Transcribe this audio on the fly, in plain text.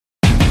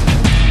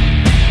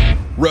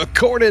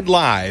recorded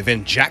live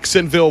in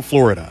Jacksonville,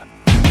 Florida.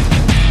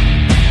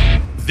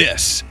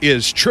 This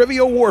is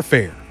Trivia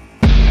Warfare.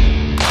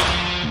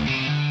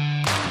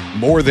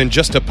 More than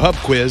just a pub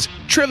quiz,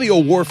 Trivia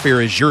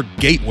Warfare is your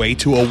gateway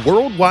to a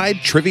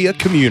worldwide trivia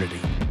community.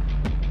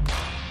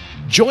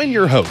 Join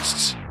your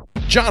hosts,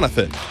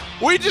 Jonathan.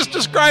 We just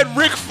described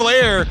Ric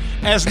Flair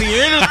as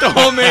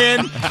Neanderthal Man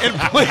and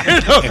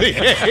Planet of the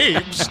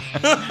Apes.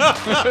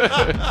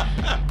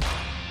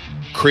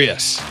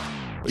 Chris.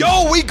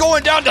 Yo, we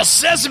going down to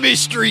Sesame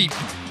Street.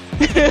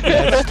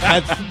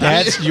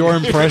 That's your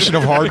impression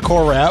of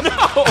hardcore rap?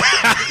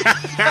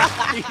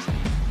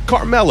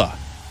 Carmela.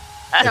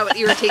 That would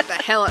irritate the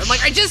hell out. I'm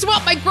like, I just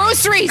want my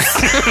groceries.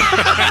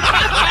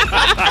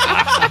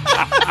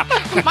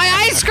 My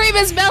ice cream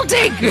is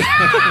melting.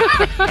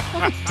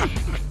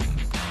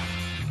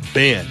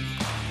 Ben.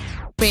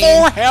 4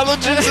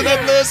 halogens in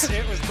that list.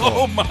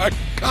 Oh my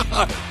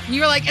God.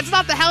 You were like, it's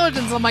not the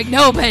halogens. I'm like,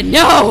 no, Ben,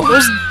 no.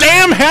 Those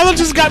damn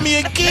halogens got me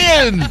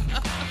again.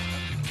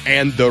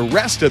 And the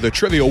rest of the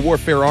Trivia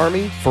Warfare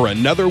Army for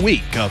another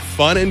week of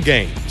fun and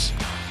games.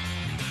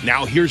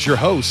 Now here's your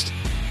host,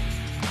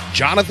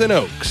 Jonathan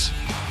Oakes.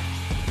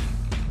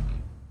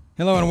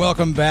 Hello and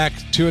welcome back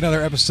to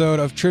another episode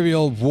of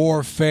Trivial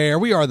Warfare.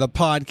 We are the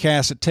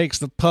podcast that takes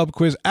the pub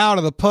quiz out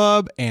of the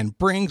pub and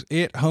brings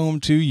it home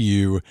to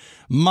you.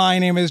 My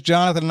name is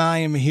Jonathan and I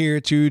am here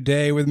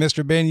today with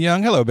Mr. Ben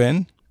Young. Hello,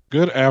 Ben.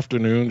 Good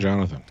afternoon,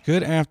 Jonathan.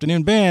 Good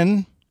afternoon,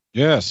 Ben.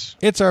 Yes.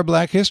 It's our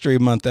Black History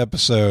Month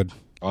episode.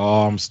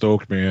 Oh, I'm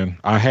stoked, man.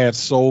 I had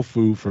soul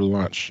food for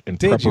lunch in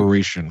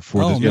preparation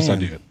for this. Yes, I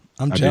did.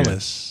 I'm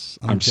jealous.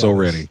 I'm so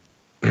ready.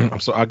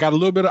 I got a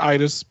little bit of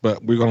itis,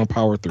 but we're going to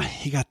power through.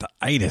 He got the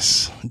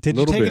itis. Did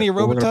you take any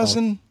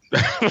Robitussin?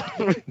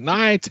 No,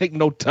 I ain't taking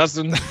no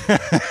tussin.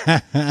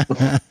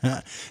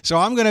 So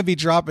I'm going to be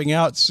dropping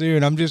out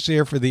soon. I'm just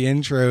here for the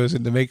intros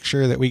and to make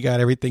sure that we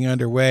got everything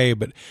underway.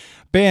 But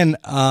Ben,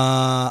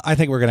 I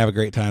think we're going to have a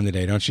great time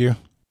today, don't you?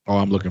 Oh,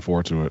 I'm looking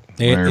forward to it.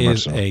 It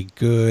is a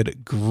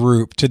good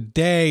group.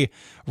 Today,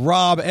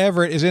 Rob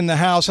Everett is in the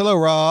house. Hello,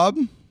 Rob.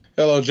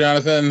 Hello,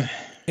 Jonathan.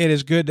 It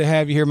is good to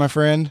have you here, my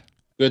friend.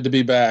 Good to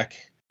be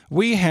back.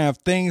 We have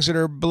Things That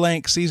Are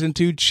Blank Season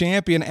 2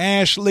 champion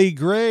Ashley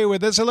Gray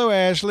with us. Hello,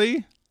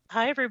 Ashley.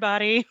 Hi,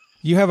 everybody.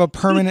 You have a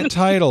permanent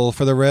title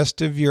for the rest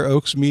of your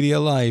Oaks Media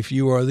life.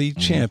 You are the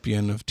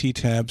champion of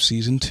TTAB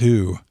Season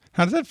 2.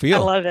 How does that feel? I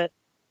love it.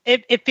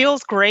 It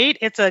feels great.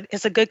 It's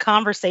a good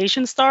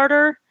conversation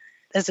starter.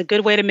 It's a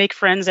good way to make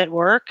friends at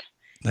work.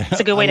 It's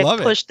a good way to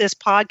push this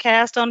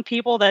podcast on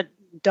people that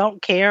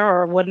don't care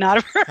or would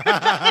not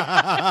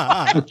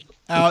have heard.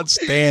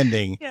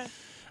 Outstanding. Yeah.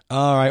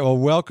 All right. Well,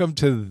 welcome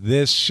to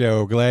this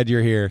show. Glad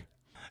you're here.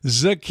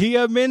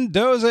 Zahkia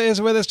Mendoza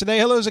is with us today.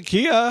 Hello,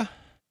 Zahkia.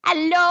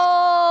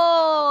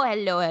 Hello.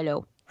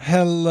 Hello.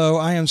 Hello.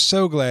 I am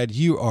so glad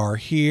you are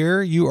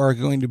here. You are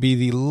going to be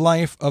the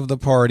life of the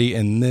party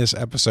in this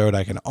episode.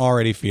 I can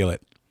already feel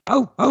it.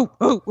 Oh.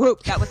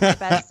 That was my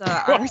best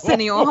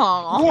Arsenio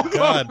Hall.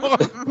 God.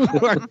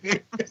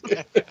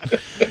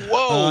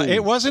 Whoa.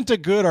 It wasn't a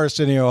good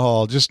Arsenio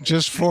Hall,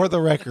 just for the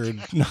record.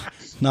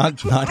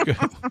 Not good.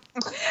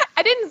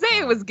 I didn't say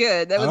it was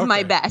good. That was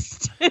my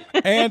best.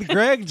 And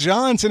Greg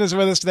Johnson is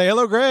with us today.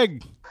 Hello,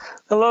 Greg.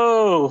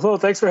 Hello.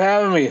 Thanks for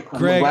having me.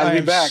 Greg, I'm glad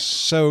to be back. I'm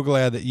so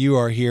glad that you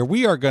are here.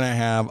 We are going to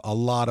have a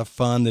lot of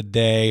fun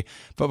today.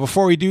 But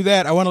before we do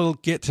that, I want to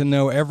get to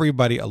know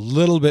everybody a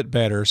little bit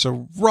better.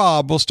 So,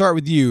 Rob, we'll start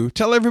with you.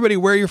 Tell everybody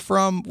where you're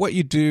from, what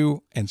you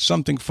do, and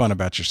something fun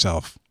about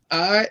yourself.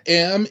 I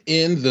am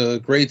in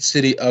the great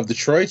city of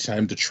Detroit.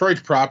 I'm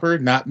Detroit proper,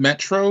 not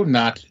Metro,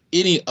 not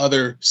any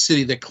other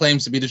city that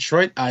claims to be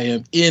Detroit. I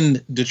am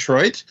in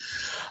Detroit.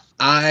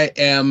 I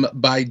am,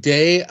 by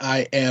day,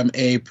 I am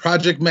a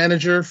project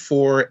manager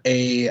for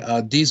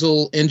a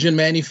diesel engine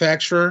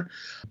manufacturer.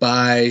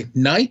 By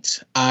night,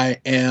 I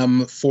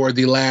am, for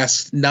the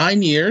last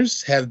 9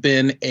 years, have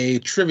been a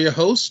trivia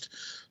host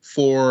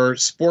for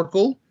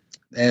Sporkle.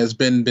 Has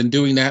been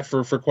doing that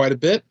for quite a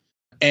bit.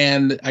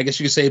 And I guess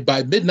you could say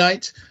by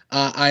midnight,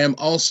 I am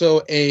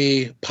also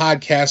a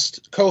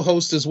podcast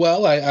co-host as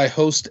well. I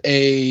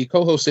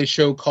co-host a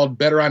show called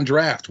Better on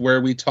Draft,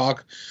 where we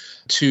talk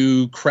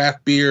to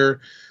craft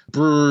beer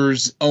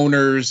brewers,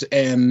 owners,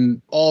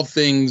 and all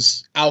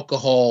things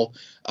alcohol.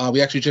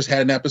 We actually just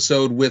had an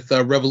episode with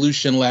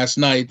Revolution last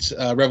night,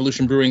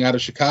 Revolution Brewing out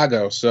of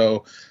Chicago.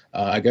 So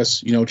I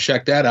guess,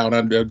 check that out.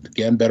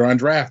 Again, Better on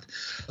Draft.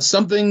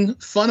 Something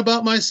fun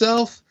about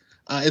myself.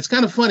 It's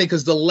kind of funny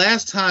because the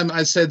last time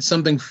I said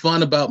something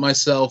fun about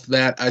myself,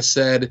 that I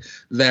said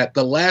that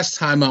the last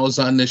time I was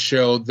on this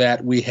show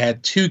that we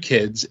had 2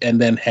 kids and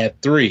then had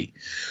 3.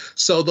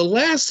 So the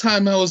last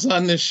time I was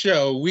on this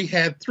show, we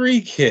had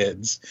 3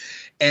 kids,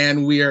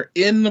 and we are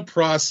in the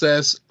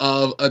process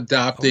of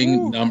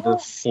adopting number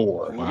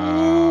 4.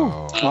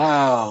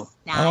 Wow.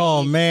 Nice.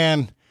 Oh,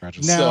 man.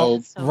 Now,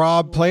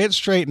 Rob, play it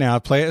straight now.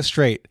 Play it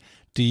straight.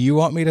 Do you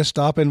want me to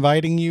stop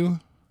inviting you?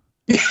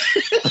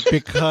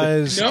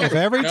 Because if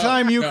every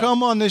time you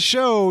come on the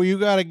show, you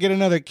got to get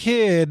another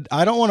kid,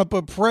 I don't want to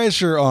put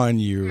pressure on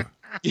you.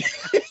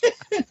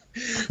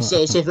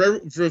 So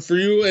for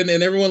you and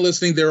everyone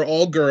listening, they're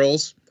all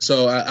girls.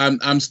 So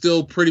I'm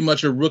still pretty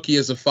much a rookie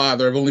as a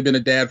father. I've only been a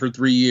dad for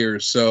 3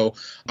 years. So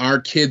our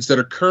kids that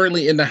are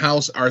currently in the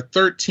house are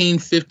 13,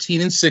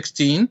 15, and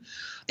 16.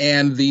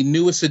 And the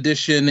newest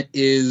addition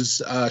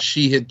is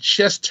she had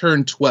just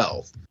turned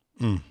 12.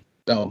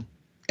 So,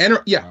 and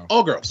yeah,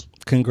 all girls.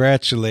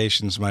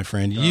 Congratulations, my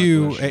friend.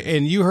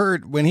 You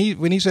heard when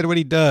he said what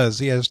he does.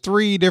 He has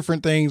 3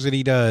 different things that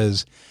he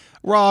does.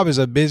 Rob is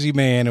a busy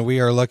man, and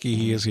we are lucky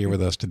he is here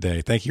with us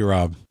today. Thank you,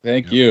 Rob.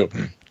 Thank you.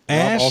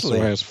 Rob also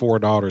has 4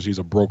 daughters. He's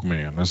a broke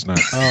man. That's not.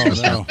 Oh,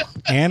 that's no.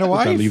 And a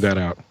wife? I leave that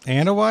out.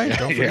 And a wife?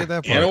 Don't forget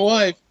that part. And a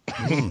wife.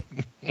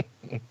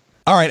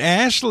 All right,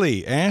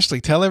 Ashley.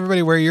 Ashley, tell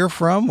everybody where you're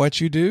from, what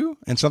you do,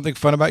 and something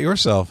fun about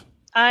yourself.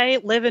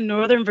 I live in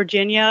Northern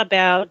Virginia,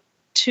 about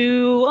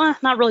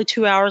not really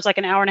 2 hours, like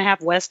an hour and a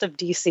half west of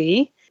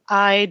DC.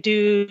 I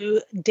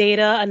do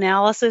data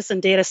analysis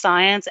and data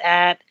science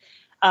at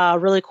a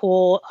really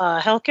cool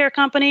healthcare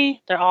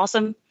company. They're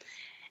awesome.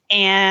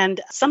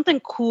 And something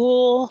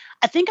cool,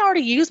 I think I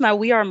already used my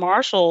We Are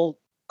Marshall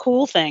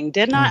cool thing,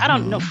 didn't I? I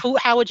don't know.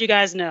 How would you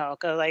guys know?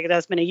 Because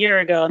that's been a year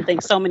ago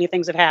and so many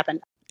things have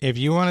happened. If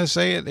you want to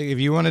say it, if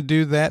you want to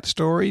do that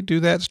story, do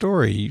that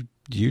story.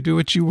 You do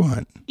what you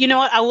want. You know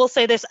what? I will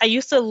say this. I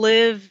used to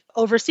live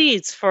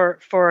overseas for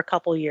a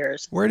couple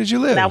years. Where did you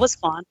live? That was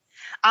fun.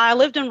 I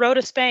lived in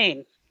Rota,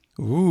 Spain.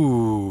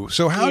 Ooh.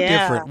 So how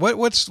different?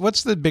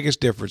 What's the biggest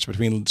difference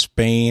between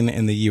Spain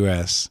and the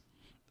U.S.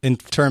 in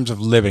terms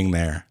of living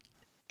there?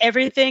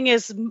 Everything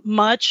is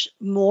much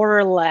more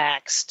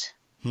relaxed.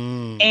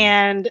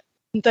 And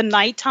the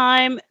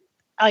nighttime,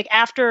 like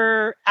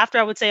after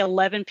I would say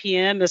 11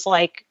 p.m. is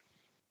like,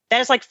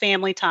 that's like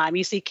family time.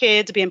 You see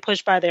kids being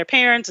pushed by their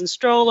parents and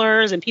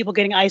strollers and people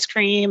getting ice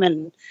cream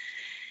and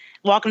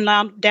walking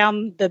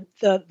down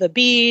the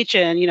beach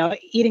and,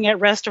 eating at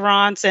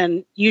restaurants.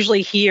 And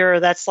usually here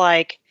that's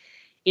like,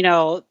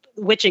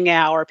 witching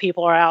hour.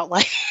 People are out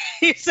like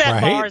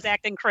at bars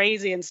acting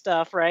crazy and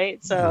stuff.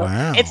 Right. So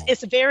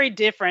it's very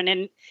different.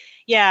 And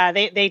yeah,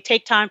 they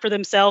take time for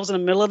themselves in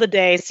the middle of the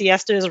day.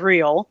 Siesta is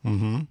real.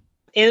 Mm-hmm.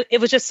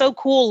 It was just so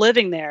cool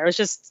living there. It was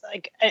just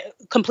like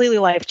completely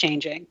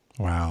life-changing.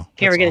 Wow.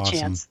 If you ever get awesome. a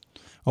chance.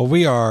 Well,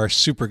 we are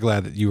super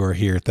glad that you are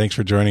here. Thanks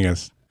for joining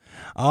us.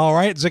 All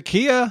right,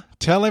 Zahkia,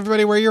 tell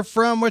everybody where you're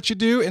from, what you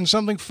do, and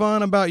something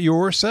fun about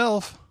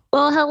yourself.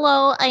 Well,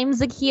 hello, I'm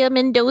Zahkia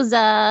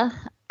Mendoza.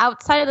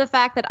 Outside of the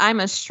fact that I'm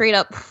a straight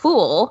up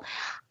fool,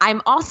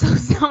 I'm also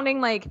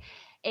sounding like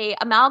a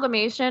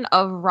amalgamation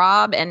of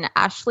Rob and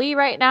Ashley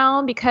right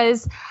now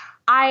because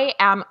I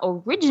am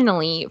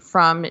originally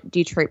from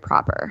Detroit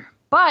proper,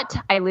 but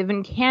I live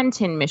in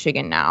Canton,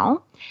 Michigan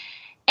now.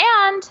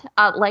 And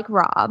like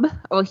Rob,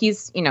 well,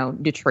 he's,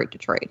 Detroit.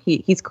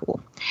 He's cool.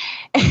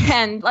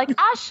 And like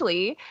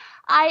Ashley,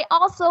 I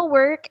also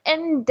work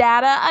in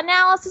data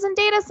analysis and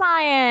data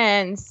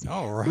science.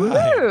 All right.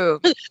 Woo.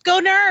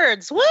 Go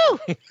nerds.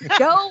 Woo.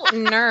 Go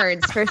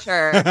nerds for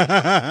sure.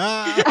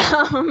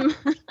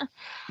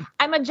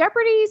 I'm a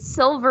Jeopardy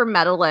silver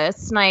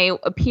medalist and I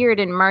appeared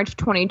in March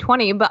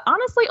 2020. But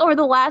honestly, over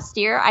the last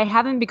year, I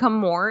haven't become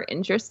more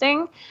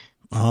interesting.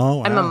 Oh,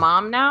 wow. I'm a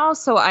mom now,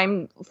 so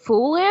I'm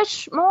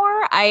foolish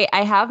more. I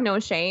have no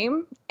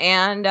shame.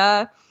 And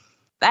that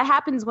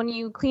happens when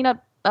you clean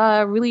up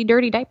really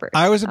dirty diapers.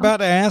 I was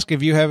about to ask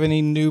if you have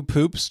any new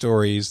poop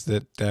stories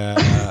that,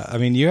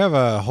 you have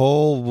a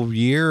whole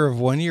year of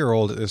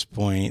 1-year-old at this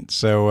point.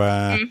 So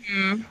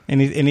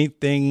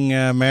anything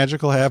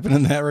magical happen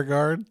in that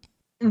regard?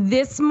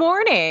 This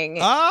morning,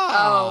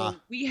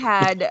 we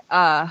had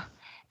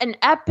an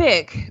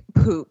epic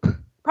poop.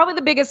 Probably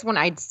the biggest one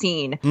I'd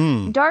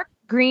seen. Dark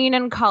green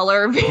in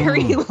color,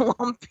 very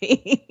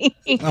lumpy.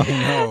 Oh,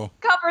 no.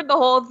 Covered the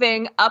whole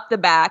thing up the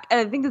back.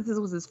 And I think this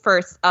was his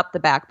first up the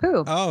back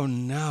poo. Oh,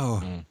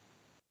 no.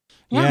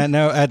 Yeah,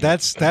 no,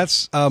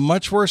 that's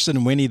much worse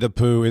than Winnie the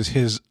Pooh is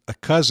his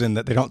cousin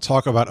that they don't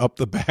talk about up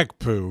the back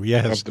poo.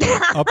 Yes,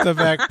 up the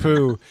back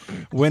poo,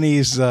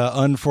 Winnie's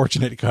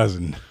unfortunate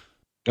cousin.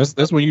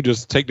 That's when you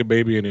just take the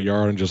baby in the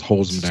yard and just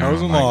hose him down.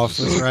 Hose him off,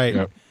 that's right.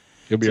 Yep.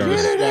 He'll be all right.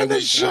 Get it in the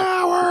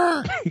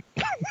shower.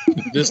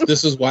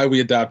 This is why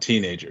we adopt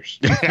teenagers.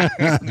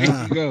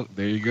 There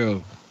you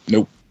go.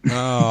 Nope. Oh,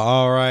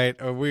 all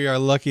right. We are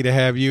lucky to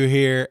have you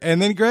here.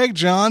 And then Greg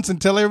Johnson,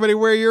 tell everybody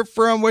where you're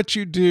from, what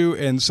you do,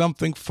 and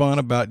something fun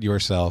about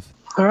yourself.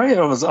 All right.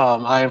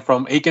 I am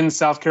from Aiken,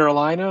 South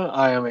Carolina.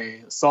 I am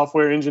a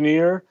software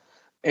engineer.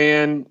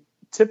 And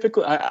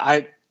typically,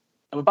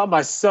 about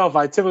myself,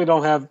 I typically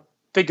don't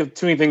think of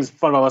too many things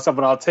fun about myself,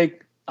 but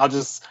I'll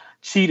just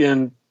cheat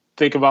and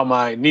think about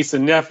my niece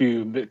and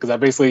nephew because I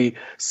basically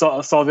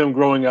saw them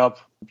growing up,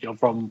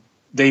 from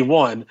day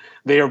one.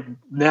 They are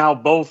now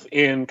both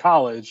in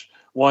college.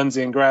 One's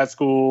in grad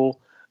school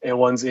and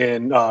one's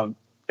in,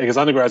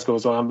 undergrad school.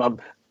 So I'm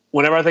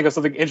whenever I think of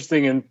something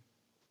interesting and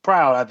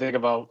proud, I think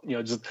about,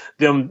 just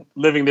them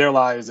living their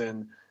lives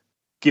and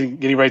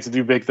getting ready to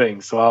do big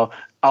things. So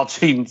I'll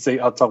cheat and say,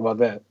 I'll talk about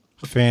that.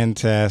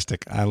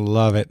 Fantastic. I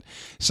love it.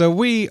 So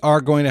we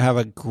are going to have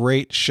a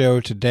great show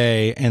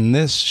today, and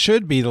this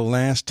should be the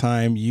last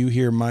time you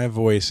hear my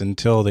voice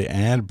until the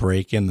ad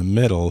break in the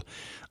middle.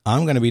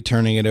 I'm going to be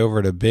turning it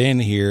over to Ben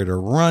here to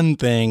run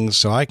things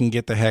so I can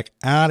get the heck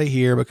out of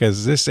here,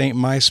 because this ain't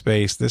my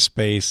space. This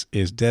space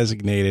is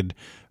designated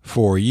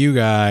for you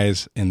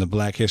guys in the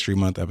Black History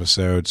Month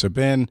episode. So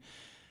Ben,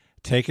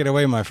 take it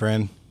away, my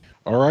friend.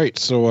 All right,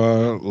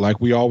 so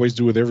like we always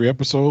do with every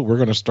episode, we're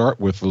going to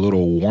start with a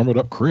little Warm It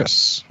Up,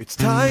 Chris. It's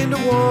time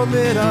to warm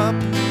it up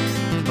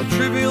on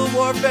Trivial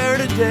Warfare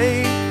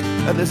today.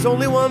 And there's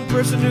only one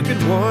person who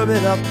can warm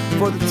it up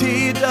for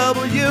the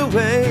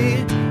TWA,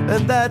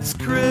 and that's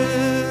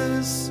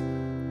Chris.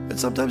 And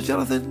sometimes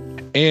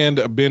Jonathan.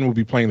 And Ben will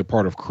be playing the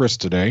part of Chris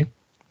today.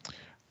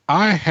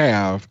 I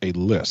have a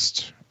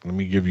list. Let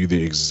me give you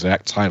the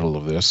exact title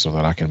of this so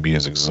that I can be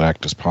as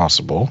exact as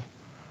possible.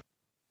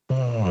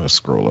 Let's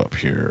scroll up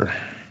here.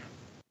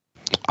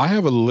 I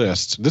have a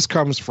list. This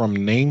comes from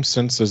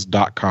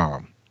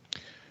namecensus.com.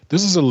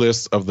 This is a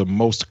list of the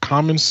most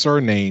common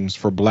surnames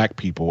for Black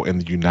people in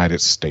the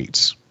United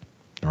States.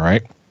 All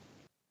right.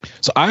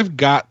 So I've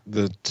got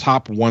the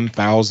top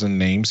 1,000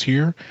 names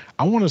here.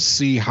 I want to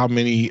see how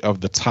many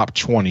of the top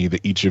 20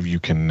 that each of you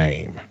can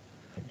name.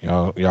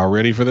 Y'all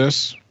ready for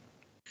this?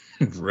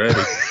 Ready.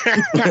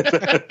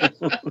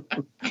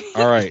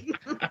 All right.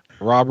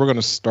 Rob, we're going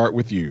to start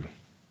with you.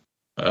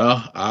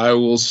 I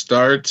will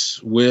start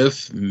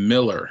with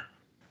Miller.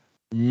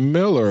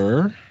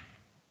 Miller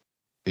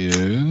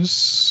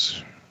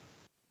is...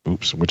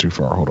 Oops, we're too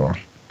far. Hold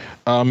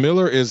on.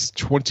 Miller is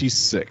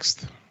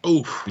 26th.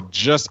 Oof.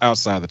 Just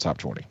outside the top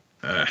 20.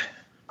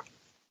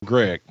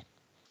 Greg.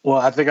 Well,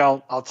 I think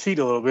I'll cheat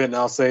a little bit and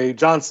I'll say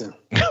Johnson.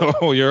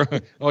 your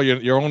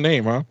own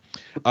name, huh?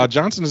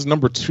 Johnson is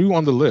number 2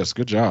 on the list.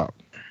 Good job.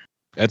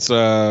 That's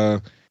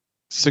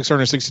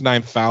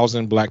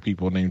 669,000 Black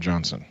people named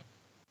Johnson.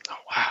 Oh,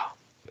 wow.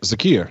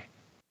 Zahkia.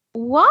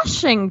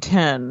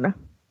 Washington.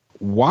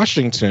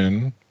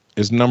 Washington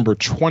is number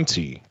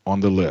 20 on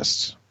the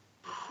list.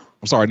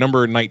 I'm sorry,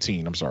 number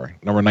 19.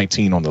 Number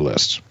 19 on the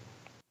list.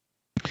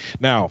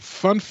 Now,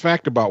 fun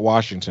fact about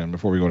Washington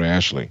before we go to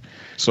Ashley.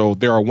 So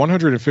there are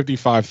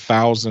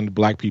 155,000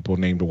 Black people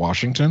named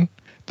Washington.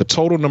 The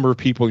total number of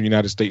people in the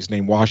United States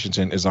named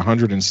Washington is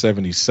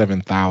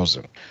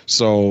 177,000.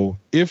 So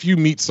if you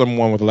meet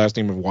someone with the last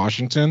name of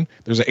Washington,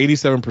 there's an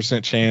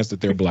 87% chance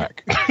that they're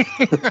Black.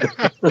 Give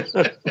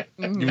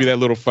you that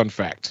little fun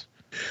fact.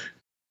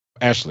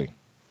 Ashley.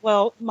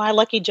 Well, my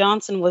Lucky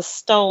Johnson was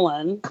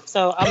stolen,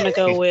 so I'm going to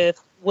go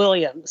with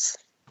Williams.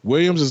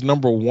 Williams is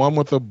number 1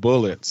 with a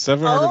bullet,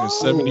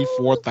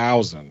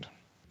 774,000.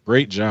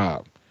 Great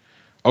job.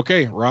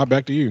 Okay, Rob,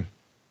 back to you.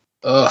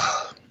 Yeah,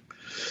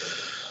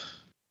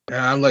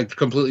 I'm like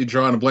completely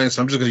drawing a blank,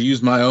 so I'm just going to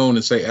use my own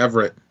and say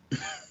Everett.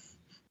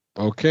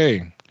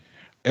 Okay.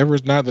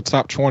 Everett's not the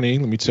top 20.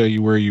 Let me tell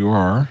you where you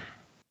are.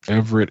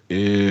 Everett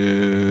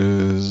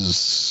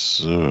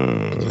is...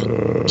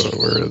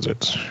 where is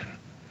it?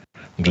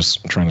 I'm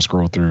just trying to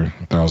scroll through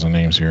 1,000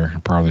 names here. I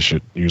probably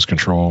should use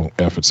Control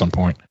F at some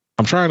point.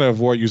 I'm trying to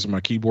avoid using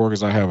my keyboard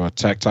because I have a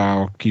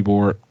tactile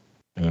keyboard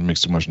and it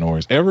makes too much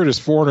noise. Everett is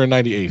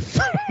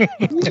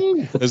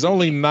 498th. There's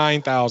only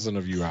 9,000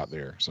 of you out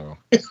there. So,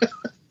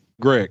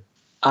 Greg.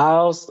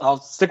 I'll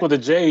stick with the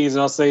J's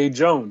and I'll say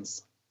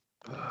Jones.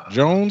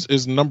 Jones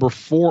is number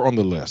 4 on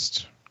the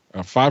list.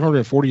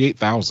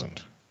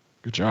 548,000.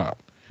 Good job.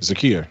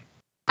 Zahkia.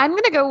 I'm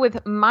going to go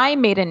with my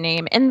maiden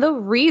name. And the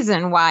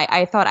reason why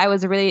I thought I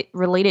was really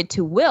related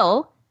to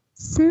Will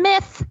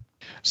Smith.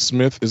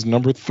 Smith is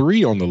number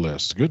 3 on the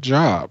list. Good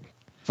job.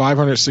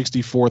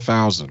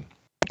 564,000.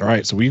 All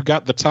right. So we've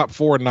got the top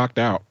 4 knocked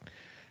out.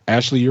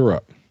 Ashley, you're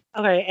up.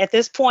 Okay. At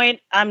this point,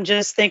 I'm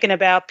just thinking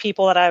about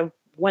people that I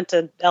went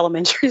to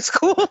elementary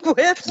school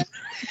with.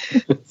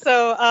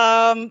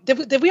 So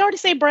did we already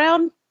say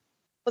Brown?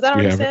 Was that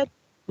already said?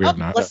 We have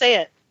not. Let's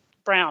say it.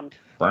 Brown.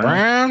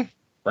 Brown,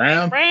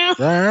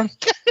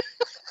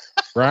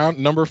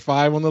 number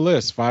 5 on the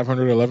list.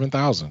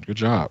 511,000. Good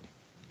job.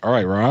 All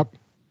right, Rob.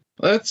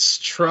 Let's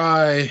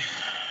try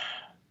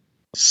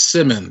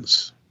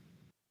Simmons.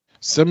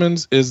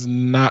 Simmons is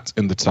not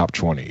in the top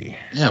 20.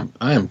 Yeah,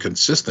 I am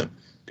consistent.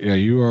 Yeah,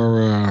 you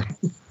are.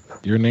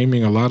 You're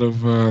naming a lot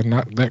of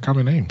not that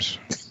common names.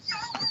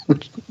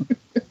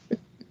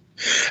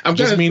 I'm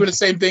kind of doing the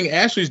same thing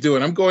Ashley's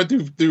doing. I'm going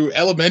through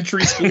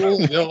elementary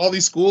school, all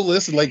these school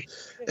lists, and like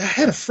I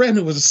had a friend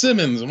who was a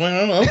Simmons. I'm like,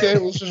 oh, okay,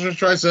 let's just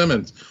try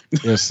Simmons.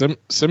 Yeah,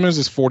 Simmons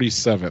is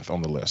 47th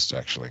on the list,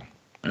 actually.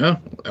 Yeah,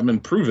 I'm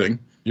improving.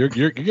 You're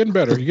getting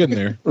better. You're getting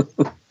there.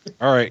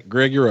 All right,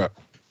 Greg, you're up.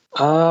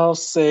 I'll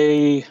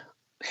say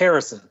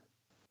Harrison.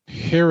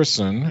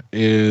 Harrison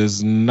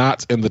is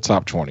not in the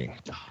top 20.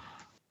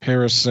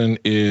 Harrison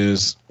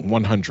is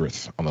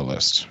 100th on the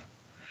list.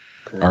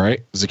 Okay. All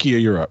right,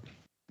 Zahkia, you're up.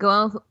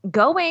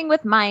 Going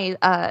with my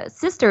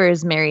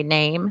sister's married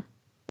name,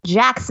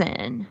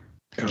 Jackson.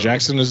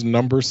 Jackson is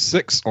number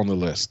 6 on the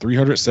list,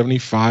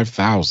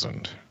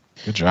 375,000.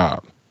 Good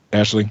job.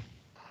 Ashley?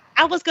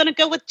 I was going to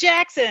go with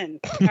Jackson.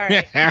 All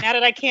right. Now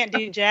that I can't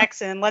do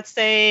Jackson, let's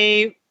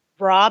say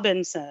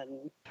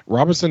Robinson.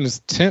 Robinson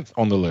is 10th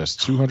on the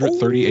list,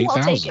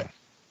 238,000.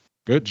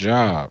 Good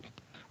job.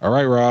 All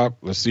right, Rob.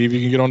 Let's see if you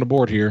can get on the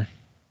board here.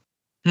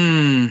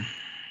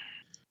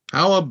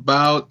 How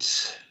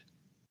about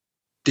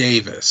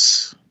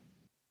Davis?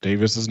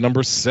 Davis is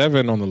number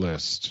 7 on the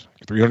list,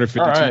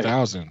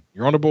 352,000. Right.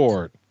 You're on the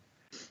board.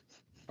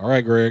 All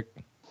right, Greg.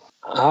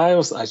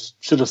 I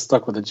should have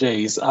stuck with the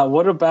Jays.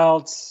 What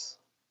about,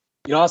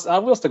 I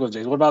will stick with the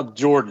Jays. What about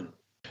Jordan?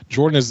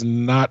 Jordan is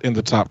not in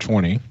the top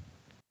 20.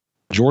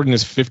 Jordan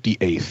is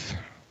 58th.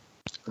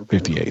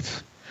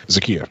 58th.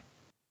 Zahkia.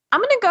 I'm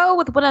going to go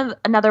with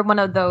another one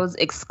of those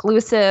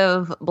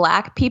exclusive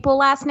black people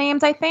last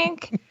names, I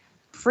think.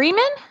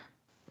 Freeman?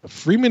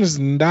 Freeman is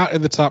not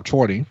in the top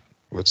 20.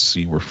 Let's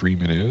see where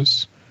Freeman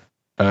is.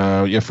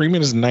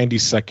 Freeman is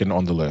 92nd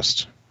on the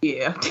list.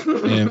 Yeah.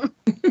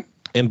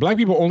 and black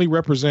people only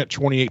represent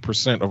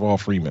 28% of all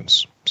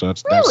Freemans. So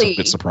that's really? A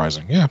bit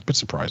surprising. Yeah, a bit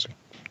surprising.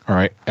 All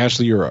right,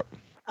 Ashley, you're up.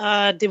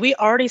 Did we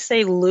already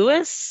say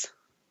Lewis?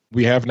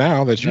 We have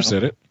now that you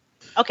said it.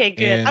 Okay,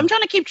 good. I'm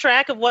trying to keep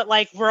track of what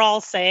we're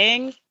all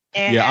saying.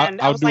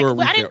 And I was like,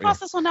 I didn't cross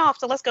this one off,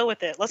 so let's go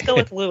with it. Let's go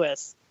with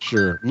Lewis.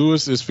 Sure.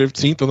 Lewis is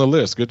 15th on the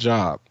list. Good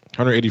job.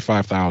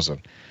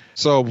 185,000.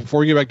 So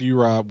before we get back to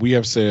you, Rob, we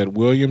have said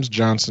Williams,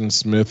 Johnson,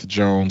 Smith,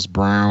 Jones,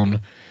 Brown,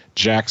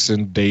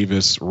 Jackson,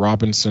 Davis,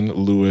 Robinson,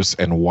 Lewis,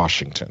 and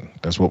Washington.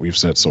 That's what we've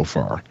said so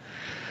far.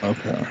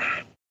 Okay.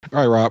 All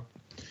right, Rob.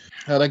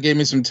 That gave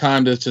me some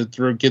time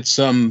to get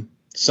something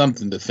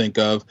to think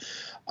of.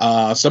 So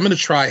I'm going to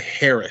try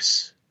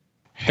Harris.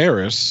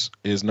 Harris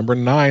is number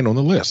 9 on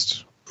the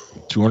list.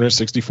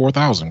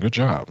 264,000. Good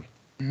job.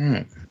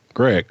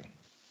 Greg.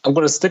 I'm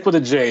going to stick with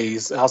the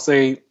Jays. I'll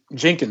say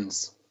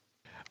Jenkins.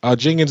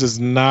 Jenkins is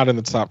not in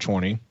the top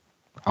 20.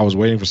 I was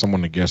waiting for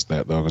someone to guess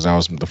that, though, because that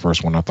was the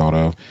first one I thought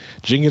of.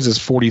 Jenkins is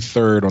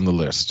 43rd on the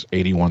list,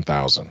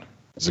 81,000.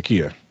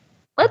 Zahkia.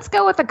 Let's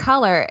go with a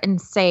color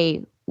and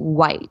say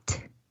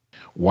white.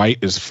 White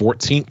is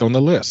 14th on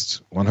the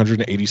list,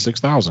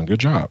 186,000. Good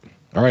job.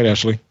 All right,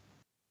 Ashley.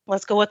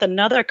 Let's go with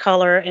another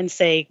color and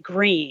say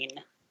green.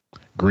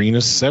 Green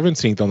is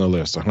 17th on the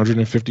list,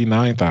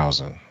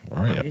 159,000.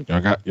 All right,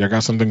 y'all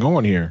got something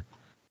going here.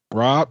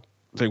 Rob,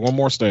 take one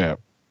more stab.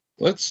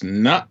 Let's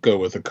not go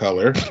with a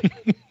color.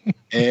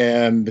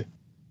 And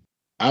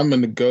I'm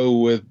going to go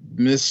with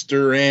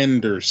Mr.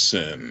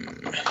 Anderson.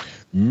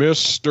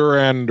 Mr.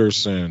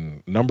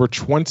 Anderson, number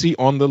 20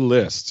 on the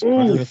list,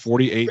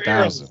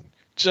 148,000.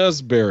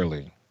 Just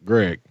barely.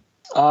 Greg.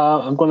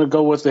 I'm going to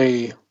go with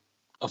a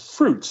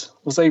fruit.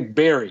 We'll say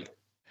berry.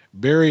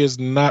 Berry is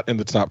not in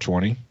the top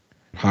 20.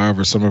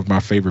 However, some of my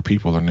favorite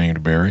people are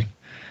named Barry.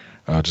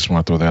 I just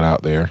want to throw that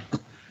out there.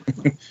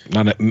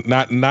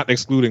 not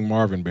excluding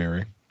Marvin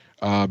Berry.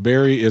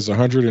 Barry is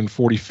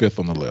 145th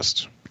on the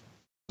list.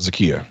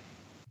 Zahkia.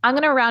 I'm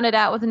going to round it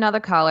out with another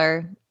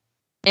color.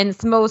 And it's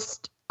the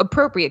most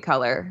appropriate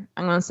color.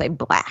 I'm going to say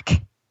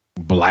black.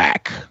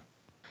 Black.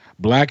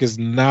 Black is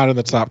not in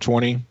the top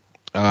 20.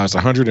 It's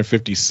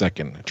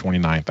 152nd,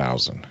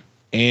 29,000.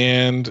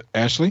 And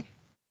Ashley?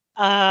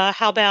 How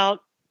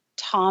about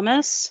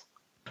Thomas?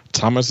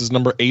 Thomas is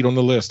number 8 on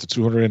the list,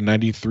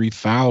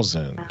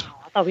 293,000. Wow,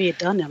 I thought we had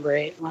done number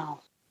 8.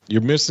 Wow.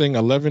 You're missing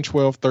 11,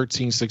 12,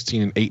 13,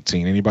 16, and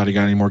 18. Anybody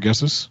got any more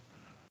guesses?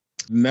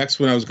 Next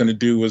one I was going to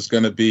do was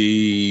going to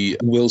be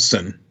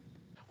Wilson.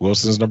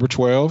 Wilson's number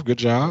 12. Good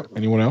job.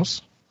 Anyone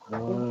else?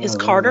 Is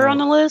Carter on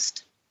the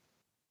list?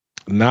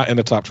 Not in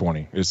the top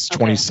 20. It's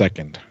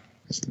 22nd.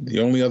 The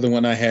only other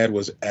one I had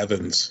was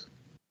Evans.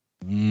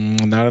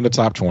 Not in the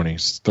top 20.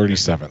 It's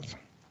 37th.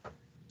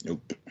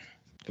 Nope.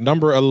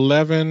 Number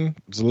 11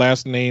 is the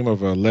last name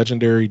of a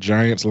legendary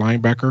Giants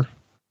linebacker.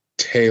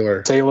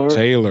 Taylor.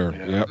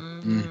 Yep.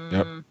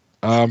 Yep.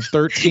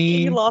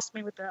 13. You lost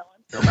me with that one.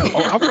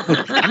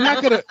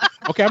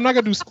 I'm not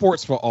gonna do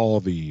sports for all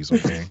of these,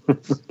 okay?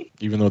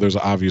 Even though there's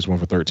an obvious one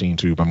for 13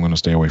 too, but I'm gonna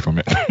stay away from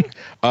it.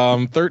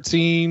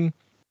 13.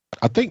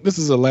 I think this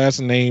is the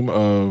last name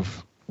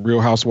of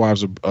Real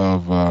Housewives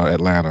of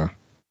Atlanta.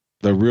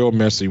 The real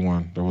messy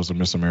one. There was a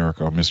Miss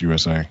America, Miss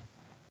USA.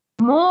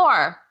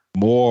 More.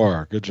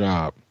 Good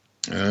job.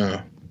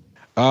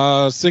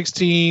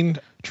 16.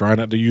 Try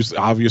not to use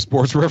obvious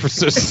sports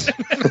references.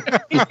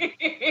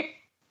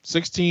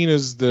 16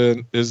 is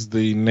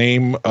the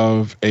name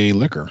of a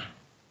liquor.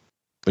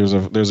 There's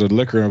a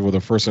liquor with a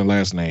first and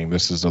last name.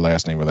 This is the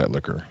last name of that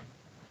liquor.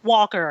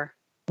 Walker.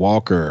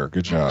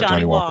 Good job.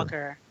 Johnny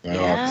Walker.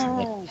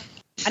 Yeah.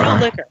 I know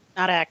liquor,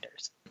 not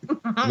actors.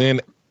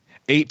 Then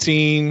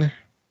 18,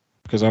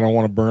 because I don't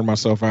want to burn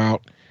myself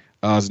out,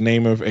 is the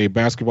name of a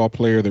basketball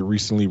player that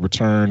recently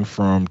returned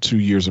from 2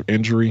 years of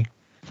injury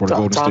for the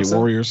Golden State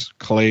Warriors.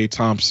 Klay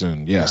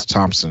Thompson. Yes,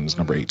 Thompson's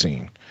number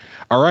 18.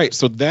 All right,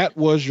 so that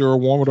was your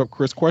warm it up,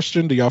 Chris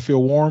question. Do y'all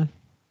feel warm?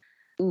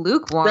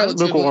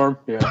 Lukewarm,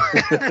 yeah.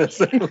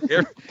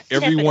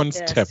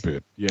 Everyone's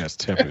tepid. Yes,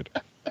 tepid.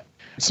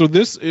 So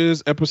this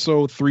is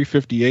episode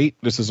 358.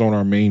 This is on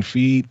our main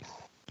feed.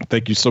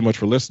 Thank you so much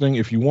for listening.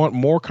 If you want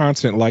more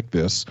content like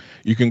this,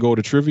 you can go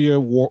to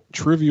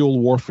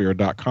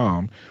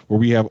trivialwarfare.com, where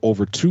we have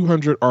over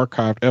 200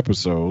 archived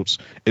episodes.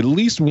 At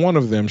least one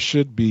of them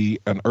should be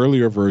an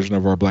earlier version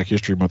of our Black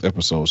History Month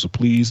episode. So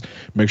please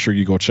make sure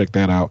you go check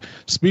that out.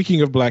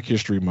 Speaking of Black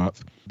History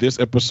Month, this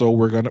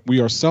episode we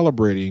are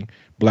celebrating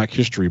Black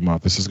History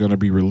Month. This is going to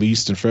be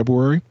released in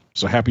February.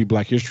 So happy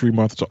Black History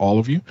Month to all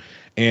of you.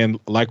 And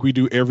like we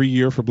do every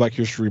year for Black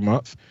History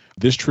Month,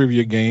 this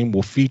trivia game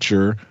will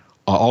feature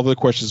all the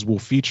questions will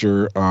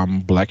feature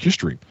Black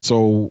history.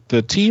 So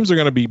the teams are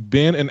going to be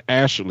Ben and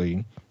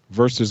Ashley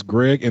versus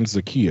Greg and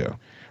Zahkia.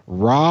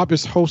 Rob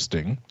is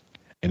hosting,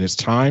 and it's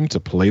time to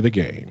play the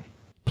game.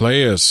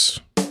 Players.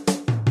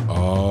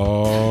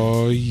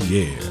 Oh,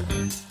 yeah.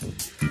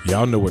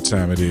 Y'all know what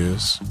time it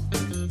is.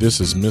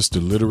 This is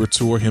Mr.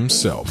 Literature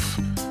himself,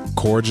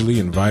 cordially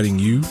inviting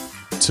you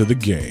to the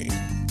game.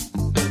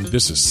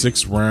 This is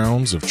 6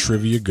 rounds of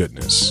trivia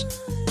goodness.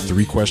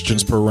 3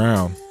 questions per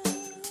round.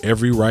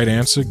 Every right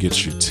answer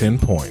gets you 10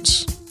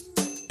 points.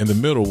 In the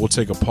middle, we'll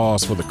take a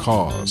pause for the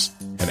cause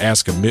and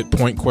ask a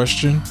midpoint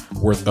question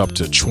worth up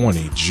to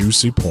 20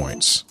 juicy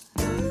points.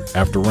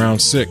 After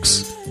round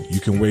 6, you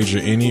can wager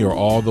any or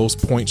all those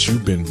points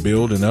you've been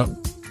building up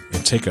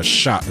and take a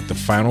shot at the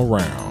final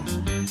round.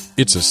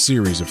 It's a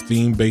series of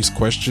theme-based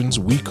questions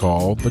we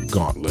call the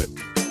Gauntlet.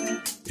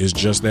 It's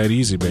just that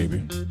easy, baby.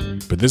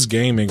 But this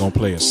game ain't gonna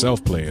play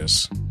itself,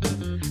 players.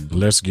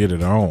 Let's get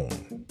it on.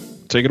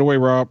 Take it away,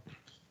 Rob.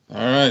 All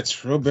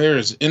right, Robert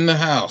is in the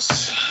house.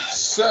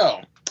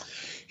 So,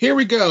 here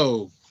we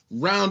go.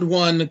 Round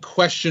 1,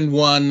 question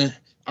 1.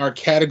 Our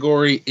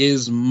category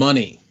is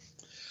money.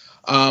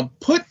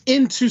 Put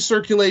into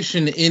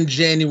circulation in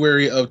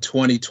January of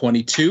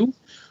 2022,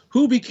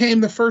 who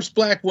became the first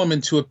Black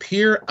woman to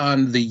appear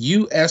on the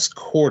U.S.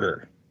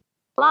 quarter?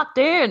 Locked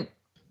in.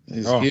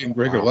 Getting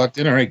Gregor locked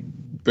in. All right,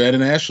 Ben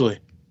and Ashley.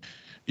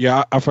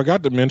 Yeah, I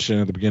forgot to mention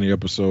at the beginning of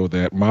the episode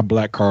that my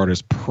black card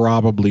is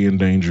probably in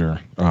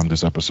danger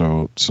this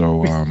episode.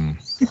 So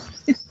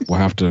we'll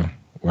have to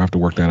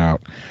work that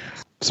out.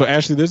 So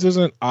Ashley, this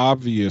isn't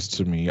obvious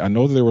to me. I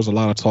know that there was a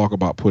lot of talk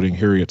about putting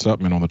Harriet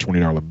Tubman on the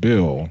 $20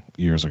 bill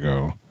years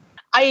ago.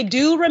 I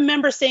do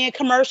remember seeing a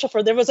commercial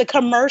there was a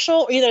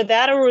commercial, either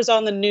that or it was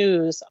on the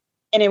news.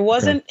 And it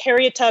wasn't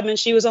Harriet Tubman.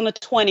 She was on the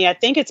 20. I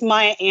think it's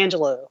Maya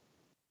Angelou.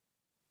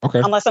 Okay.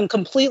 Unless I'm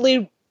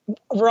completely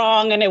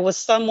wrong and it was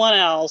someone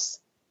else.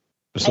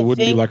 So would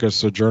it be like a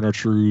Sojourner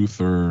Truth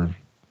or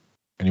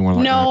anyone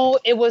like that? No,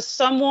 it was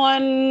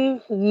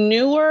someone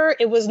newer.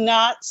 It was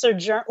not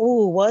Sojourner.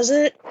 Ooh, was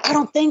it? I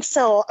don't think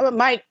so.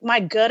 My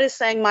gut is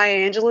saying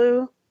Maya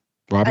Angelou.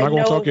 Well, I'm not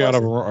going to talk you out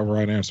of a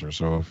right answer.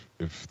 So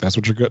if that's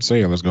what your gut's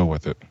saying, let's go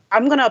with it.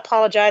 I'm going to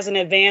apologize in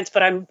advance,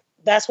 but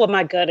that's what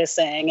my gut is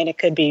saying, and it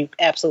could be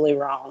absolutely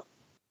wrong.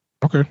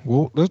 Okay,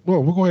 we'll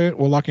go ahead.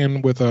 We'll lock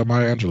in with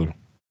Maya Angelou.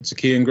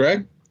 Zahkia and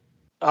Greg?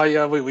 Oh,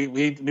 yeah,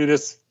 we knew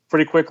this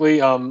pretty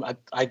quickly. I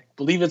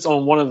believe it's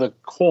on one of the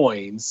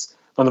coins,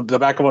 on the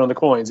back of one of the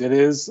coins. It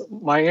is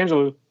Maya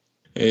Angelou.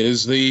 It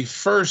is the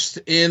first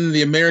in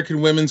the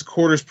American Women's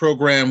Quarters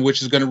program,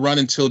 which is going to run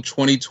until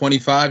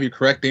 2025. Your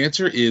correct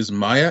answer is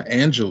Maya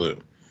Angelou.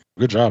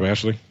 Good job,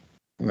 Ashley.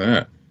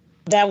 Yeah.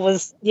 That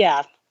was,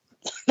 yeah.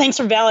 Thanks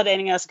for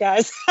validating us,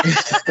 guys.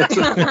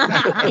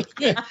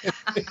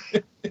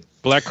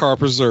 Black card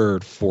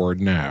preserved for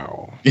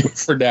now.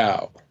 For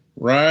now.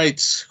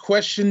 Right.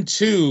 Question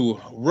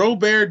 2.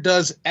 Robert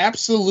does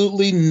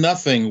absolutely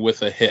nothing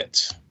with a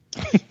hit.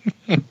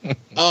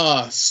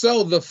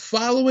 So the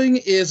following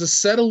is a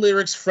set of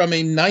lyrics from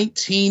a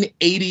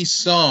 1980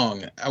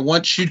 song. I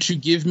want you to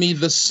give me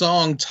the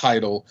song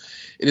title.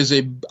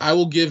 I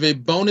will give a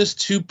bonus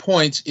 2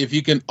 points if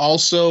you can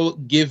also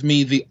give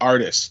me the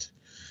artist.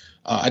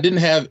 I didn't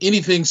have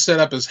anything set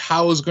up as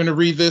how I was going to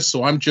read this,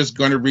 so I'm just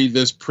going to read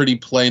this pretty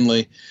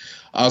plainly.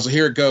 So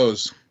here it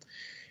goes.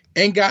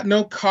 Ain't got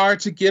no car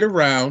to get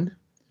around.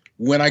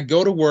 When I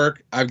go to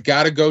work, I've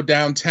got to go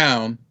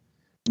downtown.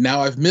 Now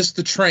I've missed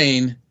the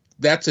train.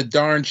 That's a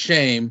darn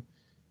shame.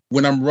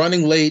 When I'm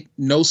running late,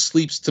 no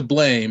sleep's to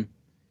blame.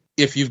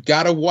 If you've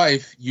got a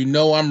wife, you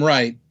know I'm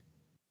right.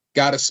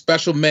 Got a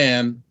special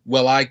man,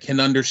 well, I can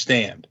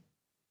understand.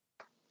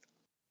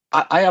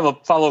 I have a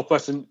follow-up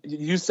question.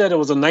 You said it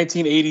was a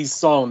 1980s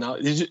song. Now,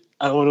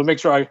 I want to make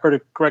sure I heard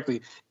it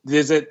correctly.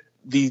 Is it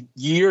the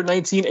year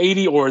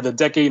 1980 or the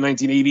decade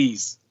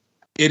 1980s?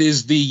 It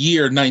is the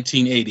year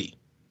 1980.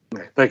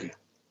 Okay, thank you.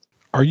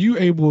 Are you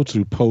able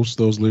to post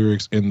those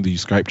lyrics in the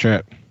Skype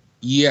chat?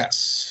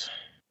 Yes.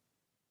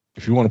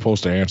 If you want to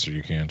post the answer,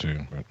 you can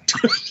too. But.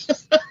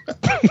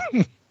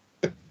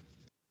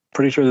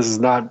 Pretty sure this is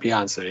not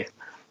Beyonce.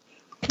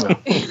 No.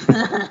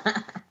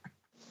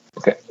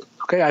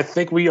 Okay, I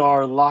think we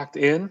are locked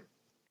in.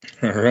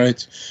 All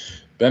right.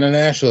 Ben and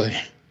Ashley.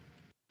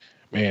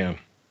 Man,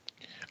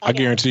 I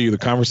guarantee you the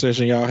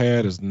conversation y'all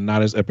had is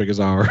not as epic as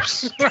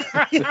ours.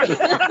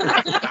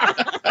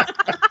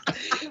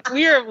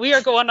 We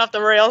are going off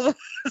the rails.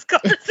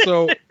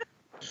 So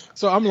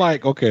I'm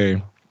like,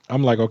 okay,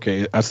 I'm like,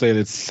 okay. I said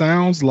it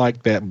sounds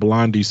like that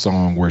Blondie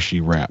song where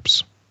she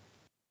raps,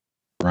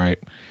 right?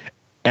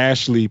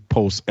 Ashley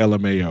posts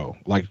LMAO.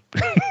 Like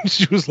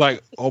she was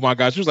like, oh my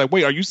God. She was like,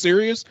 wait, are you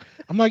serious?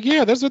 I'm like,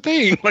 yeah, that's the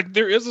thing. Like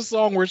there is a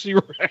song where she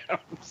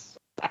raps.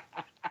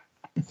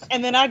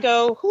 And then I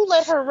go, who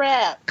let her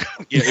rap?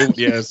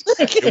 Yes.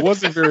 It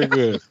wasn't very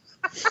good.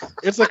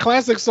 It's a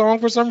classic song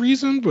for some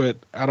reason, but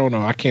I don't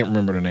know. I can't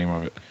remember the name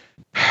of it.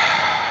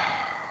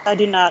 I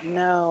do not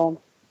know.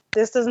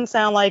 This doesn't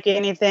sound like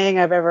anything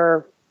I've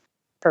ever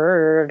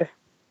heard.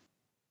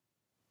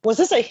 Was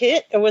this a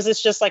hit or was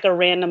this just like a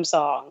random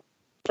song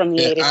from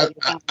the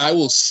 80s? I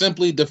will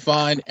simply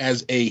define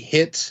as a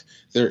hit.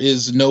 There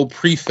is no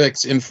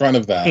prefix in front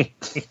of that.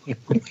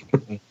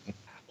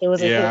 It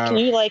was a hit. Can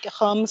you like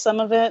hum some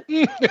of it?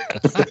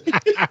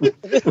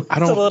 I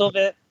don't. A little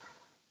bit.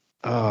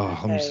 Oh,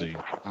 let me see.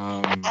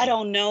 I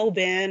don't know,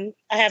 Ben.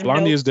 I have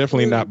Blondie is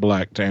definitely not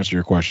black. To answer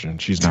your question,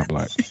 she's not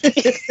black.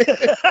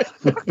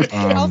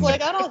 I was like,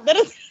 that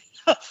doesn't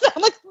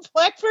sound like a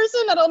black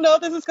person. I don't know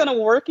if this is going to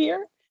work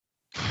here.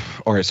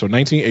 All right, so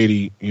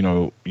 1980.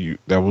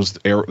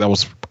 That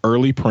was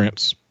early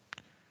Prince,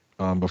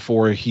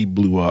 before he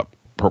blew up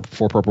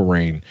for Purple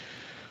Rain.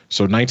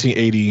 So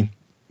 1980,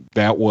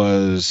 that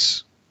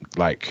was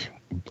like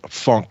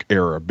funk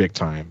era, big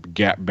time.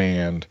 Gap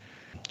Band,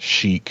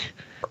 Chic,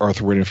 Earth,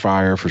 Wind and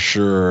Fire for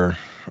sure.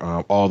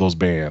 All those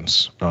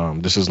bands.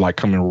 This is like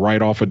coming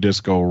right off of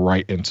disco,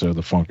 right into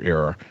the funk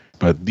era.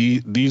 But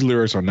these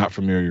lyrics are not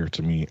familiar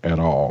to me at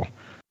all.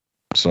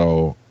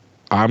 So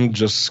I'm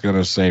just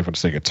gonna say, for the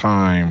sake of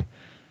time,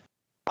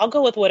 I'll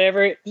go with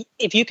whatever.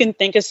 If you can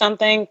think of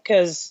something,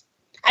 because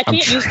I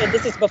can't use that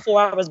this is before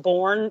I was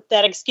born,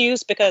 that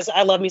excuse, because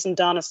I love me some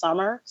Donna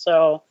Summer.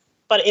 So,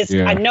 but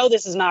I know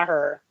this is not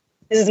her.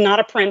 This is not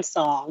a Prince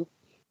song.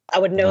 I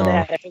would know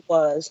that if it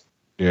was.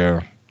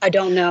 Yeah. I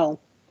don't know.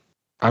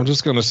 I'm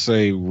just gonna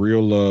say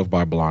 "Real Love"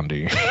 by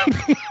Blondie.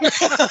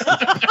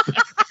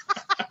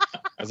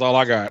 That's all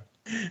I got.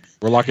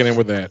 We're locking in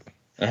with that.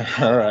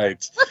 All right.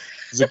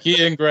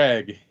 Zahkia and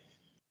Greg.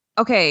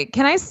 Okay,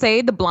 can I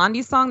say the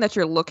Blondie song that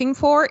you're looking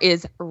for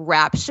is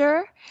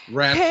Rapture?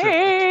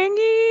 Hang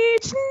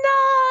each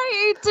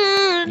night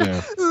in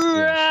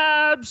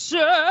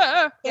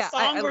rapture. The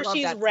song where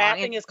she's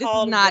rapping is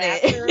called not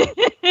Rapture.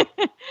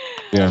 it.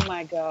 Oh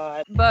my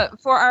God. But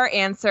for our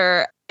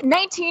answer,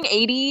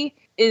 1980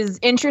 is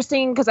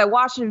interesting because I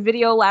watched a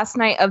video last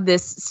night of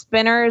this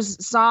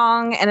Spinners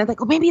song and I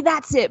think, maybe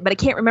that's it, but I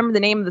can't remember the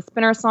name of the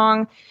Spinner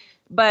song.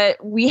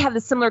 But we had the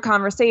similar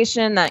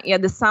conversation that,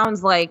 this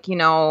sounds like,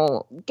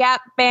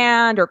 Gap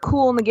Band or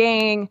Kool and the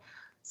Gang.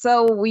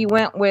 So we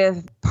went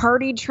with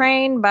Party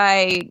Train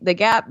by the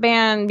Gap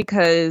Band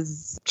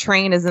because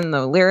train is in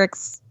the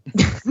lyrics.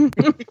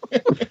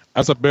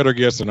 That's a better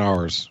guess than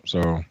ours.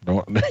 So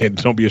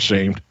don't be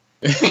ashamed.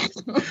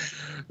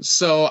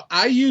 So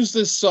I use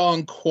this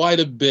song quite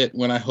a bit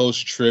when I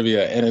host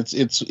trivia, and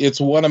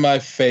it's one of my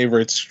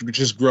favorites.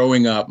 Just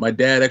growing up, my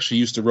dad actually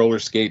used to roller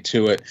skate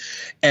to it,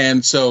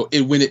 and so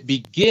when it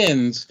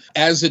begins,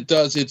 as it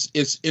does,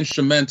 it's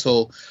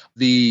instrumental.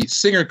 The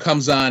singer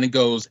comes on and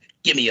goes,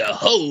 "Give me a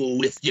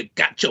hoe if you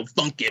got your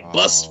funky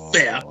bus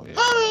fare. Yeah.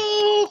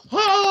 Ho,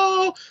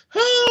 ho,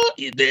 ho!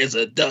 There's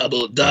a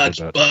double Dutch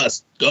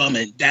bus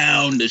coming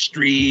down the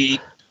street."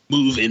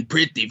 Moving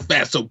pretty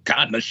fast, so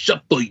kinda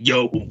shuffle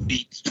your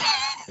feet.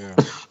 Yeah.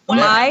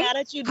 My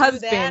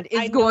husband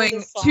is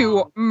going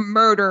to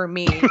murder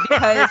me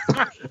because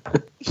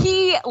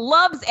he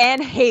loves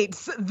and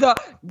hates the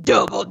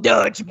double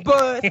Dutch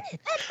bus.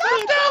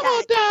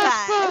 Double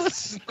Dutch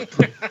bus.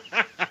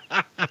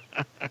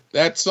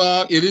 That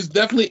song, it is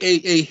definitely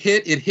a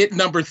hit. It hit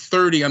number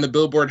 30 on the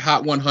Billboard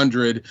Hot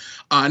 100.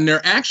 And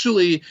they're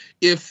actually,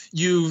 if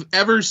you've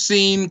ever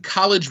seen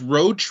College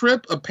Road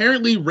Trip,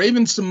 apparently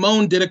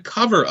Raven-Symoné did a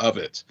cover of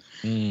it.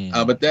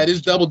 But that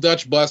is Double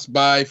Dutch Bus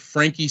by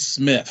Frankie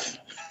Smith.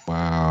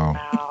 Wow.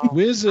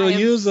 Whistle,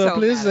 use a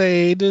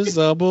blizzard,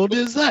 double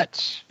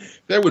Dutch.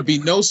 There would be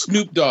no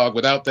Snoop Dogg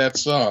without that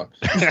song.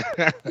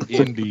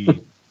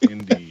 Indeed.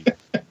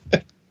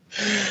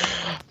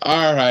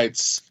 All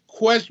right.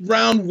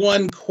 Round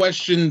 1,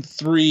 question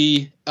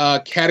 3,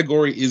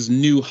 category is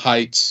New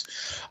Heights.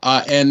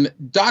 And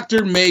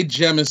Dr. Mae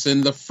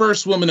Jemison, the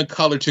first woman of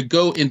color to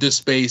go into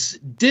space,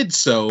 did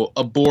so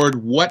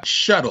aboard what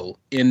shuttle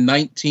in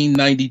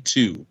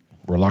 1992?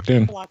 We're locked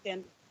in. All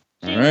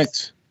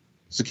right.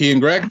 Zahkia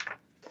and Greg?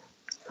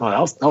 Oh,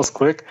 that was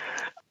quick.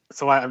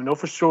 So I know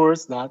for sure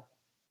it's not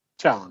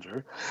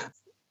Challenger.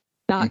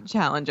 Not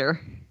Challenger.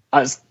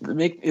 I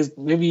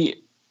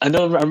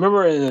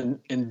remember in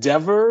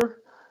Endeavor,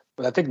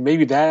 but I think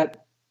maybe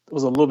that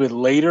was a little bit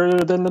later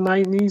than the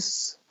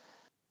 90s.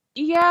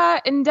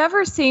 Yeah,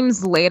 Endeavor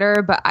seems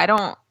later, but I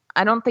don't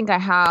think I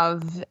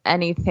have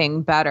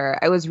anything better.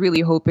 I was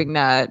really hoping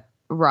that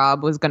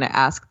Rob was going to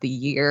ask the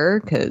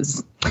year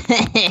because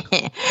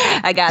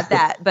I got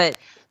that. But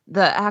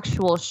the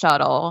actual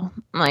shuttle,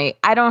 I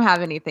don't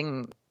have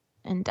anything.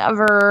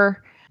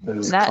 Endeavor.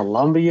 There's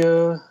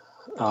Columbia.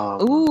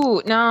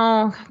 Ooh,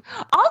 no.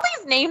 All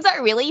these names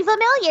are really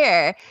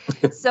familiar.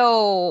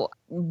 So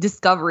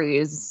Discovery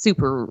is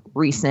super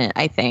recent,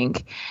 I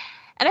think.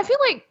 And I feel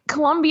like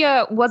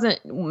Columbia wasn't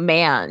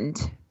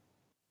manned.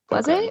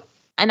 Was it?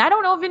 And I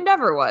don't know if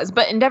Endeavor was,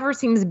 but Endeavor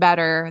seems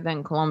better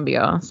than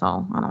Columbia.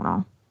 So I don't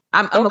know.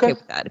 I'm okay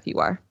with that if you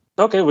are.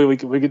 Okay, we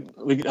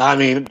could. I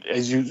mean,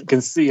 as you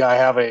can see, I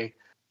have a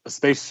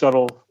space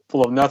shuttle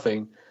full of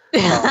nothing.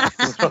 I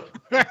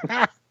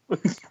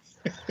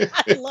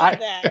love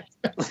that.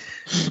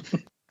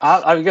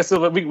 I guess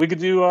we could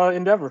do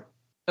Endeavor.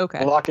 Okay.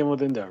 We'll lock in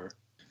with Endeavor.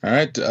 All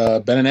right,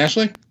 Ben and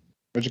Ashley,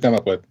 what'd you come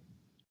up with?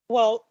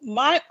 Well,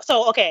 let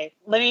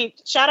me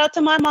shout out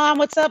to my mom.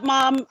 What's up,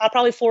 Mom? I'll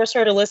probably force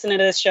her to listen to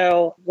this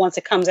show once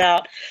it comes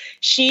out.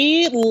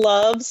 She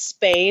loves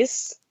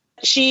space.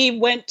 She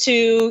went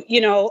to,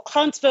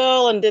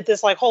 Huntsville and did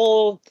this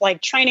whole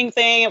training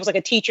thing. It was like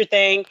a teacher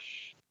thing.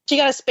 She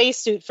got a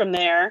spacesuit from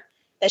there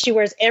that she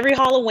wears every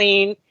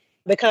Halloween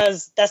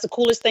because that's the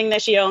coolest thing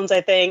that she owns,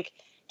 I think.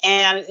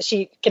 And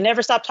she can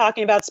never stop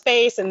talking about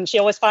space, and she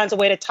always finds a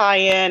way to tie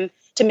in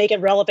to make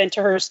it relevant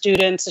to her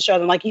students, to show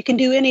them you can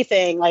do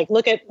anything.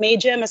 Look at Mae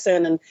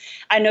Jemison. And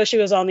I know she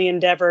was on the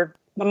Endeavor.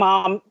 My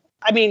mom,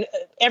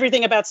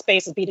 everything about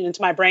space is beaten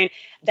into my brain.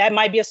 That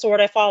might be a sword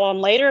I fall on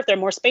later if there are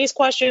more space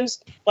questions,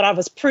 but I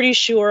was pretty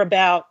sure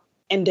about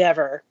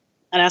Endeavor.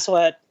 And that's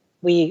what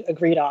we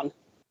agreed on.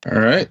 All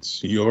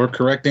right. Your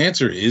correct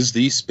answer is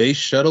the Space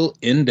Shuttle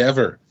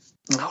Endeavor.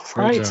 All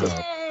right. Great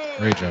job.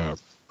 Great job.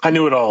 I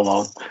knew it all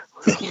along.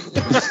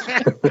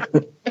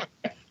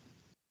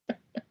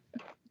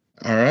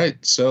 All right.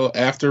 So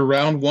after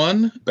round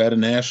one, Ben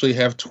and Ashley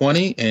have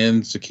 20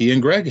 and Zahkia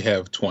and Greg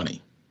have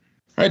 20.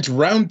 All right.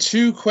 Round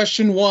two,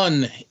 question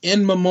one,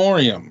 in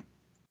memoriam.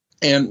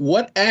 And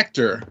what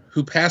actor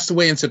who passed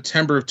away in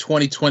September of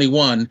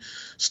 2021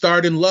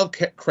 starred in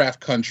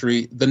Lovecraft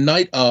Country, The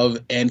Night of,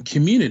 and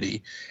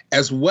Community,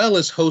 as well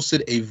as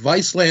hosted a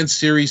Viceland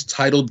series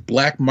titled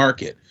Black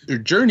Market,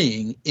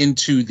 journeying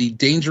into the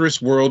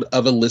dangerous world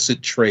of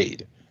illicit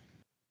trade?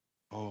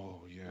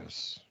 Oh,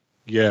 yes.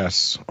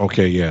 Yes.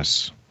 Okay,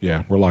 yes.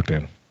 Yeah, we're locked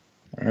in.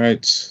 All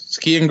right.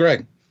 Zahkia and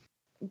Greg.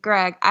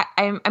 Greg,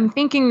 I'm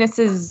thinking this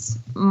is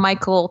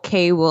Michael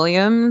K.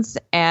 Williams,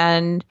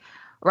 and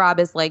Rob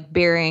is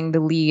bearing the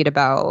lead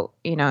about,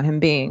 him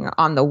being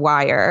on The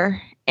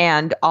Wire,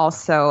 and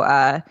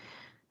also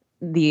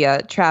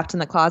the Trapped in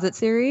the Closet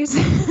series.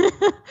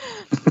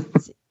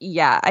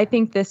 Yeah, I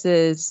think this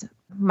is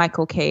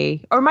Michael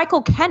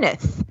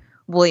Kenneth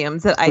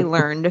Williams that I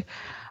learned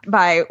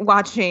by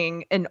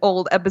watching an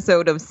old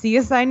episode of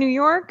CSI New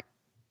York.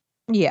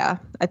 Yeah,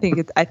 I think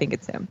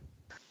it's him.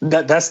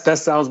 That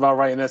sounds about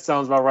right, and that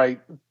sounds about right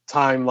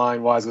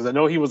timeline wise, because I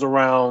know he was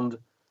around.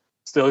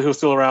 He was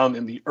still around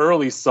in the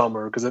early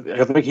summer, because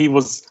I think he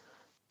was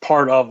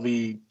part of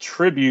the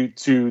tribute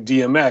to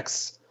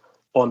DMX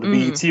on the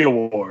BET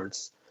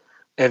Awards,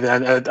 and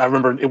then I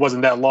remember it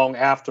wasn't that long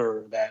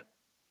after that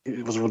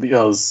it was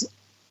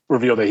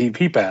revealed that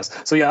he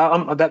passed. So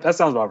yeah, that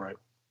sounds about right.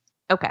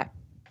 Okay.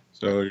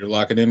 So you're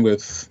locking in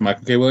with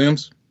Michael K.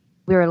 Williams?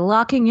 We're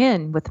locking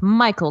in with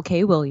Michael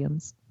K.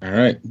 Williams. All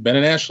right. Ben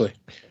and Ashley.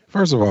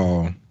 First of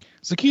all,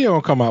 Zahkia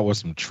will come out with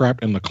some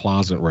Trapped in the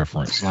Closet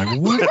reference.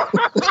 What?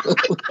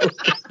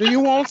 Do you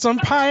want some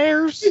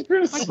pears?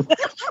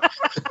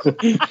 I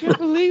can't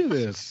believe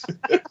this.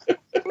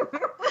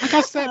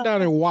 I sat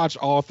down and watched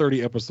all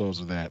 30 episodes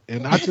of that,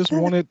 and I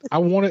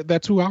wanted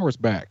that 2 hours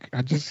back.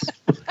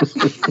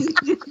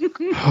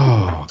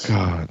 Oh,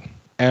 God.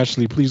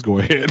 Ashley, please go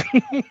ahead.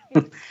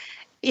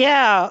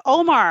 Yeah,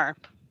 Omar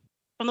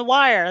from The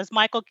Wire is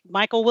Michael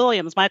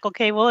Williams, Michael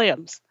K.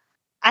 Williams.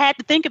 I had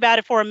to think about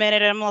it for a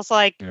minute, and I was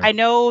I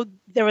know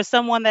there was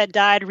someone that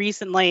died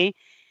recently,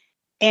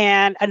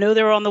 and I know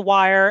they were on The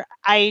Wire.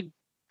 I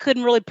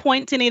couldn't really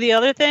point to any of the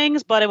other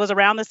things, but it was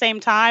around the same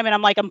time, and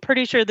I'm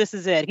pretty sure this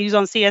is it. He was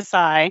on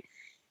CSI,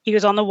 he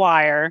was on The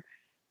Wire,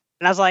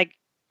 and I was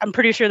I'm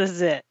pretty sure this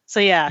is it. So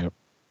yeah,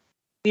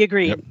 we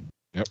agreed.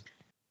 Yep.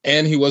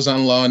 And he was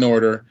on Law and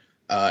Order,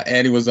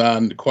 and he was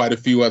on quite a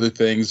few other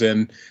things.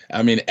 And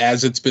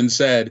as it's been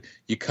said,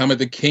 you come at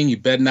the king, you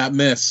better not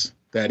miss.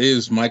 That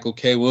is Michael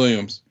K.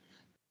 Williams.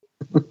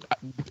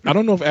 I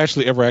don't know if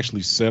Ashley ever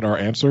actually said our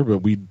answer,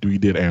 but we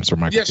did answer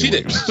Michael. Yeah, she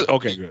did.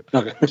 Okay, good.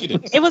 Okay, she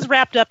did. It was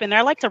wrapped up in there.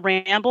 I like to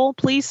ramble.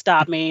 Please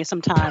stop me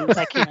sometimes.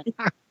 I can't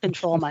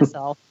control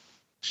myself.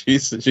 She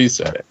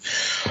said it.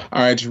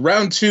 All right,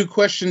 round two,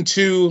 question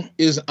two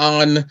is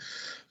on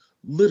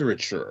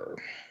literature.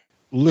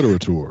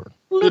 Literature.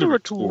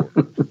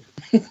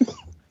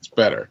 It's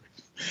better.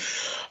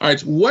 All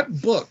right,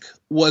 what book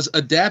was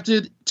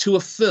adapted to a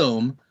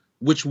film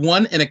which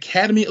won an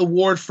Academy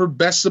Award for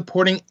Best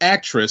Supporting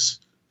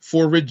Actress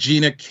for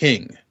Regina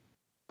King?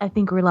 I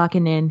think we're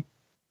locking in.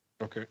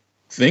 Okay.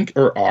 Think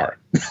or are?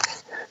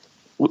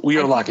 We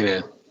are locking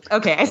in.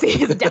 Okay, I see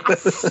his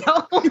doubts.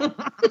 So.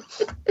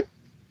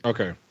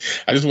 Okay.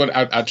 I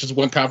just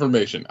want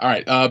confirmation. All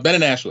right, Ben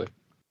and Ashley.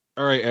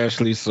 All right,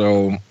 Ashley.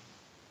 So,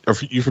 are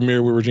you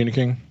familiar with Regina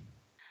King?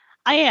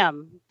 I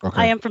am.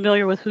 Okay. I am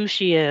familiar with who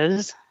she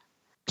is.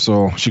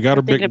 So she got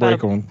her big break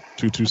about on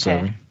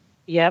 227. Okay.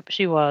 Yep,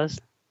 she was.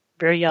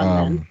 Very young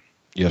then.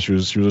 Yeah, she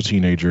was a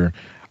teenager.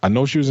 I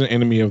know she was an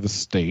enemy of the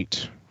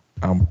state.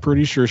 I'm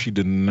pretty sure she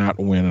did not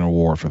win an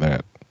award for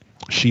that.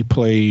 She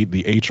played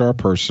the HR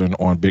person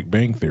on Big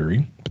Bang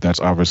Theory, but that's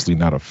obviously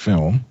not a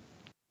film.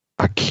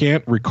 I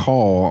can't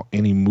recall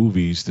any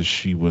movies that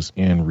she was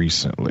in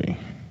recently.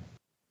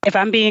 If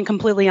I'm being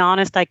completely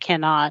honest, I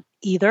cannot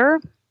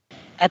either.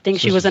 I think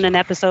she was in an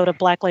episode of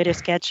Black Lady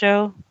Sketch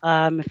Show.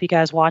 If you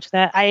guys watch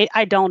that,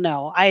 I don't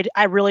know.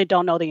 I really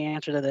don't know the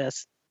answer to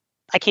this.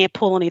 I can't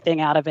pull anything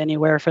out of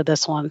anywhere for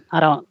this one.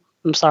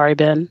 I'm sorry,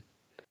 Ben.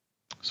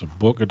 It's a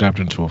book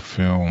adapted into a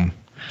film.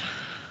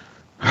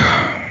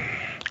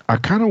 I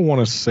kind of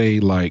want to say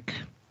like,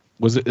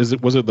 was it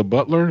The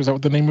Butler? Is that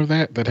what the name of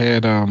that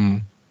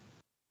had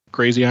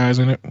crazy eyes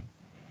in it?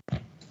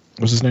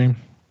 What's his name?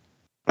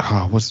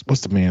 Oh, what's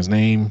the man's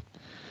name?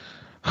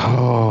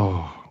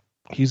 Oh,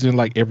 he's in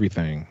like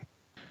everything.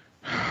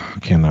 I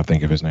cannot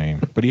think of his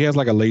name, but he has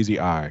like a lazy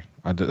eye.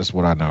 That's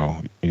what I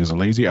know. He has a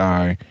lazy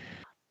eye.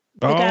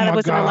 The guy that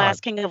was in The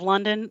Last King of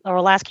London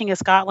or Last King of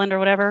Scotland or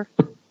whatever.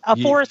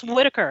 Forrest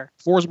Whitaker.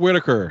 Forrest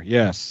Whitaker,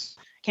 yes.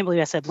 I can't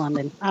believe I said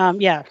London.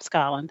 Yeah,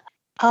 Scotland.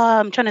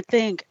 I'm trying to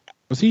think.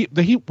 Was he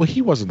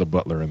wasn't the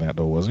butler in that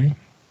though, was he?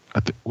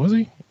 Was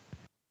he?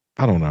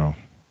 I don't know.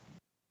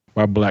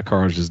 My black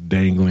card is just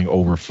dangling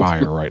over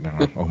fire right now.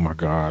 Oh my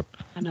God.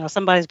 I know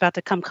somebody's about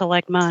to come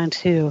collect mine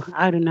too.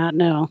 I do not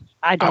know.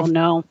 I don't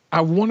know. I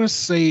want to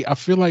say, I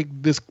feel like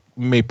this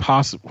may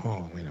possibly.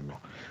 Oh, wait a minute.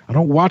 I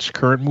don't watch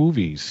current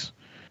movies.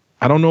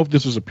 I don't know if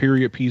this was a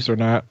period piece or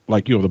not.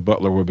 Like, The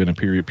Butler would have been a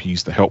period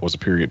piece. The Help was a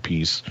period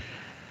piece.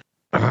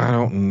 I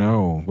don't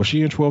know. Was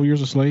she in 12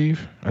 Years a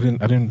Slave? I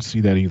didn't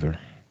see that either.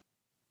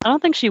 I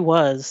don't think she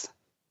was.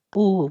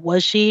 Ooh,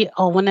 was she?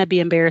 Oh, wouldn't that be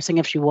embarrassing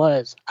if she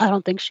was? I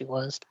don't think she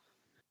was.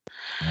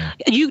 Yeah.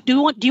 Do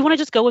you want to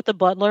just go with The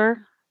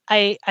Butler?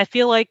 I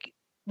feel like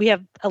we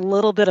have a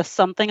little bit of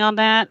something on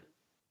that.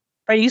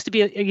 Right?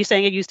 Are you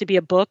saying it used to be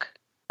a book?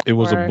 It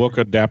was a book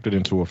adapted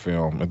into a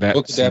film. And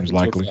that seems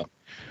likely.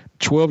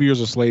 12 Years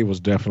a Slave was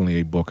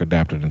definitely a book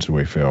adapted into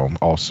a film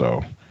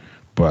also.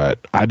 But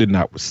I did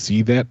not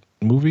see that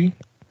movie.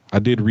 I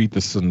did read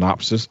the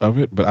synopsis of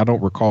it, but I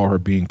don't recall her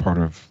being part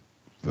of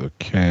the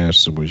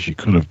cast, which she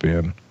could have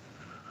been.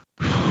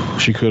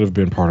 She could have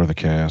been part of the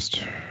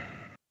cast.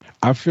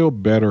 I feel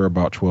better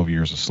about 12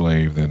 Years a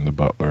Slave than The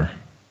Butler.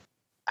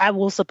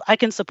 I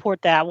can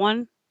support that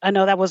one. I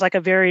know that was like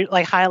a very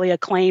highly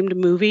acclaimed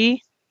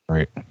movie.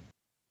 Right.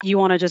 You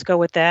want to just go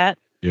with that?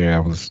 Yeah,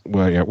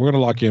 we're going to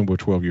lock in with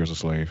 12 Years a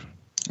Slave.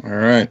 All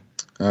right.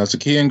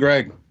 Zahkia and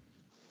Greg.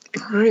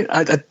 All right.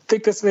 I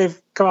think this may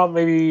have come out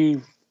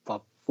maybe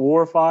about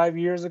 4 or 5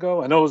 years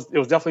ago. I know it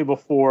was definitely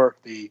before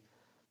the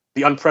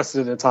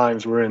unprecedented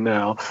times we're in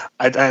now.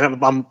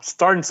 I'm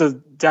starting to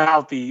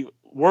doubt the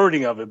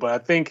wording of it, but I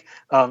think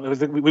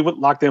we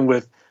locked in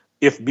with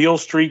If Beale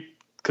Street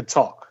Could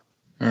Talk.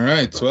 All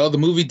right. Well, the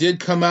movie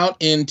did come out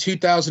in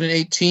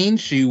 2018.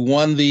 She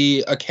won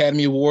the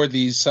Academy Award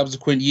the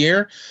subsequent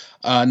year.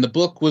 And the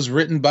book was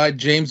written by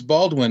James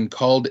Baldwin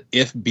called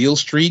If Beale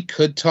Street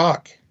Could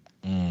Talk.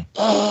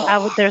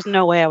 There's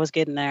no way I was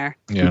getting there.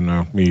 Yeah,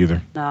 no, me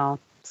either. No,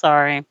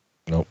 sorry.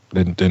 Nope,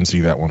 didn't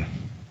see that one.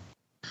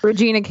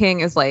 Regina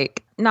King is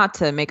not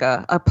to make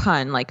a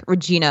pun, like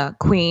Regina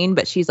Queen,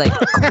 but she's like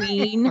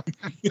Queen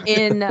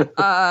in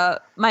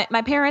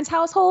my parents'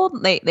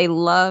 household. They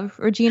love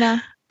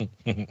Regina.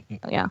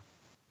 Yeah.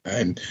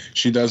 And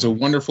she does a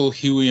wonderful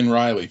Huey and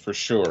Riley for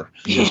sure.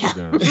 Yes, she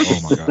does.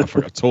 Oh my God,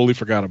 I totally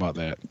forgot about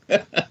that.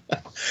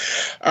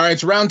 All right,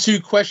 it's round 2,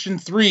 question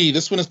 3.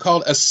 This one is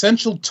called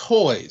Essential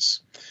Toys.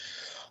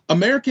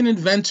 American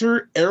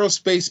inventor,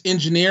 aerospace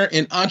engineer,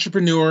 and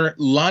entrepreneur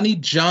Lonnie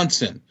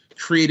Johnson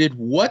created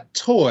what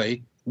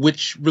toy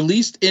which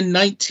released in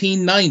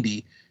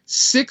 1990,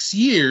 6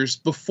 years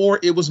before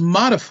it was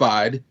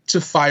modified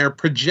to fire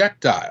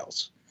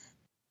projectiles?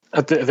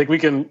 I think we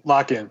can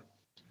lock in.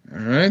 All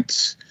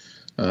right.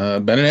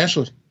 Ben and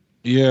Ashley.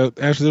 Yeah,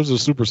 Ashley, there was a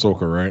Super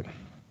Soaker, right?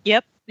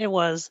 Yep, it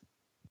was.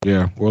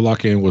 Yeah, we're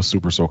locking in with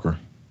Super Soaker.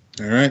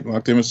 All right,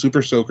 locked in with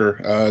Super Soaker.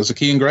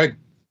 Zahkia and Greg.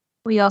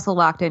 We also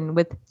locked in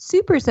with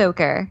Super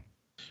Soaker.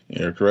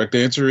 Your correct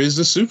answer is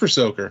the Super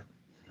Soaker.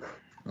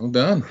 Well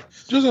done.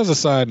 Just as a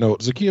side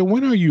note, Zahkia,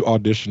 when are you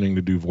auditioning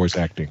to do voice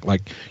acting?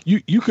 Like,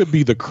 you could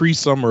be the Cree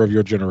Summer of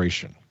your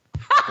generation.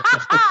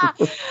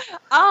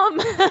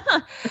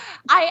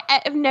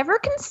 I've never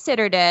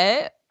considered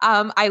it.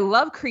 I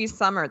love Cree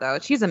Summer though.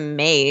 She's a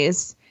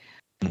maze.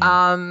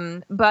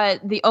 But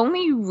the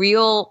only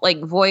real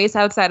voice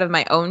outside of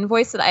my own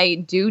voice that I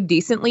do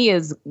decently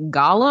is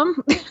Gollum.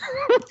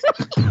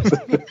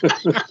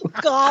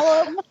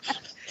 Gollum.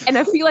 And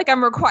I feel like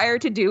I'm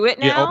required to do it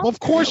now. Yeah, of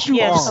course you are.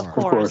 Yes, of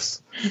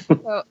course.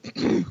 So,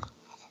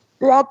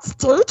 let's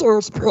take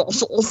yours,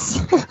 precious.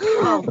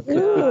 Oh,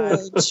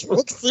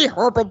 Trixie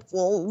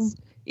Hobbitses.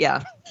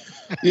 Yeah.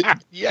 You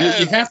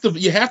have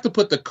to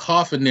put the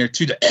cough in there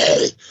too.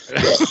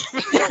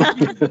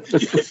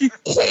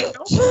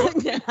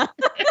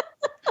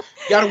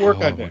 Got to work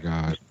on that. Oh my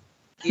God.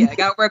 Yeah, I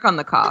got to work on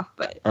the cough,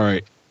 but. All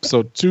right.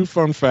 So 2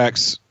 fun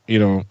facts,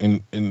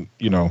 in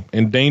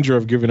danger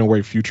of giving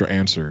away future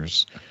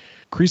answers.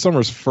 Cree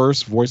Summer's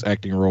first voice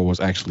acting role was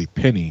actually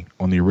Penny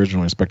on the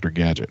original Inspector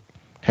Gadget.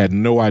 Had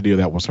no idea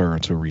that was her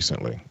until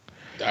recently.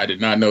 I did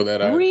not know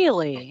that either.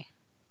 Really?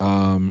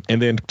 And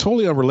then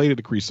totally unrelated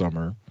to Cree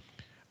Summer,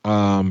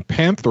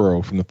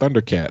 Panthro from the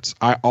Thundercats.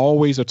 I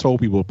always have told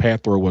people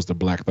Panthro was the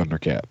Black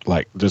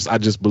Thundercat. I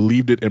just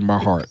believed it in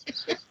my heart.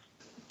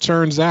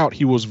 Turns out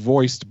he was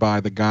voiced by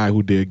the guy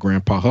who did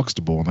Grandpa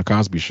Huxtable on The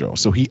Cosby Show.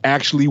 So he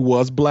actually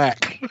was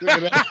black.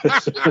 Legit.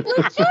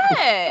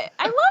 I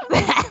love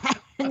that.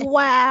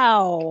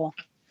 Wow.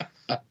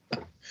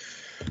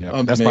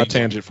 Yeah, that's my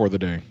tangent for the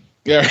day.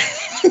 Yeah.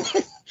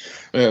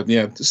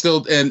 Yeah.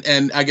 Still,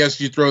 and I guess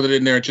you throw that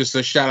in there. Just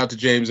a shout out to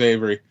James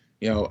Avery.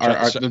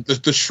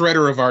 The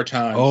shredder of our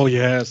time. Oh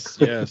yes.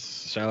 Shout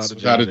out to James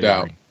Without a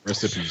doubt. Avery.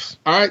 Rest in peace.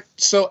 All right.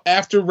 So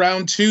after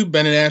round 2,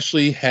 Ben and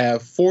Ashley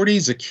have 40.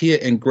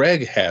 Zahkia and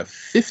Greg have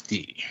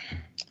 50.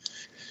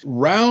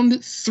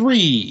 Round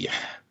 3.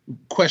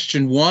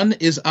 Question 1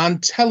 is on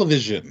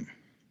television.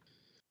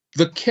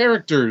 The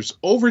characters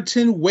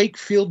Overton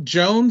Wakefield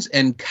Jones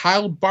and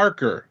Kyle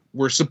Barker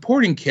were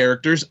supporting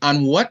characters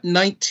on what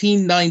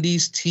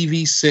 1990s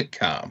TV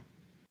sitcom?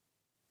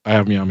 I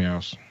have Meow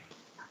Meows.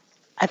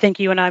 I think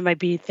you and I might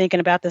be thinking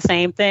about the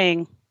same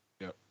thing.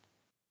 Yep.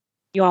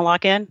 You want to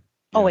lock in?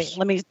 Oh, Yes. wait.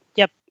 Let me.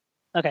 Yep.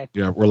 Okay.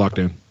 Yeah, we're locked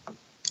in.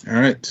 All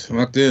right.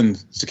 Locked in.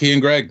 Zahkia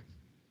and Greg.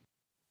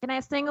 Can I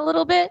sing a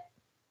little bit?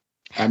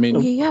 I mean,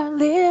 We are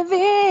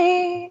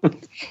living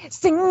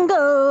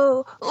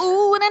single.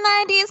 Ooh, in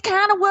a 90s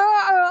kind of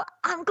world.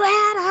 I'm glad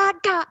I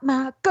got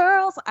my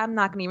girls. I'm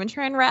not going to even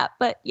try and rap,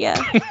 but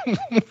yeah.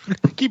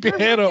 Keep your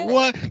head up.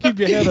 What? Keep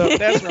your head up.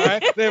 That's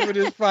right. Never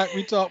this fight.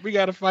 We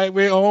got to fight.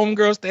 We're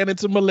homegirl standing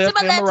to my left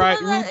and my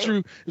right. Root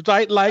true.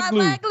 Tight like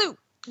glue. Like glue.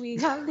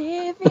 We are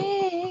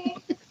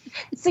living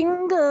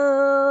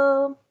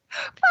single. Oh,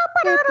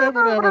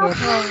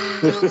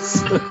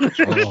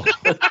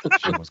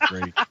 that was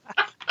great.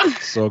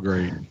 So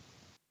great.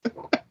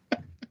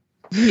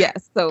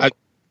 Yes, so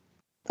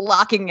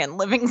locking in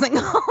living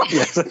single.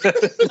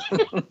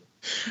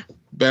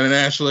 Ben and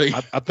Ashley.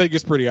 I think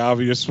it's pretty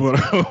obvious what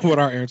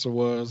our answer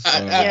was.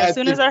 As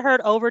soon as I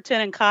heard Overton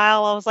and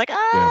Kyle, I was like,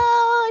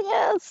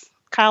 yes.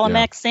 Kyle and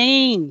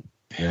Maxine.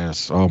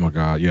 Yes. Oh my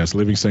God. Yes.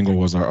 Living single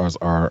was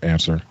our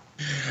answer.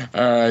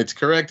 All right.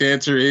 Correct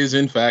answer is,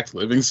 in fact,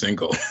 living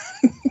single.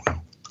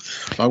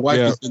 My wife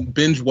has been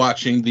binge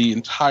watching the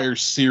entire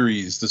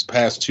series this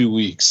past 2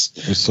 weeks.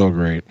 It's so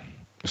great.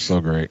 It's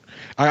so great.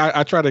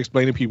 I try to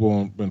explain to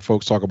people when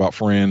folks talk about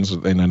Friends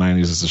in the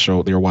 90s as a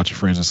show, they were watching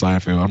Friends and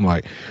Seinfeld. I'm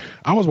like,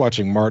 I was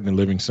watching Martin and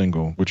Living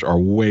Single, which are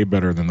way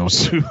better than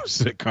those 2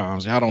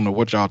 sitcoms. I don't know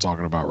what y'all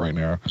talking about right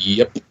now.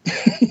 Yep.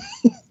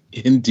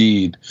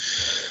 Indeed.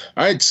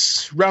 All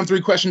right. Round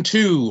 3, question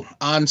 2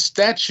 on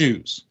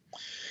statues.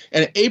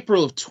 In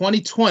April of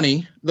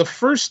 2020, the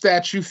first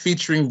statue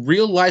featuring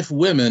real-life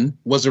women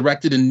was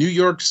erected in New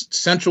York's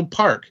Central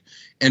Park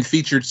and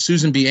featured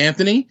Susan B.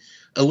 Anthony,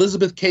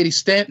 Elizabeth Cady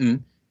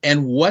Stanton,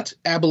 and what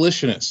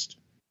abolitionist?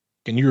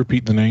 Can you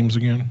repeat the names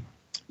again?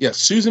 Yes,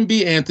 Susan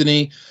B.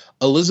 Anthony,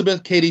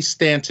 Elizabeth Cady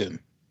Stanton,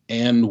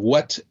 and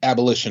what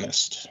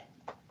abolitionist?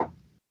 All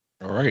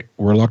right,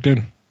 we're locked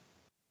in.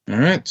 All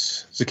right,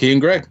 Zahkia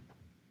and Greg.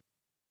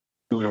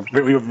 We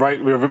were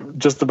right. We were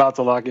just about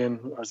to lock in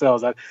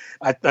ourselves.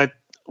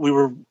 We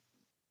were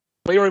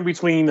wavering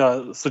between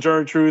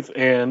Sojourner Truth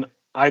and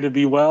Ida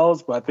B.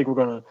 Wells, but I think we're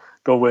going to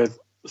go with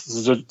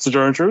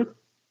Sojourner Truth.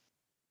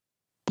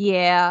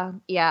 Yeah.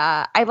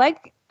 I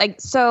like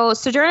so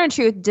Sojourner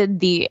Truth did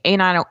the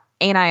Ain't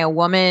I a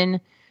Woman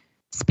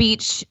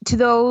speech to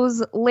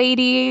those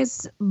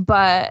ladies,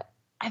 but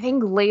I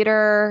think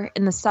later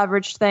in the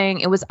suffrage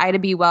thing, it was Ida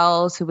B.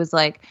 Wells who was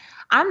like,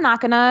 I'm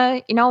not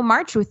gonna,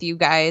 march with you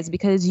guys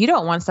because you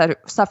don't want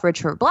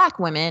suffrage for Black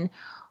women.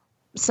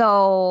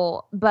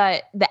 So,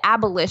 but the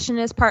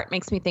abolitionist part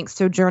makes me think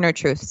Sojourner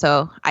Truth.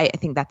 So I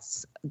think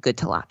that's good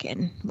to lock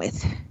in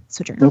with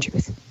Sojourner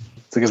Truth.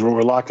 So I guess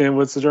we're locked in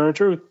with Sojourner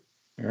Truth.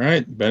 All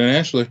right, Ben and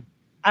Ashley.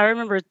 I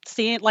remember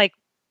seeing,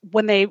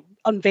 when they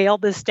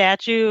unveiled this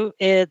statue,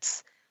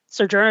 it's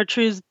Sojourner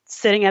Truth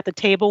sitting at the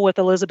table with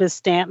Elizabeth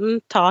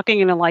Stanton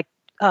talking,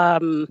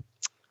 and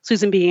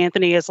Susan B.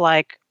 Anthony is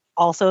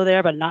also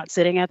there, but not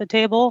sitting at the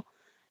table.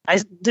 I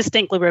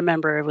distinctly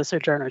remember it was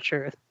Sojourner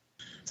Truth.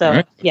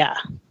 So, yeah,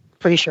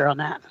 pretty sure on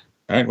that.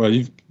 All right, well,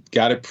 you've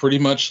got it pretty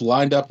much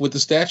lined up with the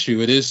statue.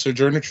 It is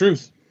Sojourner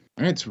Truth.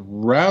 All right,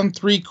 round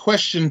 3,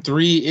 question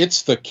 3.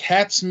 It's the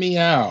cat's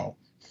meow.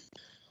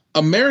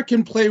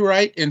 American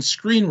playwright and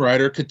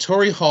screenwriter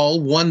Katori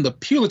Hall won the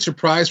Pulitzer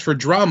Prize for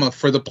Drama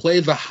for the play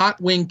The Hot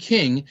Wing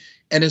King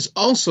and is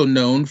also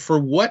known for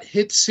what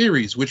hit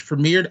series, which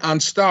premiered on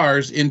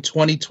Starz in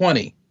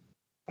 2020?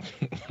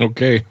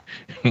 Okay.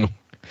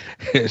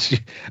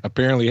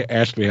 Apparently,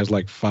 Ashley has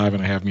like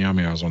 5.5 meow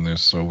meows on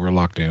this, so we're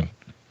locked in.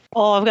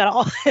 Oh, I've got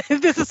all.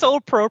 This is so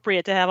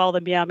appropriate to have all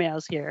the meow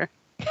meows here.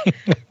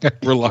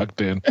 We're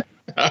locked in.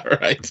 All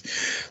right,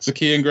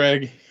 Zahkia and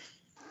Greg.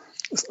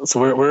 So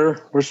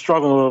we're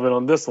struggling a little bit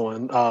on this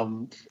one.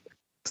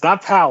 It's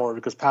not Power,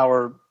 because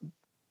Power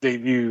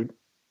debuted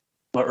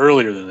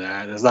earlier than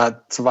that. It's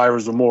not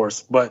Survivor's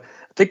Remorse, but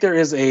I think there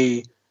is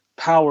a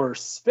Power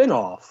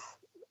spinoff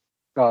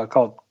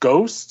called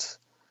Ghost,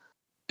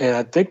 and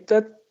I think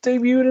that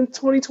debuted in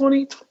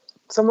 2020,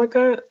 something like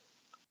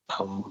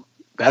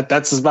that.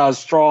 That's about as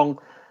strong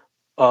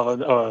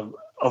of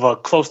a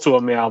close to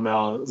a meow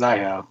meow as I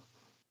have.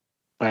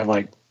 I have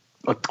like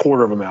a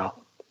quarter of a meow.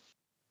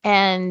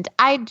 And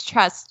I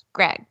trust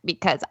Greg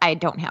because I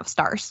don't have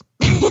stars.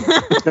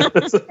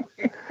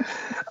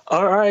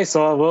 All right,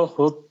 so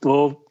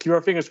we'll keep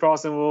our fingers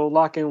crossed and we'll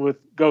lock in with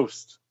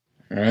Ghost.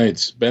 All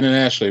right, Ben and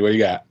Ashley, what do you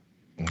got?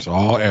 It's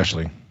all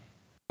Ashley.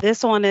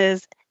 This one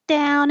is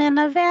down in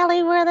the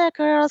valley where the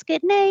girls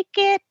get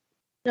naked.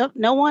 Nope,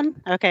 no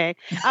one. Okay.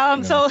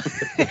 So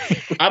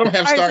I don't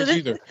have stars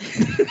either.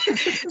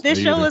 This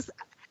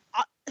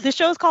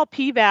show is called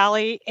P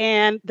Valley,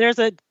 and there's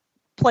a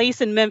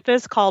place in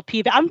Memphis called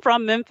P. I'm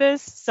from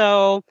Memphis,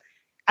 so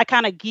I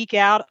kind of geek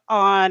out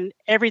on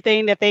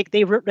everything that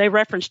they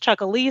reference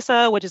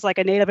Chucalissa, which is like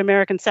a Native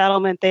American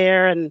settlement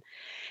there, and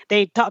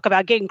they talk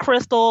about getting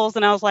crystals.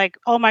 And I was like,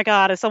 oh my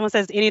God, if someone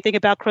says anything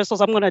about crystals,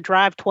 I'm going to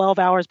drive 12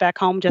 hours back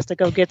home just to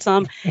go get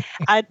some.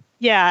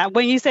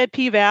 When you said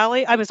P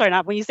Valley,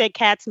 when you said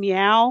Cats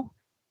Meow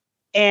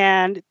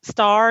and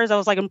stars, I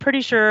was like, I'm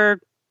pretty sure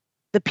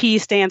the P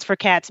stands for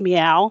Cats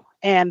Meow,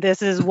 and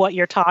this is what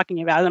you're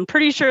talking about. I'm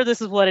pretty sure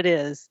this is what it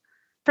is.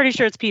 Pretty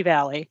sure it's P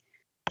Valley.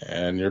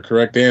 And your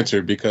correct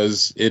answer,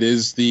 because it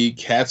is the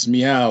Cats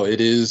Meow,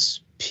 it is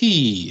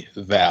P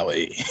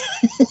Valley.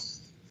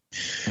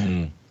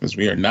 Because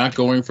we are not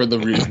going for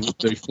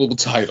the full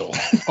title.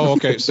 Oh,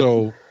 okay.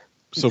 So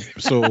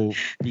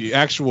the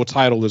actual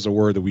title is a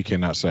word that we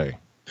cannot say.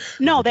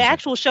 No, the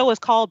actual show is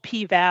called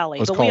P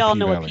Valley, but we all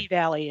know what P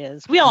Valley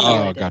is. We all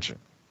know. Oh, gotcha.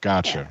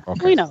 Yeah.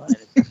 Okay. We know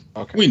it.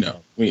 Okay. We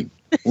know.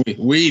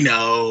 We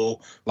know.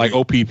 Like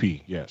OPP.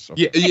 Yes.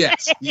 Okay. Yeah,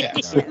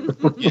 yes.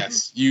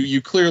 Yes.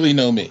 You clearly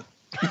know me.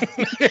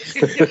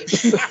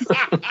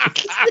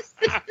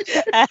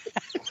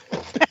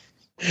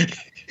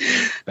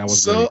 That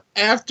was so great.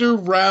 After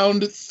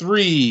round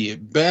 3,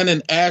 Ben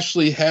and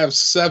Ashley have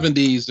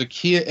 70.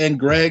 Zahkia and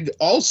Greg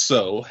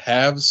also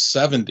have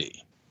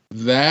 70.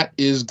 That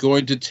is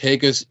going to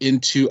take us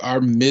into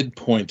our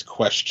midpoint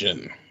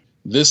question.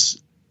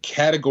 This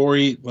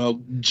category, well,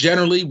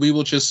 generally we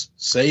will just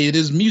say it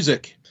is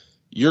music.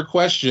 Your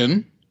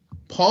question: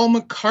 Paul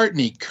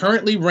McCartney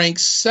currently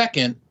ranks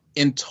second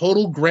in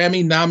total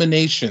Grammy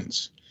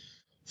nominations.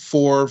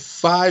 For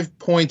 5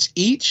 points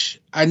each,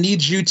 I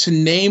need you to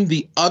name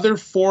the other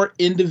 4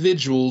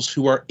 individuals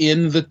who are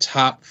in the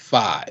top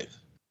 5.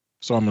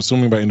 So I'm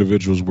assuming by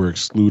individuals we're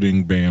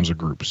excluding bands or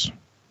groups.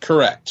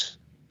 Correct.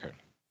 Okay.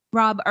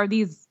 Rob, are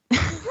these...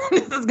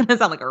 This is going to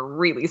sound like a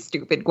really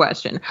stupid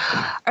question.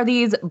 Are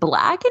these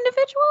black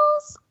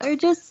individuals or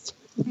just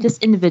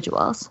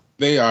individuals?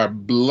 They are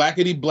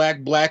blackety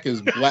black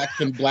as black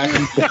and black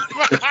and black.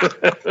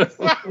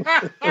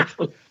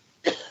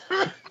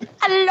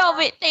 I love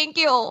it. Thank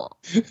you.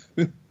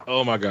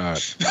 Oh my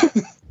God.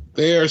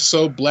 They are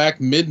so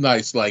black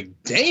midnight's like,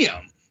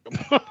 damn.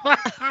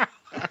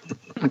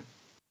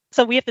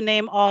 So we have to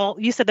name all.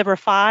 You said there were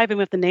 5, and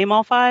we have to name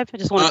all 5. I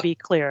just want to be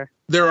clear.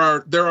 There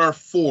are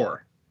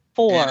 4.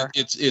 4.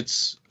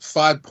 It's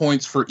 5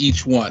 points for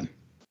each one.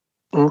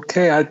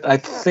 Okay, I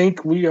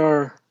think we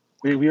are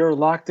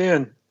locked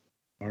in.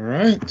 All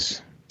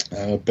right,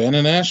 Ben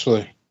and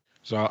Ashley.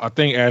 So I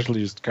think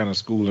Ashley is kind of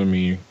schooling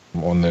me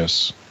on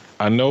this.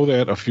 I know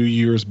that a few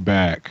years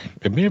back,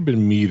 it may have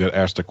been me that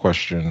asked a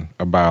question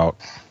about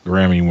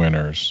Grammy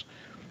winners.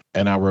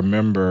 And I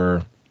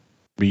remember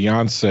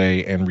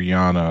Beyonce and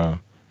Rihanna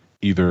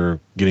either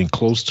getting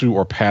close to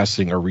or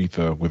passing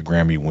Aretha with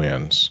Grammy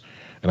wins.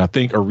 And I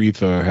think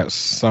Aretha has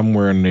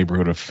somewhere in the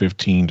neighborhood of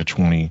 15 to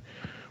 20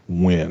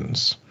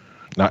 wins.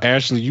 Now,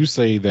 Ashley, you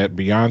say that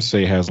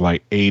Beyonce has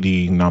like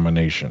 80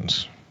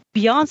 nominations.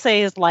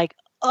 Beyonce is like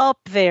up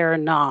there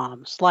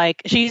noms.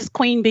 Like, she's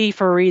queen bee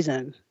for a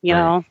reason, you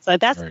know? So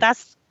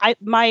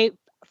my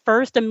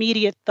first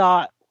immediate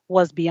thought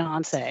was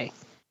Beyonce.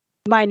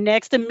 My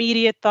next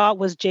immediate thought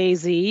was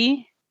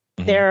Jay-Z.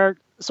 Mm-hmm. They're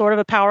sort of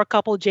a power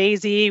couple.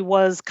 Jay-Z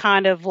was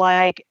kind of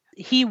like,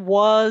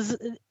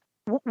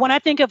 when I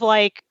think of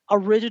like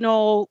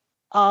original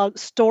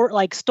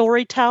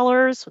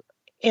storytellers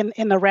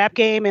in the rap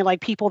game, and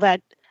like people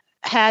that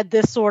had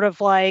this sort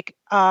of like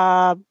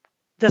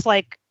this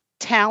like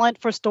talent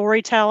for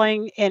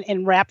storytelling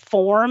in rap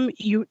form,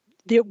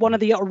 one of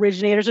the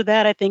originators of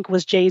that, I think,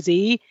 was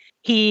Jay-Z.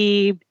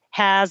 He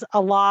has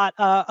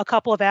a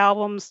couple of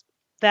albums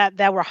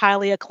that were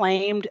highly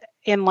acclaimed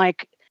in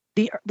like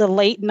the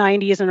late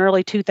 90s and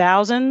early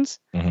 2000s.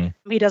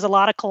 Mm-hmm. He does a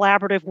lot of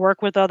collaborative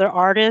work with other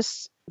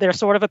artists. They're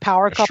sort of a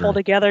power couple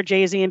together,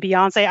 Jay-Z and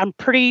Beyonce.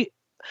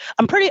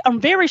 I'm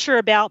very sure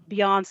about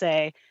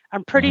Beyonce.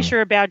 I'm pretty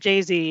sure about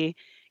Jay-Z.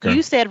 Okay.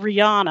 You said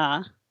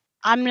Rihanna.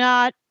 I'm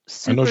not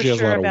super sure. I know she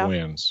has a lot of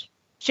wins.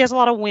 She has a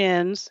lot of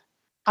wins.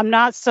 I'm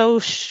not so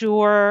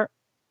sure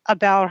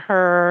about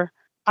her.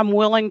 I'm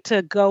willing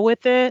to go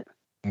with it.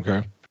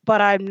 Okay. But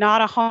I'm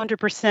not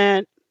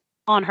 100%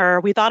 on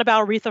her. We thought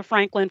about Aretha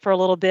Franklin for a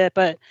little bit,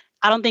 but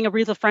I don't think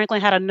Aretha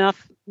Franklin had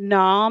enough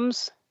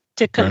noms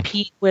to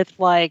compete with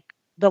like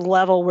the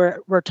level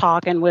we're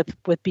talking with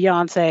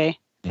Beyonce.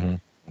 Mm-hmm.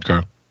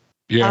 Okay.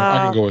 Yeah,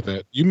 I can go with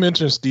that. You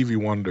mentioned Stevie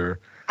Wonder.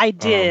 I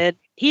did.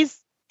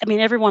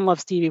 Everyone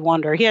loves Stevie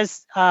Wonder. He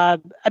has, well,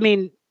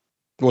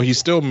 he's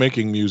still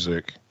making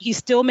music.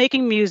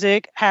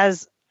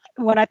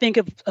 When I think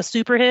of a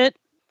super hit,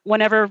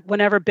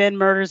 whenever Ben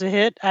Murder's a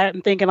hit,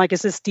 I'm thinking like,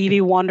 is this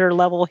Stevie Wonder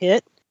level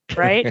hit,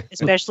 right?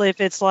 Especially if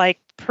it's like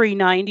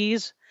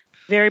pre-90s.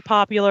 Very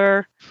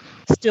popular,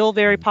 still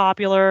very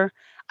popular.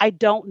 I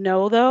don't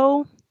know,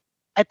 though.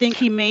 I think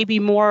he may be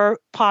more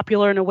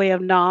popular in a way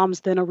of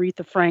noms than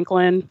Aretha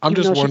Franklin. I'm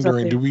just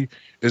wondering, do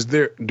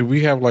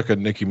we have like a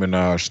Nicki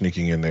Minaj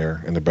sneaking in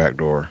there in the back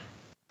door?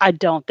 I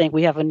don't think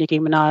we have a Nicki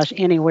Minaj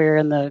anywhere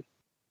in the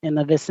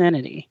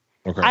vicinity.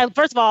 Okay.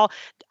 First of all,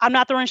 I'm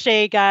not throwing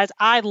shade, guys.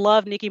 I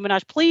love Nicki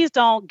Minaj. Please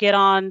don't get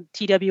on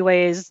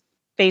TWA's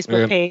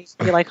Facebook page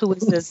and be like, who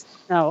is this?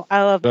 No,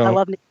 I love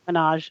Nicki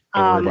Minaj.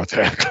 Don't worry about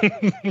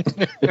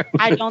that.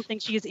 I don't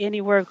think she's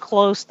anywhere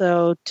close,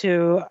 though,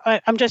 to...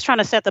 I'm just trying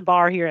to set the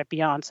bar here at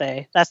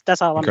Beyonce.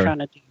 That's all I'm trying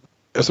to do.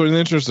 So in the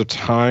interest of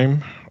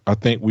time, I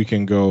think we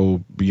can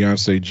go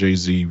Beyonce,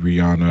 Jay-Z,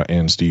 Rihanna,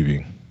 and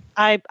Stevie.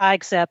 I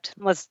accept.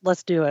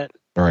 Let's do it.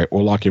 All right,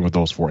 we'll lock in with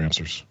those 4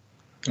 answers.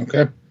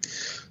 Okay.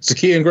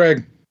 Zahkia and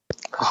Greg.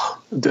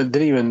 Didn't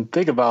even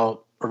think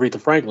about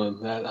Aretha Franklin.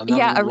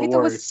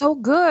 Aretha was so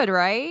good,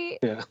 right?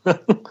 Yeah.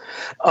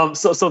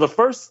 So the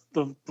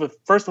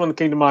first one that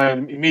came to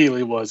mind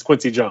immediately was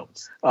Quincy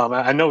Jones.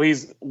 I know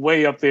he's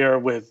way up there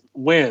with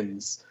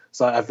wins,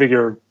 so I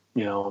figure,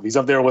 if he's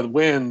up there with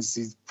wins,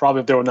 he's probably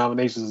up there with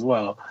nominations as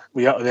well.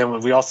 We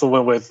also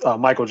went with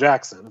Michael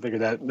Jackson. I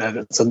figured that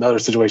it's another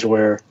situation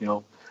where he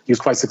was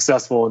quite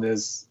successful in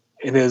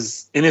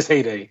his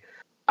heyday.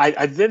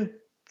 I then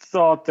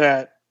thought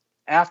that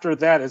after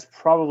that, it's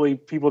probably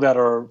people that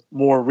are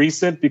more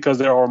recent because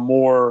there are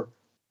more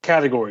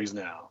categories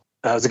now.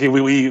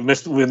 We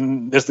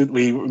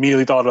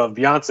immediately thought of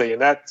Beyonce in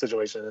that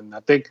situation, and I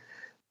think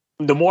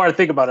the more I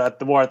think about it,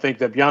 the more I think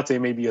that Beyonce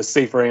may be a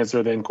safer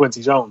answer than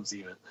Quincy Jones.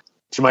 Even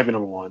she might be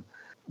number one.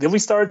 Then we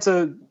started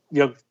to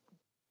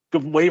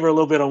waver a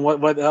little bit on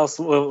what else.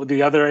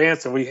 The other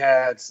answer we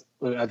had,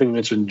 I think we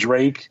mentioned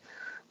Drake.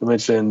 We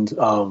mentioned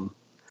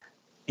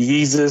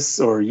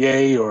Yeezus or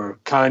Ye or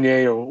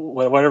Kanye or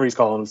whatever he's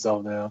calling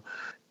himself now,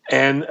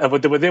 and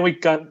but then we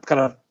got kind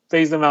of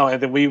phased them out,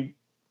 and then we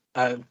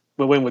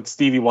went with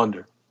Stevie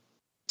Wonder.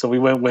 So we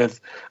went with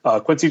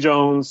Quincy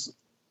Jones,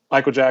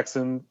 Michael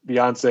Jackson,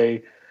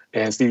 Beyonce,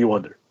 and Stevie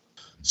Wonder.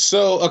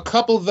 So a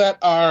couple that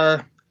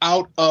are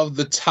out of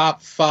the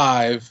top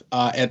 5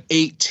 at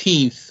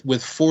 18th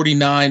with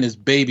 49 is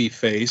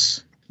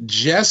Babyface.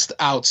 Just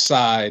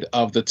outside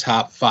of the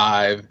top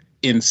 5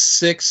 in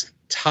 6th,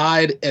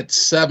 tied at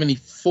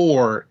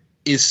 74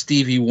 is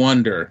Stevie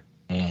Wonder.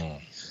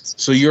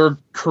 So your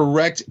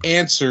correct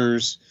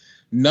answers,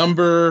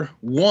 number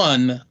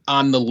 1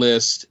 on the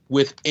list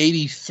with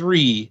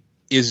 83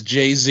 is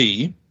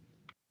Jay-Z.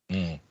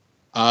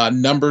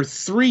 Number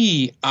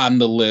 3 on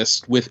the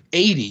list with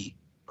 80,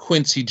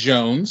 Quincy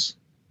Jones.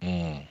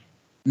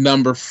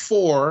 Number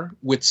 4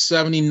 with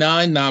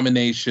 79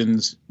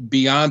 nominations,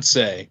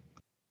 Beyonce.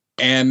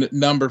 And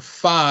number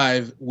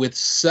 5 with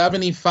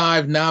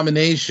 75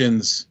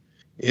 nominations,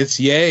 it's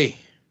Ye.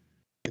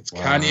 It's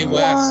Kanye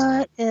West.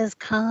 What is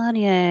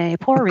Kanye?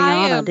 Poor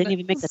Rihanna didn't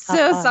even make the top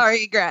 5.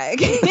 Sorry, Greg.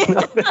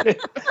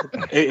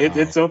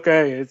 It's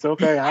okay. It's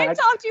okay. I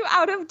talked you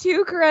out of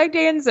 2 correct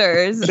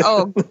answers.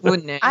 Oh,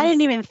 goodness. I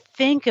didn't even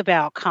think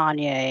about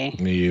Kanye.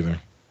 Me either.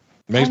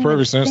 Makes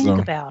perfect sense, though.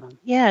 Think about him.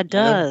 Yeah, it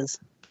does.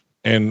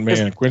 And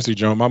man, Quincy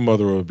Jones, my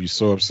mother would be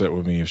so upset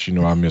with me if she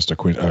knew I missed an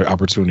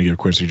opportunity of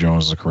Quincy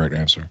Jones as the correct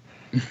answer.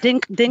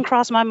 Didn't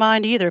cross my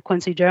mind either,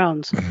 Quincy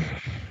Jones.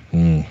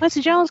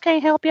 Quincy Jones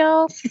can't help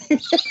y'all.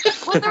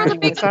 Well, there was a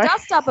big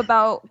dust up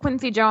about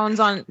Quincy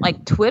Jones on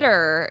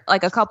Twitter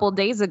a couple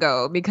days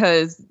ago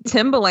because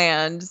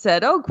Timbaland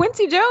said, "Oh,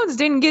 Quincy Jones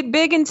didn't get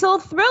big until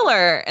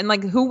Thriller," and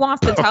who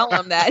wants to tell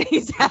him that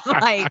he's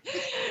had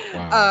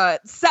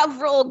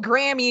several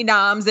Grammy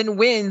noms and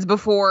wins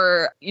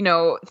before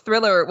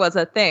Thriller was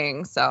a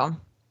thing. So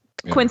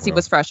Quincy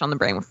was fresh on the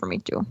brain for me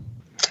too.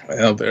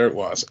 Well, there it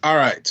was. All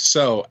right.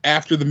 So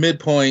after the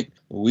midpoint,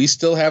 we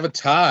still have a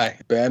tie.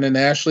 Ben and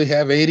Ashley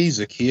have 80.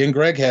 Zahkia and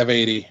Greg have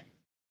 80.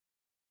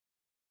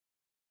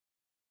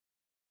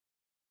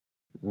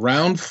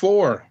 Round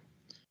 4.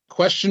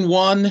 Question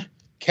 1.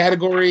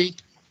 Category,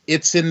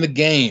 It's in the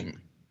Game.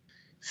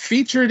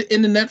 Featured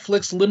in the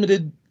Netflix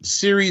limited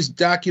series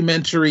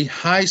documentary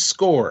High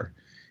Score,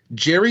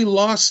 Jerry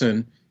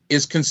Lawson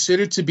is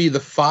considered to be the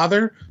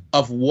father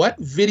of what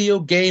video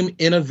game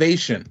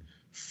innovation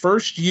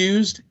first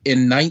used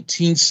in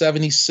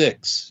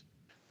 1976?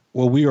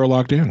 Well, we are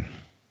locked in.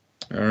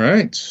 All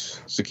right.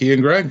 Zahkia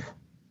and Greg.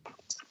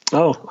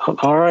 Oh,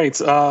 all right.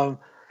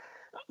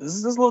 This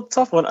is a little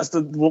tough one.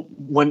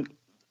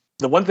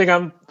 The one thing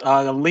I'm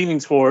leaning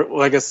toward,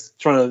 well, I guess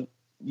trying to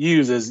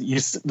use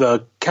is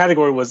the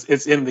category was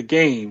it's in the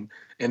game,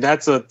 and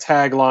that's a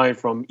tagline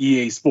from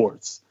EA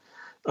Sports.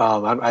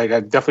 I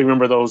definitely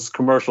remember those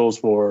commercials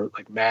for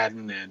like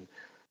Madden and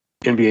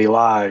NBA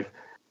Live.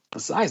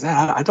 Besides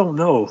that, I don't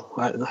know.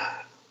 I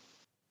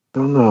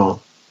don't know.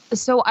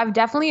 So I've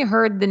definitely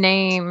heard the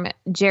name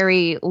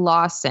Jerry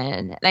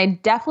Lawson. And I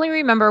definitely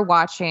remember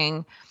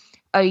watching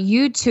a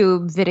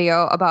YouTube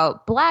video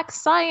about Black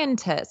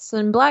scientists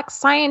and Black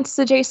science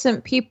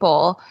adjacent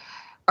people,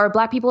 or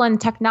Black people in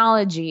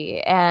technology.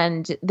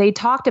 And they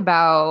talked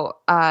about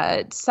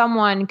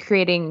someone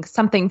creating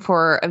something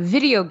for a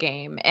video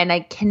game. And I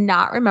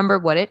cannot remember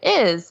what it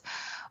is.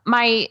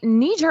 My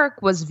knee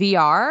jerk was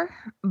VR,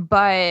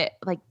 but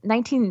like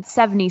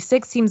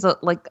 1976 seems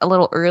like a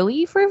little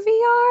early for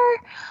VR.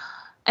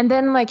 And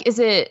then like, is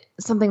it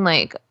something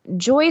like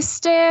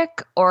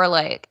joystick or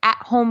like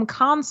at-home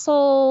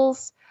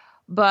consoles?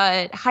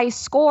 But high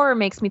score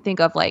makes me think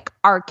of like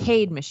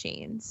arcade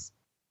machines.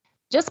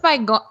 Just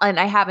by and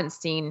I haven't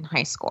seen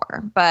high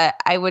score, but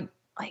I would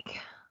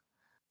like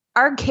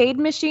arcade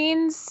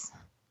machines.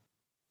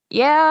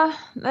 Yeah,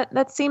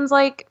 that seems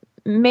like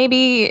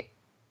maybe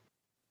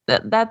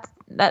that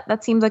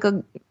seems like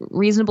a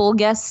reasonable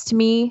guess to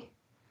me.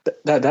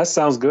 That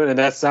sounds good, and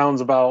that sounds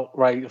about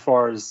right as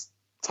far as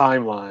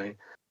timeline.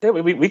 Yeah,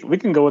 we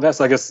can go with that.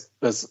 So I guess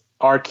that's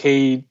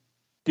arcade,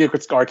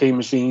 arcade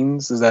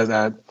machines. Is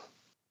that?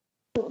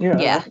 Yeah.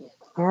 Yeah.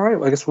 All right.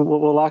 Well, I guess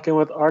we'll lock in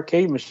with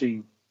arcade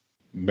machine.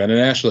 Ben and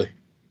Ashley.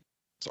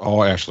 It's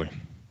all Ashley.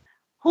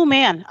 Oh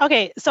man.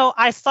 Okay, so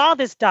I saw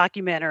this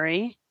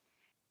documentary,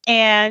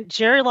 and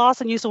Jerry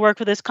Lawson used to work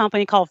for this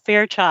company called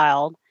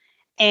Fairchild.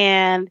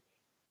 And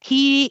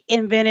he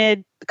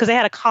invented, because they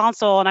had a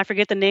console, and I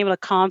forget the name of the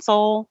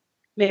console,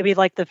 maybe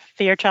like the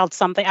Fairchild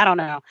something, I don't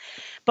know.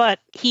 But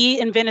he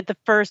invented the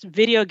first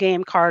video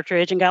game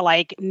cartridge and got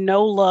like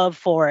no love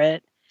for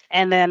it.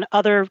 And then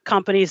other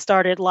companies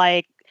started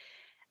like,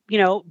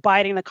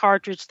 biting the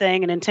cartridge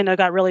thing, and Nintendo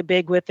got really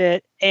big with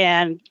it.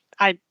 And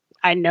I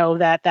know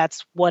that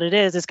that's what it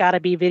is. It's got to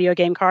be video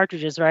game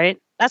cartridges,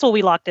 right? That's what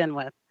we locked in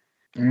with.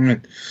 All right.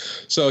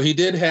 So he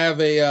did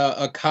have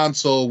a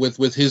console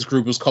with his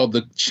group. It was called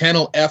the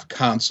Channel F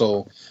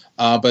console,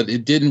 but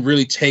it didn't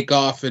really take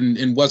off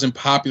and wasn't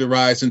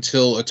popularized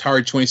until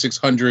Atari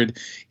 2600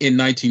 in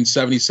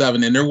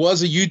 1977. And there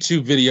was a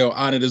YouTube video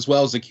on it as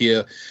well,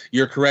 Zahkia.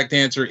 Your correct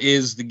answer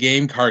is the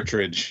game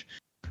cartridge.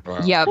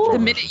 Wow. Yeah, the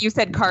minute you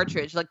said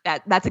cartridge, like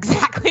that's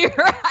exactly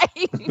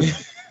right.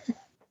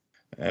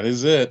 That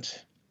is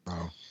it.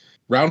 Wow.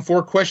 Round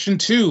 4, question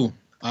 2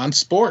 on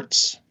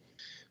sports.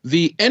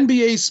 The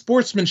NBA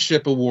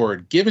Sportsmanship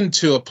Award, given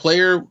to a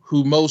player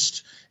who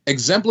most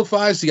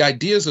exemplifies the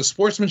ideas of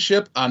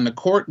sportsmanship on the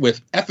court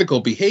with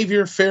ethical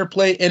behavior, fair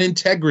play, and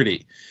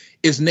integrity,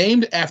 is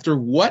named after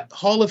what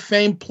Hall of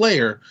Fame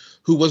player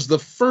who was the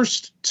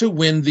first to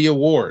win the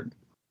award?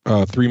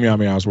 3 meow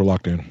meows were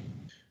locked in.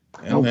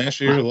 And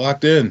Ashley, you're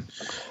locked in.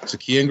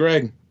 Zahkia and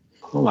Greg.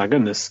 Oh my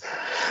goodness.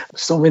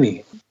 So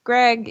many.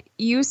 Greg,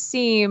 you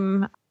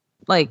seem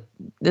like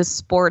the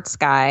sports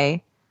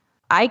guy.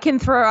 I can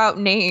throw out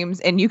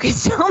names and you can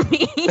tell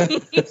me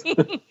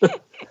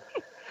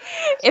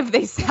if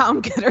they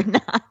sound good or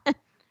not.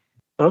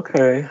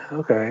 Okay.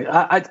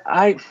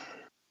 I've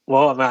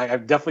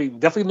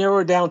definitely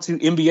narrowed it down to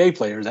NBA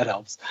players. That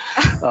helps.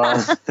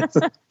 I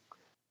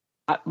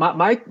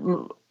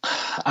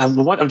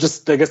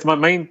guess my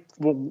main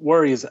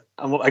worry is,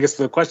 I guess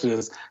the question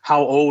is,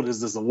 how old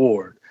is this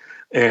award?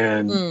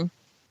 And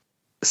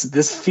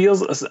this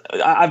feels,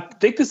 I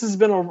think this has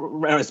been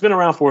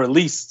around for at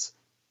least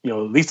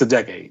a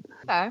decade.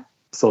 Okay.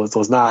 So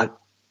it's not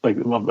like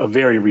a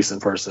very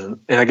recent person.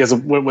 And I guess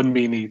it wouldn't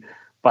be any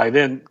by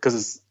then because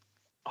it's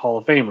Hall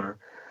of Famer.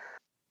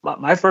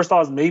 My first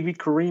thought is maybe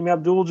Kareem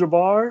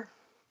Abdul-Jabbar.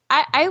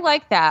 I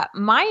like that.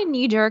 My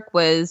knee jerk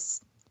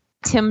was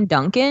Tim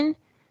Duncan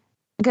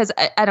because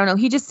I don't know.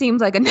 He just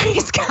seems like a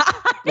nice guy.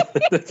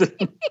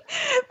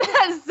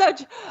 That's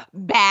such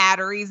bad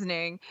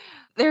reasoning.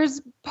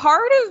 There's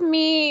part of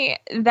me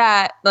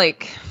that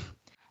like,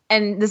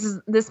 and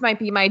this might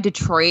be my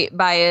Detroit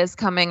bias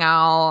coming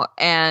out,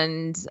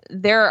 and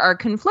there are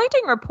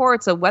conflicting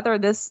reports of whether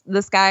this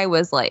guy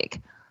was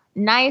like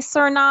nice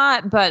or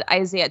not, but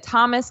Isaiah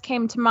Thomas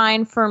came to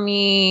mind for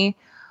me.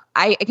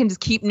 I can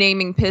just keep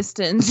naming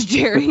Pistons: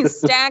 Jerry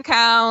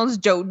Stackhouse,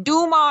 Joe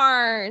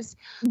Dumars,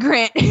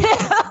 Grant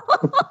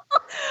Hill,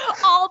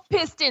 all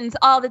Pistons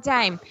all the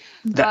time.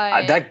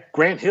 That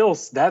Grant Hill,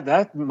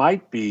 that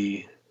might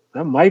be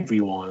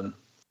one.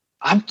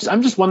 I'm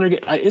just wondering,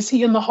 is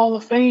he in the Hall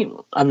of Fame?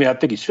 I mean, I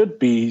think he should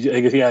be. I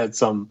guess he had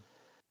some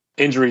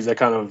injuries that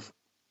kind of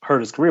hurt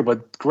his career,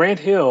 but Grant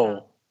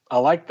Hill, I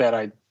like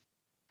that.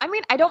 I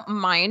mean, I don't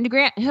mind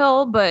Grant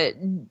Hill, but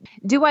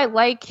do I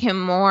like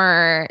him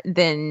more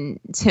than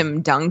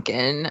Tim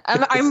Duncan?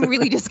 I'm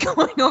really just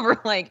going over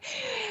like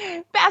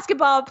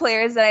basketball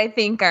players that I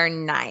think are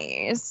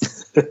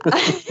nice,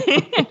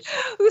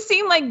 who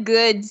seem like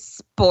good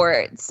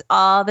sports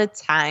all the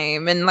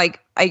time. And like,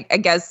 I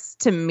guess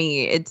to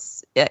me,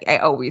 I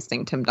always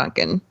think Tim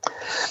Duncan.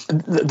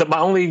 My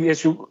only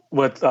issue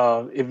with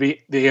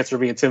the answer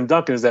being Tim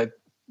Duncan is that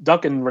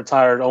Duncan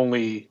retired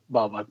only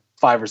about like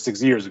 5 or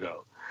 6 years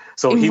ago.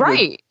 So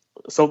right.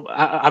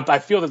 I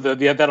feel that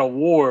that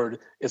award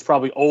is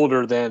probably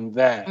older than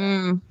that.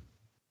 And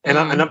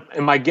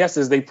my guess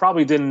is they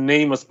probably didn't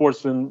name a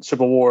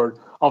sportsmanship award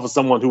off of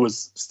someone who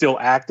was still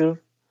active.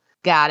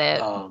 Got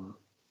it.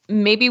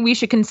 Maybe we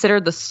should consider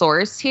the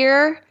source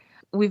here.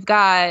 We've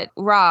got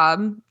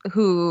Rob,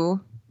 who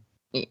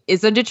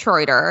is a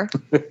Detroiter.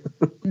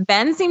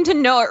 Ben seemed to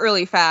know it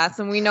really fast,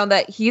 and we know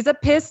that he's a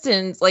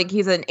Pistons, like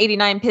he's an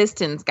 89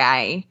 Pistons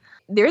guy.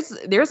 There's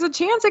a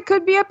chance it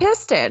could be a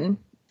Piston.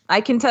 I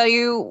can tell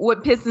you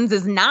what Pistons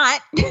is not.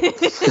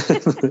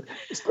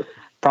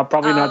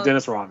 Probably not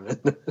Dennis Rodman.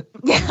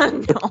 Yeah,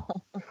 no.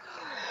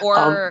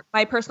 Or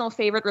my personal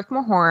favorite, Rick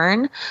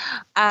Mahorn.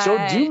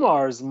 Joe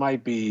Dumars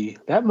might be.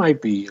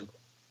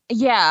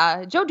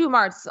 Yeah, Joe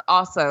Dumars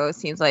also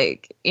seems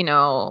like,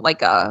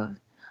 like a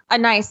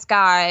nice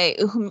guy,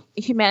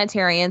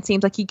 humanitarian,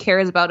 seems like he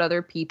cares about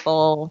other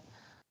people.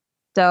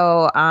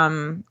 So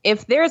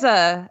if there's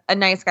a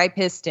nice guy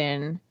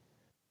Piston,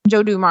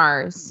 Joe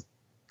Dumars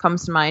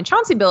comes to mind.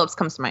 Chauncey Billups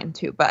comes to mind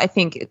too, but I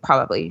think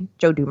probably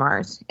Joe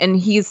Dumars.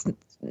 And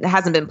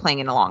hasn't been playing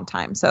in a long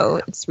time, so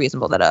it's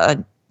reasonable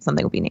that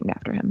something will be named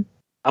after him.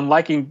 I'm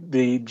liking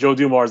the Joe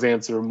Dumars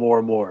answer more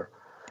and more.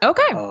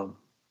 Okay.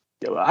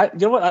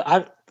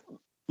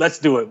 Let's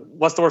do it.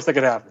 What's the worst that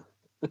could happen?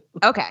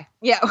 Okay.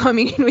 Yeah. I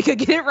mean, we could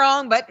get it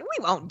wrong, but we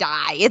won't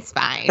die. It's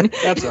fine.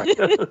 That's right.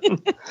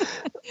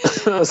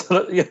 So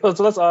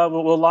let's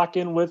we'll lock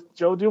in with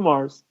Joe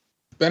Dumars.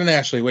 Ben and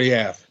Ashley, what do you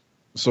have?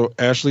 So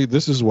Ashley,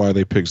 this is why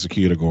they picked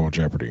Zahkia to go on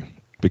Jeopardy,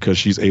 because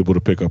she's able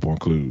to pick up on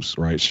clues,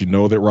 right? She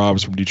knows that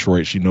Rob's from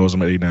Detroit. She knows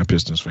I'm an 89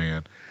 Pistons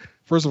fan.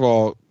 First of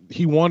all,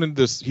 he won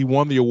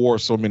the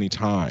award so many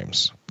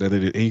times that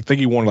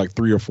he won like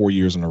 3 or 4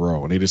 years in a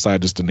row, and they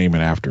decided just to name it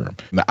after him.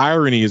 And the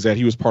irony is that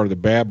he was part of the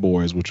Bad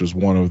Boys, which was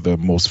one of the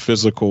most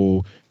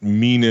physical,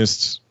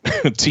 meanest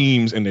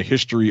teams in the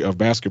history of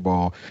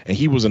basketball, and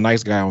he was a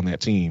nice guy on that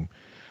team.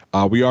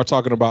 We are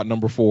talking about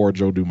number 4,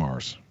 Joe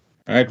Dumars.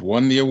 All right,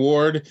 won the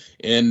award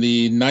in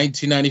the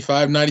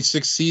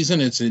 1995-96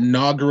 season. Its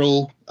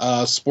inaugural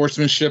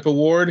sportsmanship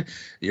award.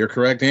 Your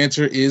correct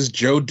answer is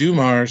Joe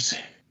Dumars.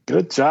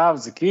 Good job,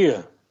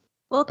 Zahkia.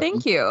 Well,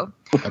 thank you.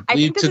 I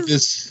believe to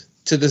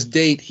this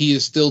date, he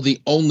is still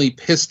the only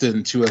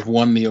Piston to have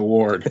won the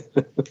award.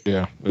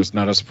 Yeah, it's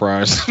not a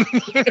surprise.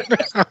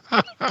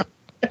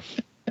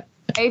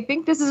 I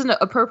think this is an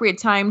appropriate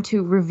time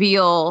to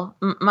reveal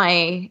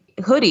my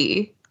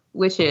hoodie,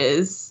 which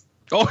is...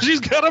 Oh, she's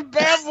got a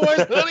Bad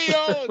Boys hoodie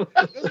on.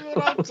 That's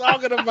what I'm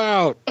talking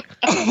about.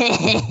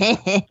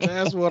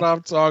 That's what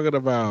I'm talking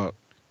about.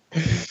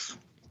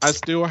 I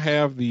still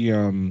have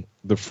the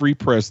Free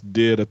Press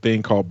did a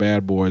thing called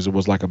Bad Boys. It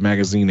was like a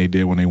magazine they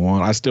did when they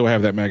won. I still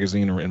have that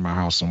magazine in my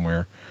house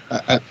somewhere.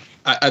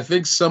 I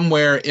think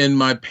somewhere in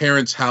my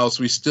parents' house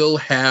we still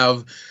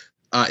have.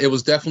 It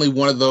was definitely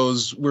one of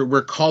those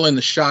we're calling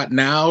the shot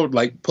now,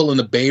 like pulling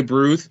the Babe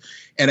Ruth,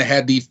 and it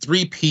had the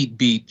 3-peat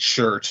beat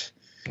shirt.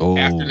 Oh.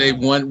 After they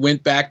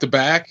went back to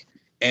back,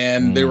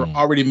 and they were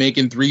already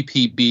making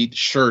 3-peat beat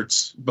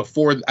shirts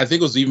before. I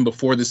think it was even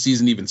before the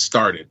season even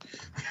started.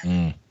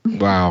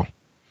 Wow,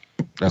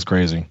 that's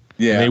crazy.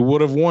 Yeah, and they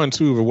would have won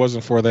too if it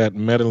wasn't for that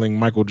meddling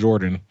Michael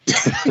Jordan.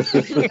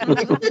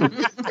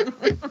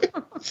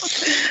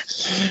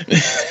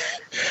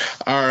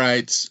 All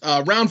right,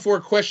 round 4,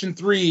 question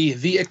 3,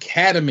 the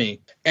Academy,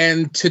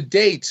 and to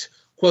date,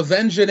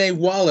 Quvenzhané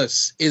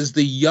Wallis is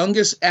the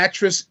youngest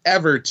actress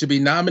ever to be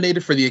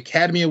nominated for the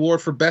Academy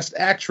Award for Best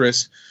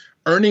Actress,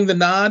 earning the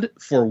nod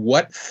for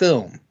what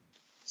film?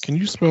 Can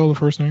you spell the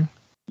first name?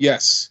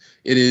 Yes,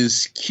 it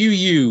is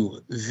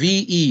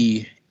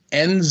Quvenzhane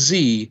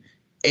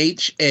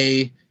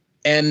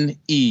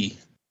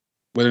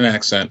with an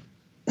accent.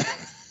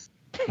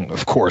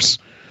 Of course.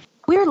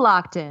 We're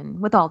locked in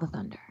with all the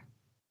thunder.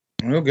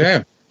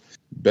 Okay.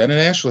 Ben and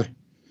Ashley.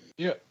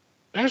 Yeah.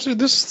 Actually,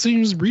 this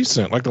seems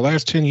recent, like the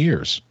last 10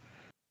 years.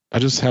 I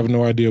just have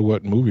no idea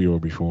what movie it was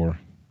before.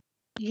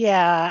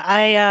 Yeah,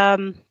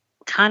 I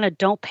kind of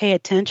don't pay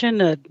attention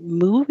to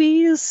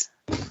movies.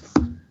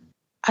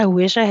 I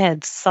wish I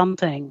had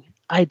something.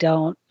 I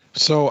don't.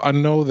 So I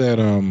know that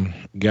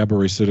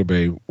Gabourey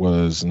Sidibe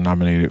was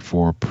nominated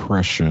for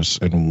Precious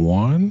and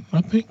won, I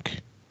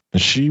think.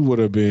 And she would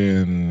have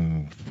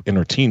been in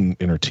her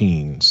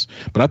teens.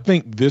 But I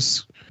think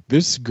this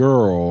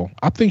girl,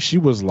 I think she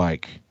was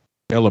like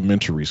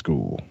elementary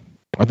school.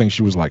 I think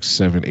she was like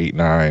 7, 8,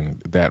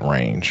 9, that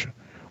range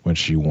when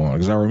she won.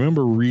 Because I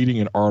remember reading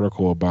an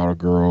article about a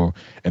girl,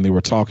 and they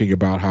were talking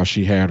about how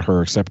she had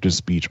her acceptance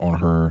speech on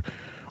her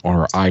on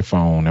her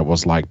iPhone that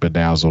was like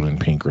bedazzled in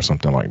pink or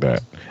something like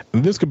that.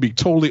 And this could be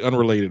totally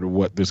unrelated to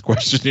what this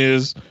question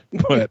is,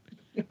 but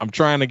I'm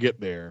trying to get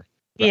there.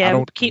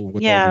 Yeah,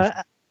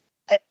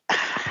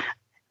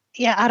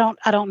 I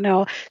don't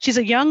know. She's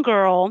a young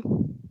girl.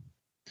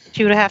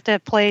 She would have to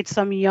have played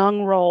some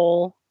young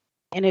role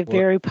in a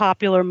very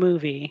popular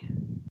movie.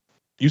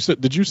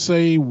 Did you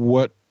say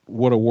what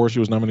award she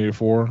was nominated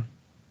for?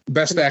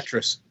 Best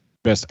Actress.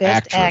 Best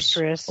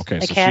actress. Okay,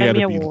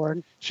 Academy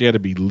Award. She had to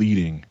be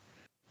leading.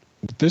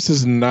 This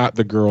is not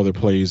the girl that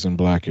plays in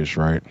Blackish,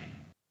 right?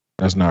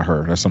 That's not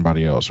her. That's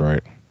somebody else,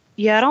 right?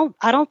 Yeah,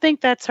 I don't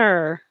think that's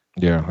her.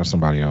 Yeah, that's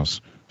somebody else.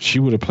 She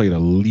would have played a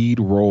lead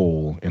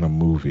role in a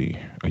movie.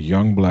 A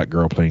young black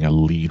girl playing a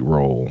lead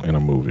role in a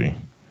movie.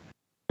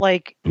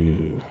 Like,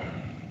 ew.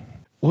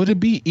 Would it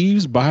be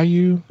Eve's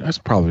Bayou? That's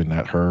probably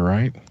not her,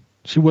 right?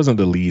 She wasn't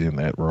the lead in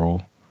that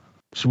role.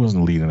 She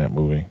wasn't the lead in that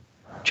movie.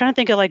 I'm trying to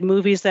think of like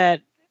movies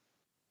that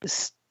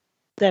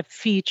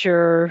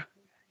feature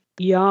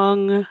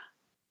young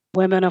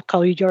women of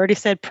color. You already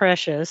said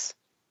Precious.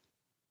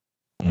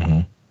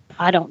 Mm-hmm.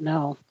 I don't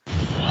know.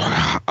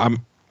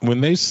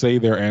 When they say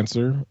their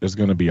answer, it's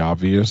going to be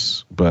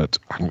obvious, but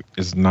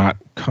it's not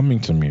coming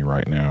to me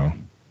right now.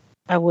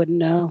 I wouldn't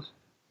know.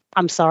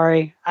 I'm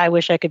sorry. I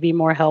wish I could be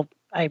more help.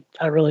 I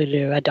really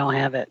do. I don't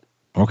have it.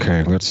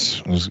 Okay, let's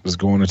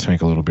go in the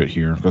tank a little bit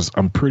here, because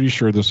I'm pretty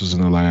sure this is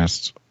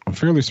I'm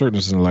fairly certain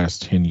this is in the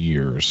last 10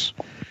 years.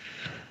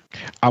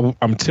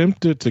 I'm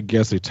tempted to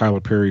guess a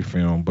Tyler Perry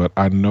film, but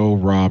I know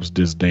Rob's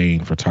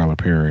disdain for Tyler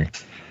Perry.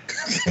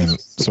 And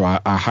so I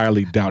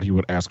highly doubt he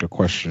would ask a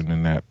question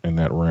in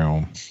that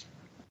realm.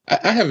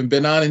 I haven't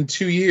been on in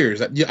 2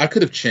 years. I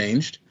could have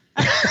changed.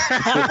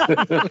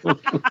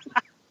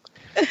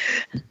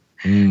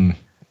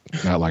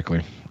 Not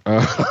likely.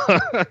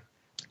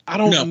 I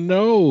don't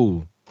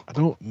know. I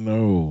don't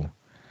know.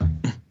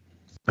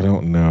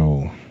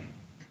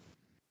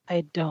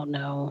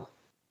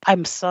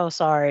 I'm so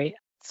sorry.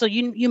 So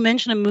you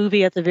mentioned a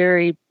movie at the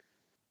very...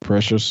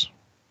 Precious?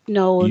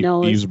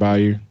 No. Eve's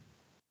Bayou?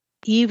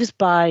 Eve's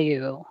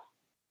Bayou.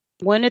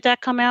 When did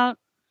that come out?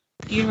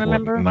 Do you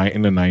remember?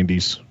 In the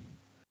 90s.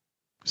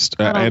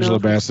 Angela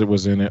Bassett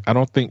was in it. I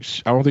don't think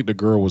the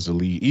girl was the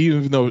lead,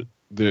 even though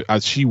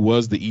she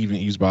was the Eve in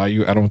Eve's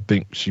Bayou. I don't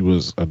think she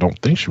was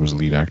the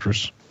lead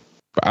actress.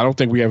 But I don't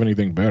think we have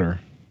anything better.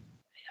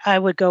 I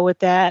would go with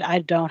that. I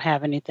don't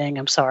have anything.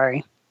 I'm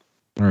sorry.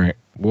 All right,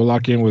 we'll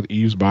lock in with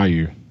Eve's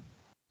Bayou.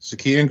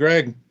 Zahkia and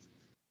Greg.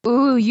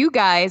 Ooh, you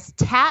guys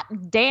tap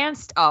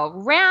danced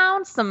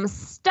around some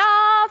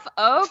stuff.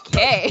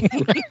 Okay.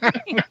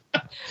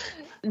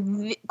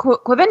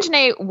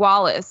 Quvenzhané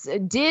Wallis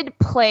did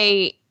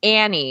play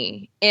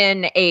Annie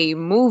in a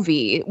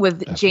movie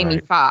with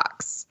Jamie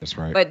Foxx. That's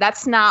right. But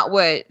that's not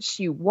what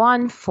she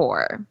won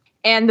for.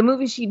 And the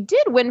movie she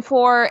did win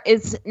for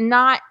is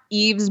not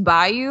Eve's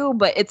Bayou,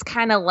 but it's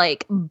kind of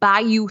like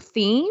Bayou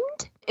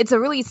themed. It's a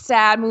really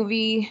sad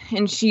movie,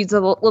 and she's a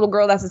little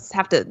girl that has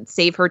to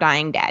save her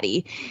dying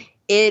daddy.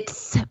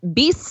 It's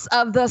Beasts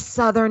of the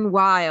Southern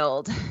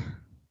Wild.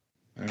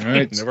 All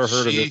right. Never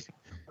heard of it.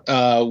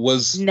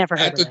 Never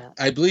heard of that.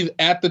 I believe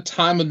at the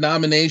time of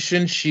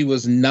nomination, she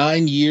was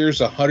 9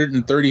 years,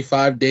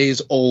 135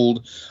 days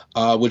old,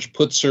 which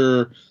puts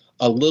her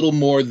a little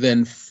more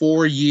than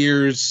 4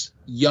 years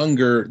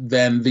younger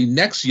than the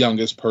next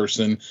youngest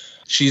person.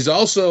 She's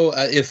also,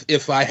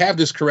 if I have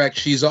this correct,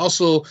 she's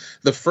also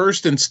the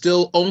first and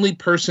still only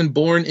person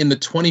born in the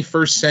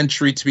 21st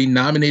century to be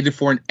nominated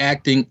for an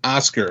acting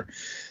Oscar.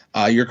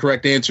 Your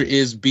correct answer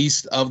is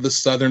Beast of the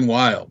Southern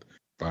Wild.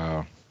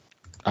 Wow.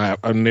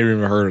 I've never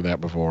even heard of that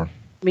before.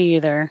 Me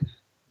either.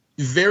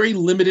 Very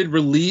limited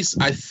release.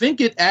 I think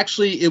it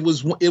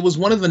was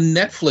one of the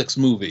Netflix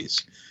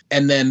movies.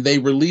 And then they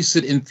released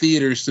it in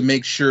theaters to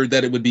make sure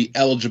that it would be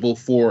eligible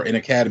for an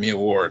Academy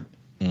Award.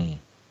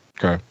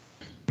 Okay.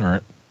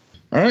 All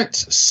right.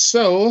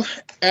 So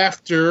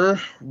after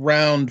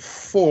round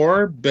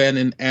 4, Ben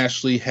and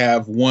Ashley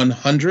have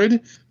 100.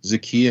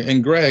 Zahkia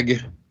and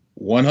Greg,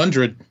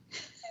 100.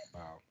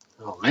 Wow.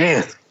 Oh,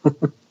 man.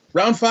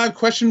 Round 5,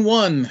 question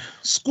 1.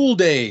 School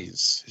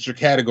days is your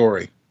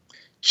category.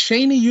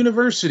 Cheney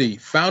University,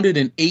 founded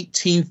in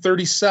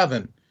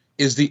 1837,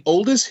 is the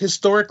oldest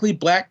historically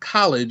black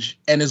college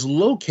and is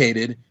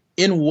located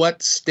in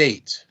what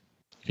state?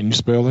 Can you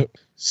spell it?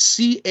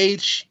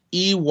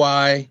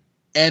 Cheyney.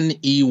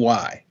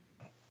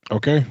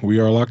 Okay, we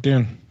are locked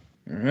in.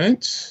 All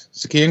right.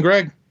 Zahkia and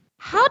Greg.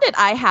 How did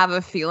I have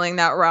a feeling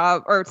that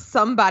Rob or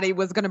somebody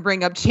was going to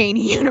bring up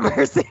Cheney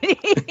University?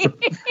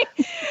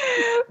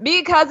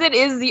 Because it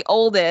is the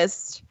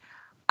oldest.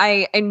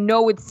 I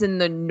know it's in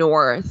the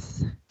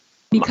north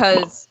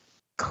because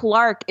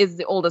Clark is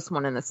the oldest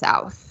one in the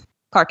south.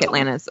 Clark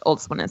Atlanta is the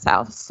oldest one in the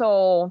south.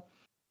 So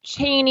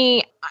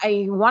Cheney,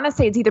 I want to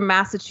say it's either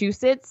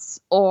Massachusetts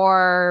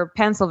or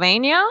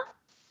Pennsylvania.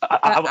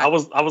 I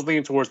was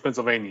leaning towards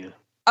Pennsylvania.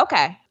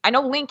 Okay. I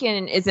know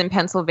Lincoln is in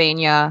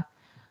Pennsylvania.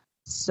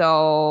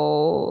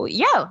 So,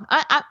 yeah,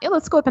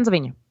 let's go with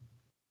Pennsylvania.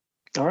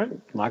 All right.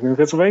 Lock in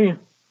Pennsylvania.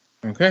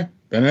 Okay.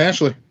 Ben and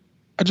Ashley.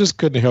 I just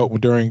couldn't help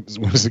when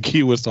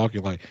Zahkia was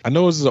talking, like, I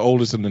know this is the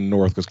oldest in the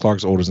North because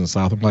Clark's oldest in the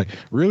South. I'm like,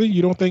 really?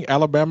 You don't think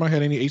Alabama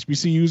had any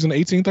HBCUs in the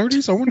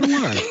 1830s? I wonder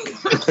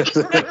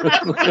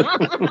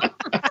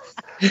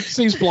why.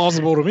 Seems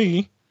plausible to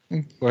me.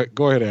 But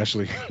go ahead,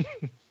 Ashley.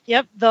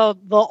 Yep, the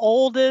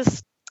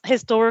oldest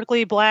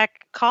historically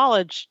black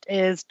college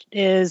is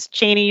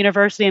Cheney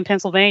University in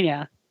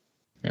Pennsylvania.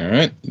 All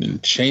right.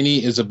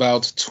 Cheney is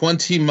about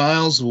 20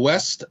 miles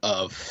west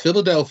of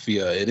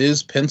Philadelphia. It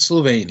is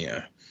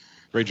Pennsylvania.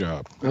 Great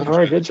job. All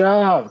right, good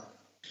job. All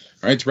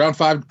right, it's round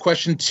 5,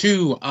 question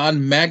 2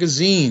 on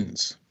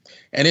magazines.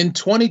 And in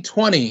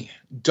 2020,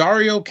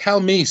 Dario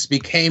Calmese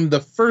became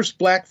the first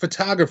black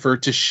photographer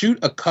to shoot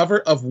a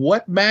cover of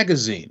what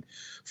magazine?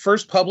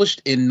 First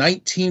published in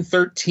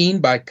 1913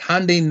 by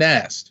Condé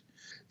Nast.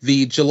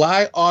 The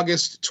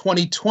July-August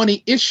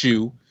 2020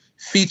 issue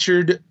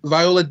featured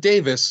Viola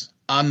Davis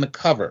on the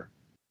cover.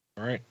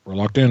 All right, we're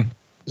locked in.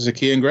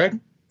 Zahkia and Greg?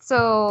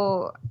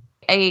 So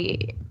I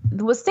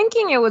was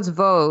thinking it was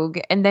Vogue,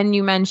 and then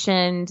you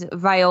mentioned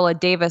Viola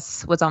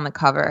Davis was on the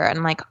cover. And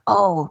I'm like,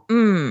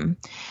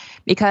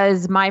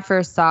 because my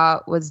first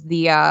thought was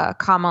the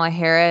Kamala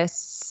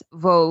Harris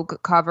Vogue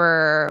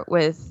cover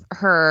with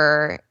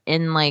her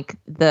in like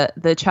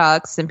the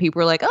chucks, and people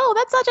were like, oh,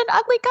 that's such an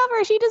ugly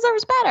cover. She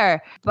deserves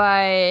better.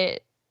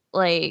 But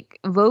like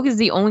Vogue is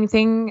the only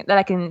thing that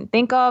I can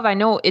think of. I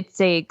know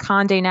it's a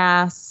Condé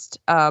Nast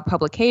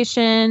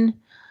publication.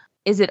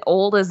 Is it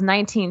old as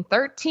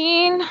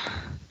 1913?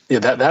 Yeah,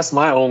 that's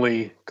my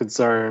only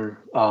concern.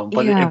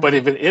 But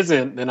if it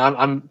isn't, then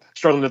I'm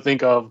struggling to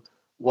think of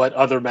what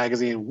other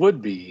magazine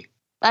would be.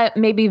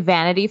 Maybe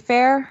Vanity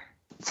Fair.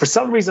 For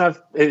some reason,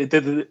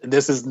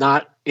 this is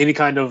not any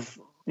kind of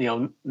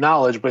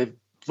knowledge, but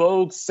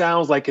Vogue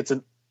sounds like it's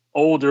an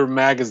older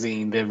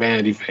magazine than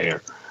Vanity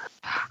Fair.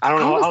 I don't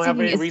know. I don't have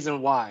any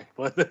reason why.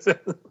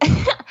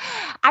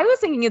 I was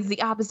thinking it's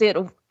the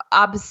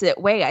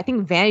opposite way. I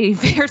think Vanity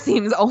Fair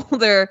seems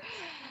older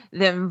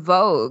than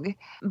Vogue,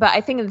 but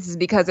I think this is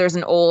because there's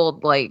an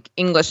old like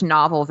English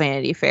novel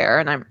Vanity Fair,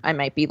 and I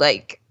might be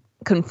like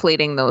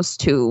conflating those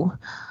two.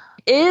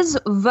 Is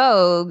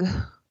Vogue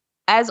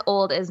as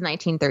old as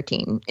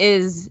 1913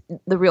 is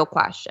the real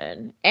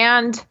question.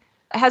 And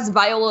has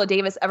Viola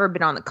Davis ever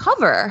been on the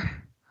cover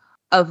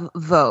of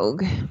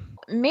Vogue?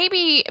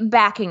 Maybe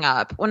backing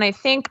up, when I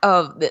think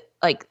of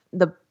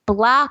the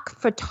black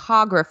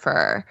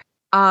photographer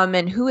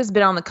and who has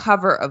been on the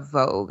cover of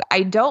Vogue,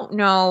 I don't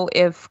know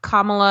if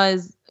Kamala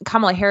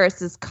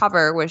Harris's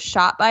cover was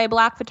shot by a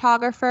black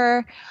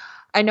photographer.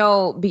 I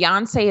know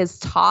Beyonce has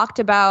talked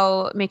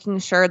about making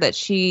sure that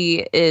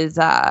she is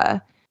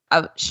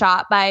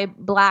shot by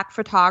black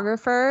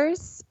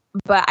photographers,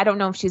 but I don't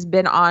know if she's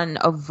been on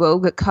a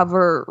Vogue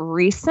cover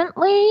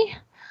recently.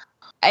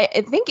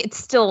 I think it's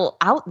still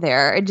out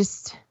there.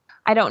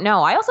 I don't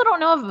know. I also don't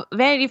know if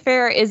Vanity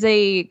Fair is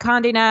a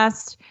Condé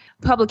Nast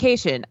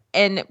publication.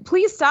 And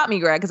please stop me,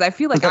 Greg, because I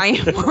feel like I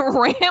am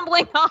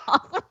rambling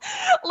off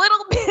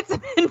little bits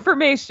of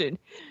information.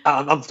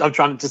 I'm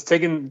trying to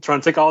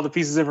take all the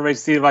pieces of information,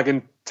 see if I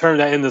can turn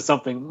that into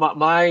something.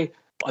 My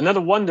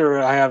another wonder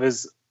I have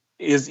is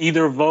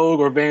either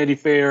Vogue or Vanity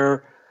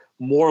Fair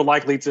more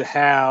likely to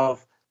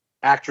have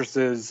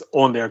actresses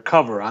on their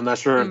cover? I'm not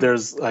sure if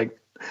there's like.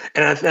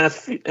 And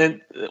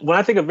when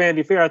I think of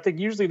Vanity Fair, I think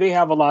usually they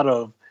have a lot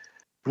of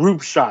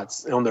group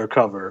shots on their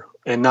cover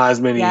and not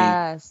as many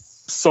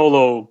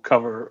solo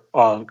cover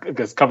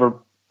cover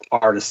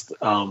artists.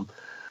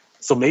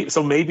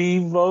 So maybe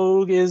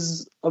Vogue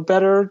is a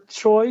better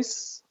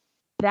choice.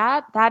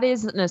 That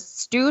is an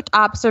astute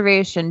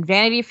observation.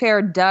 Vanity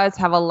Fair does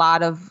have a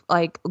lot of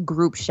like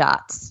group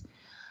shots,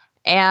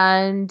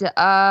 and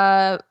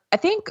I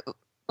think.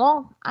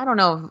 Well, I don't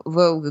know if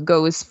Vogue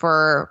goes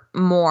for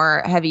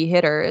more heavy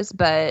hitters,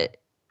 but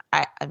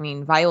I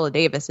mean, Viola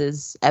Davis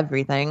is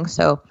everything.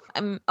 So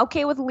I'm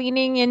okay with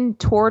leaning in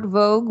toward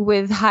Vogue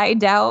with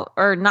Hideout,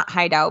 or not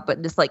Hideout,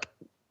 but just like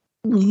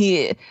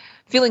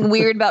feeling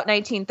weird about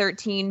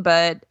 1913,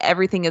 but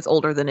everything is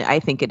older than I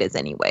think it is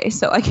anyway.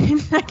 So I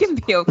can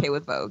be okay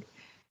with Vogue.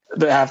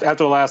 After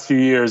the last few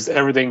years,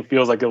 everything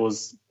feels like it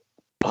was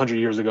 100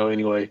 years ago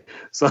anyway.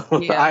 So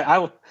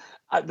yeah.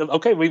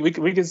 Okay, we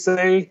can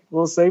say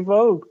we'll say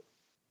Vogue.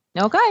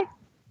 Okay.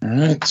 All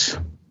right,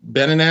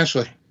 Ben and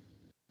Ashley.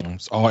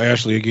 It's all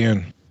Ashley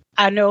again.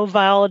 I know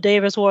Viola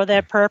Davis wore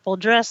that purple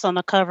dress on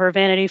the cover of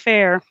Vanity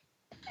Fair.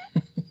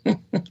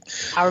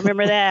 I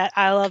remember that.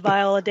 I love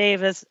Viola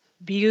Davis.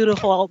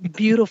 Beautiful,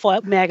 beautiful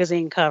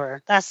magazine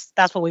cover. That's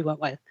what we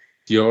went with.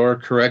 Your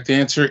correct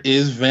answer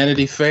is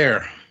Vanity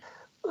Fair.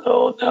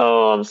 Oh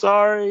no, I'm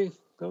sorry.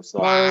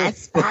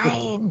 That's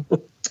fine.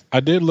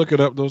 I did look it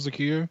up though,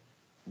 Zahkia.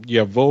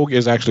 Yeah, Vogue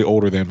is actually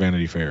older than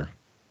Vanity Fair,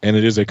 and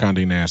it is a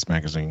Condé Nast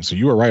magazine. So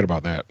you were right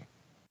about that.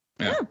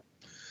 Yeah.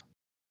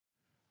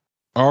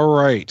 All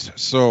right.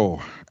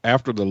 So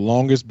after the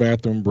longest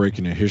bathroom break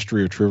in the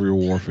history of Trivial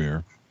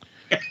Warfare,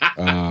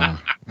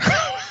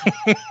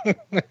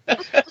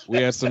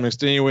 we had some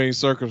extenuating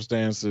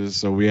circumstances,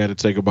 so we had to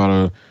take about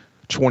a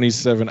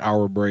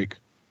 27-hour break.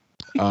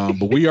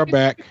 But we are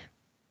back.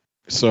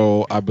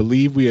 So I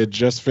believe we had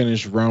just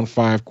finished round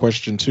 5,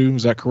 question 2.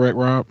 Is that correct,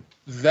 Rob?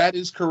 That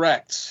is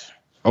correct.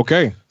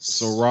 Okay.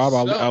 So, Rob,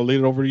 I'll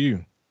lead it over to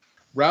you.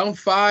 Round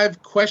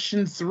 5,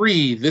 question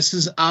 3. This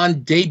is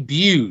on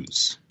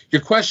debuts.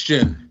 Your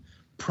question: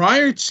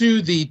 prior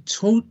to the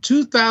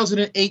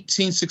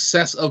 2018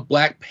 success of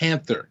Black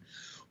Panther,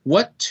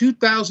 what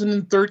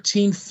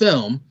 2013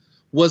 film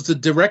was the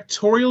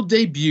directorial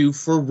debut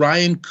for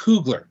Ryan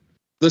Coogler?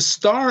 The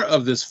star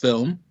of this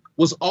film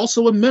was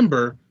also a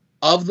member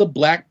of the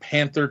Black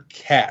Panther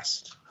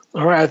cast.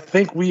 All right, I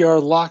think we are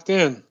locked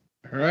in.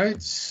 All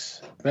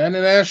right, Ben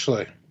and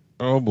Ashley.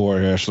 Oh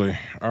boy, Ashley.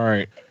 All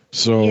right.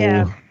 So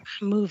yeah,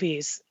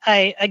 movies.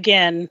 I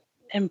again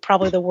am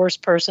probably the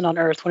worst person on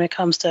earth when it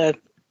comes to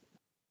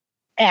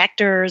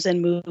actors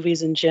and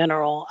movies in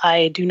general.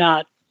 I do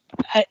not.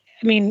 I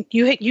mean,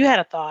 you had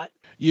a thought.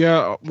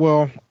 Yeah.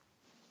 Well,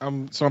 I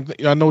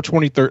know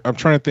 2013. I'm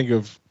trying to think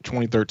of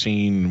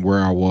 2013 where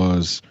I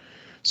was.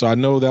 So I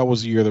know that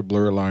was the year that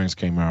Blurred Lines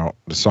came out,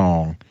 the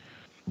song,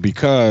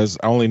 because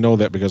I only know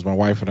that because my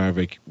wife and I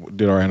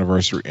did our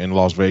anniversary in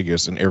Las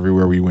Vegas, and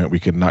everywhere we went, we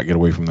could not get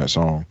away from that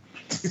song.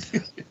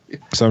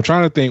 So I'm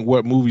trying to think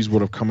what movies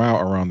would have come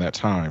out around that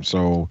time.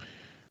 So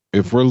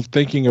if we're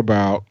thinking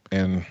about,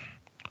 and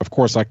of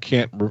course I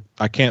can't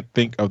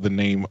think of the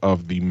name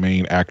of the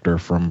main actor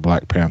from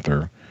Black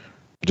Panther.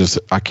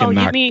 I cannot.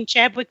 Oh, you mean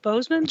Chadwick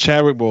Boseman?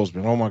 Chadwick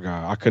Boseman. Oh my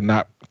God, I could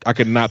not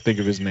think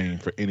of his name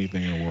for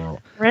anything in the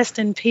world. Rest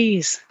in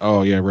peace.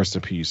 Oh yeah, rest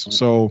in peace.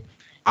 So,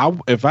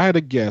 if I had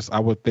to guess, I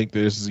would think that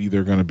this is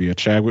either going to be a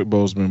Chadwick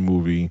Boseman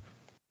movie,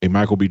 a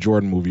Michael B.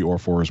 Jordan movie, or a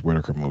Forrest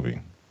Whitaker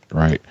movie,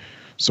 right?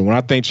 So when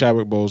I think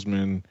Chadwick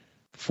Boseman,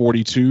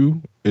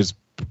 42 is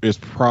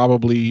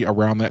probably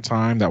around that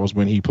time. That was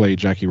when he played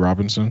Jackie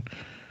Robinson.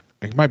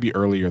 It might be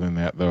earlier than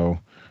that though.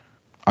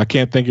 I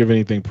can't think of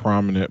anything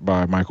prominent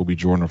by Michael B.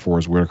 Jordan or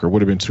Forrest Whitaker. It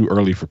would have been too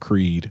early for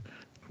Creed,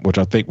 which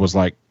I think was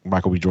like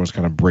Michael B. Jordan's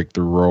kind of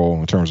breakthrough role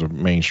in terms of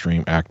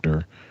mainstream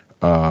actor.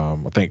 I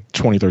think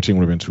 2013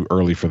 would have been too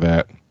early for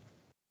that.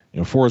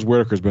 Forrest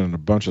Whitaker's been in a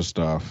bunch of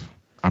stuff.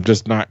 I'm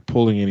just not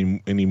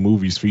pulling any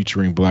movies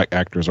featuring Black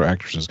actors or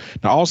actresses.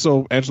 Now,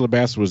 also, Angela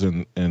Bassett was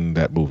in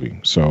that movie,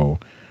 so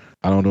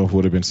I don't know if it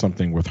would have been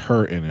something with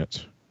her in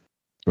it.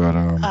 But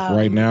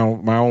right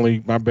now,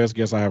 my best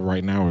guess I have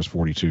right now is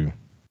 42.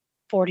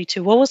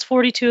 42. What was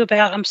 42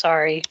 about? I'm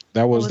sorry.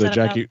 That was the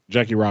Jackie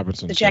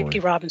Robinson the story. Jackie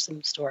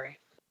Robinson story.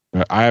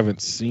 I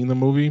haven't seen the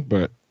movie,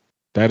 but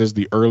that is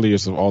the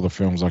earliest of all the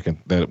films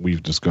that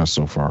we've discussed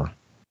so far.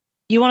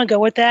 You want to go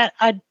with that?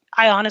 I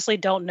honestly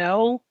don't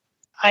know.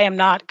 I am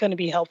not going to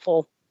be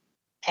helpful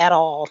at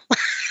all.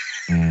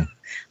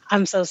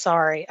 I'm so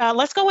sorry.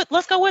 Let's go with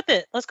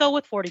it. Let's go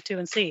with 42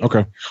 and see.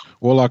 Okay.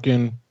 We'll lock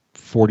in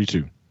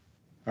 42.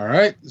 All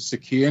right.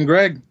 Zahkia and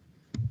Greg.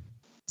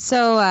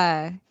 So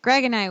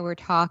Greg and I were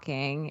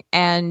talking,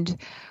 and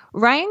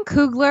Ryan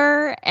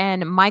Coogler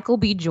and Michael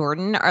B.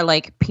 Jordan are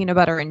like peanut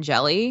butter and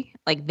jelly.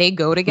 Like they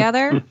go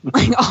together,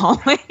 like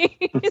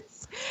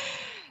always.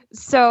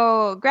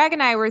 So Greg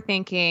and I were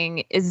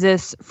thinking, is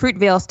this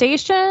Fruitvale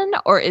Station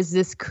or is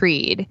this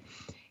Creed?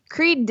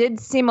 Creed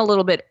did seem a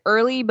little bit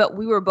early, but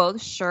we were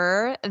both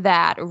sure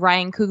that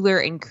Ryan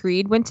Coogler and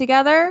Creed went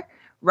together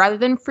rather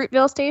than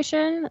Fruitvale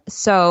Station.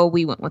 So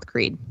we went with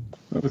Creed.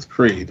 With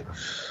Creed.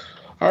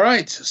 All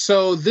right,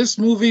 so this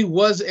movie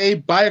was a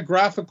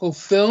biographical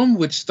film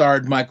which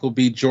starred Michael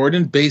B.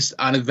 Jordan based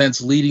on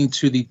events leading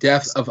to the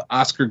death of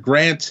Oscar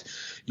Grant.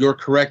 Your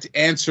correct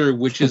answer,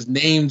 which is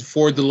named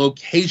for the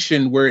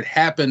location where it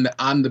happened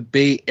on the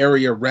Bay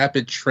Area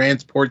Rapid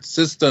Transport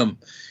System,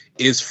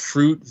 is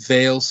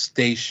Fruitvale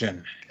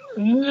Station.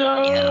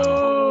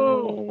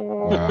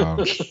 No!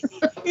 Wow.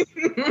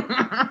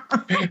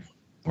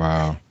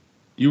 Wow.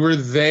 You were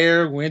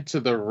there, went to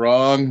the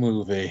wrong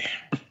movie.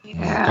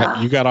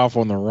 Yeah. You got off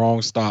on the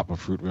wrong stop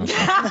of Fruitvale.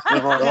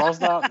 Wrong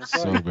stop.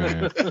 So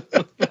bad.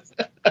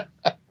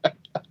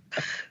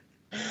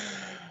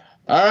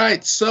 All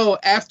right, so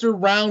after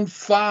round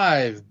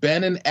 5,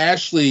 Ben and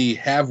Ashley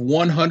have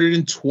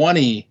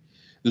 120.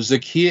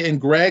 Zahkia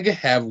and Greg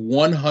have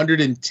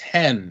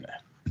 110.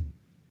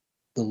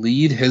 The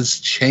lead has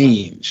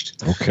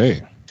changed.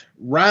 Okay.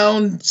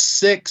 Round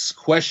 6,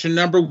 question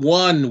number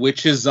 1,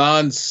 which is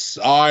on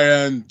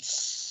science.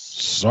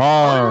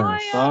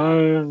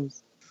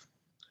 Science.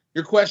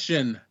 Your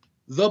question: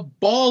 the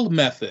Ball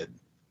method,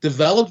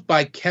 developed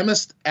by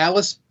chemist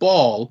Alice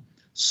Ball,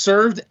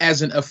 served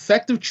as an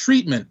effective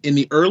treatment in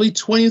the early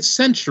 20th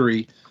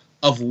century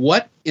of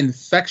what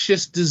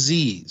infectious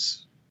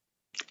disease?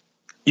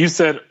 You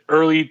said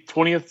early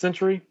 20th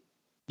century?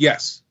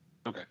 Yes.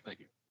 Okay, thank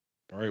you.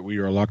 All right, we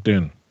are locked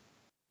in.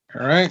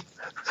 All right.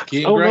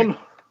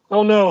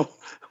 Oh no.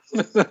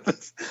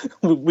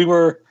 we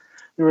were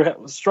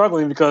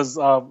struggling because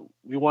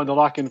we wanted to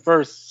lock in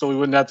first so we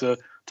wouldn't have to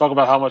talk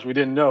about how much we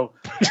didn't know.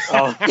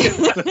 I'm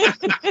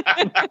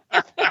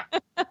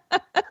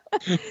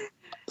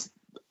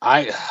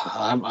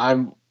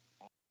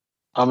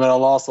at a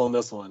loss on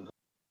this one.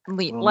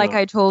 Like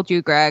I told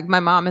you, Greg, my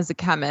mom is a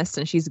chemist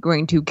and she's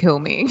going to kill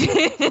me.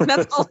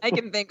 That's all I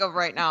can think of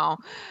right now.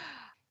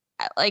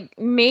 Like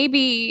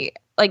maybe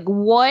like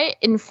what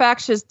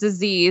infectious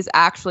disease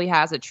actually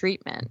has a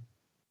treatment?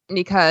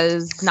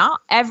 Because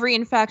not every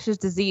infectious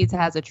disease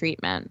has a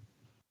treatment.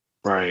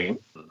 Right.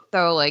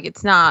 So like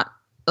it's not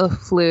a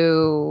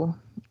flu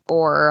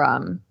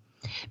or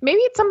maybe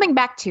it's something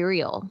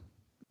bacterial,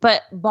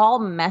 but ball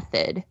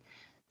method.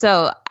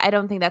 So I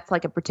don't think that's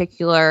like a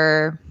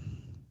particular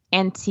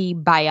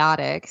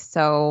antibiotic.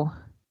 So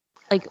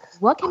like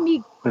what can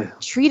be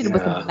treated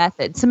with a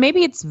method? So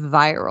maybe it's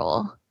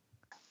viral.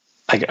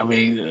 Like, I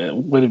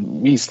mean, would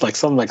it be like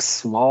something like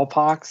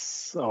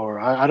smallpox, or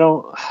I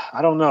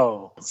don't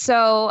know.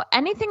 So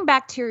anything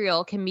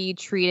bacterial can be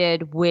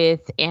treated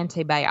with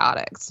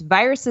antibiotics.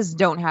 Viruses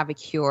don't have a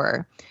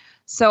cure.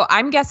 So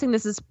I'm guessing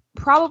this is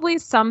probably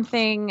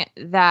something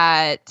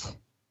that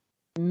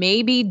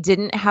maybe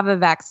didn't have a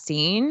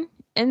vaccine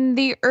in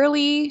the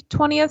early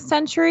 20th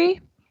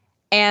century,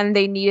 and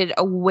they needed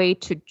a way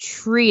to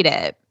treat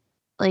it,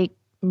 like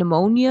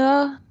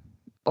pneumonia.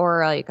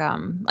 Or like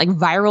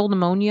viral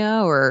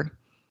pneumonia or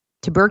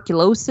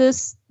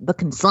tuberculosis, the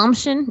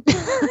consumption.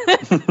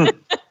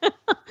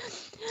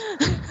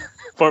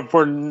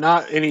 For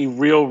not any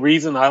real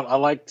reason, I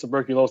like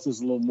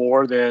tuberculosis a little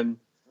more than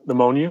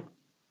pneumonia.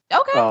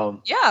 Okay.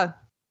 Yeah.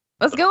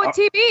 Let's go with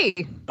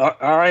TB. All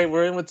right,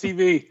 we're in with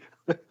TB.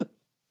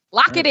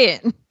 Lock it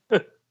in.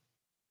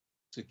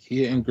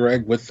 Zahkia and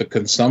Greg with the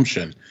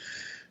consumption.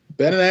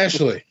 Ben and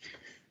Ashley.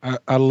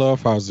 I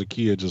love how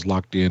Zahkia just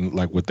locked in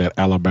like with that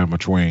Alabama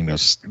twang,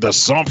 the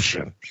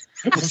assumption.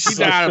 She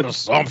died of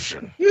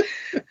assumption.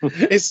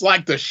 It's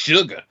like the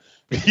sugar.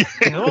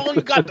 Oh,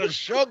 you got the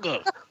sugar.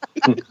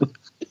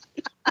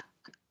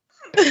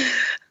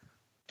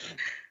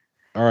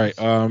 All right,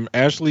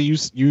 Ashley,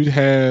 you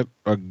had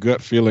a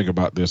gut feeling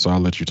about this, so I'll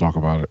let you talk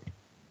about it.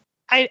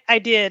 I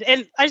did,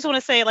 and I just want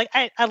to say, like,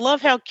 I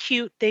love how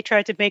cute they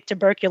tried to make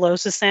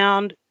tuberculosis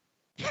sound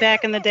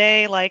back in the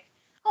day. Like,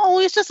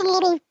 oh, it's just a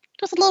little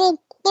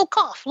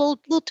cough, little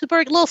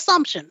tuberculosis, little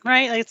assumption,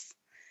 right? Like, it's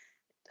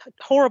a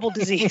horrible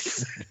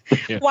disease.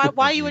 Yeah.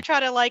 Why you would try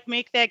to like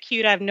make that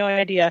cute, I have no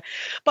idea.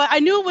 But I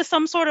knew it was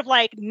some sort of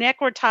like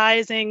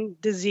necrotizing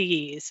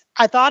disease.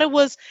 I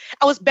was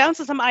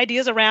bouncing some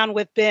ideas around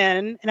with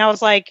Ben, and I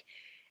was like,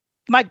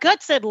 my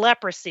gut said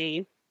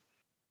leprosy,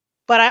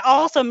 but I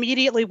also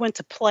immediately went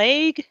to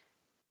plague.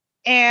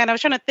 And I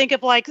was trying to think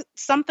of like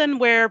something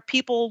where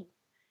people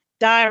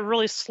die a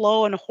really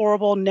slow and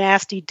horrible,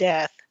 nasty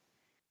death.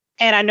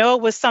 And I know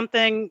it was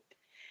something,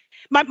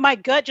 my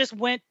gut just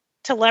went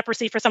to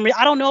leprosy for some reason.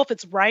 I don't know if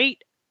it's right.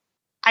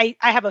 I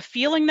have a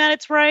feeling that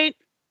it's right,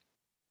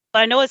 but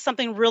I know it's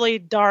something really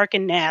dark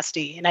and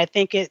nasty. And I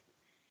think if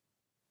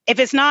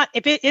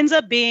it ends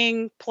up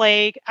being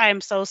plague, I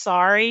am so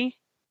sorry.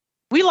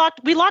 We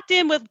locked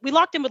in with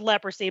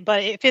leprosy,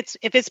 but if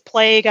it's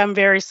plague, I'm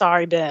very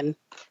sorry, Ben.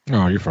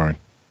 No, you're fine.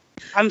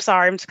 I'm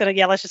sorry. I'm just gonna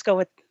let's just go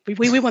with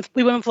we went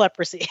with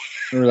leprosy.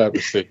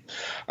 Leprosy.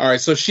 All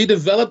right. So she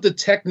developed the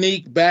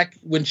technique back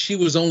when she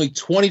was only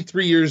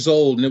 23 years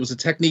old, and it was a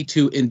technique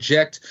to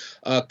inject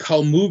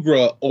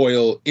calmugra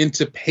oil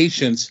into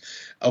patients.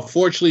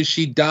 Unfortunately,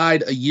 she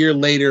died a year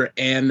later,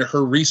 and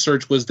her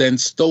research was then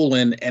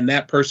stolen, and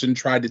that person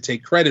tried to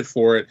take credit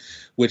for it,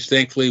 which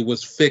thankfully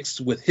was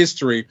fixed with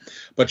history.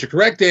 But your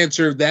correct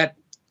answer, that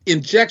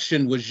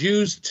injection was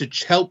used to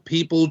help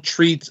people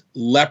treat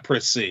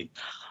leprosy.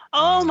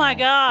 Oh my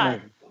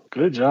God.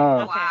 Good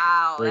job.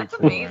 Wow, Great that's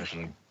point, amazing.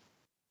 Ashley.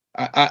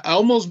 I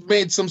almost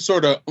made some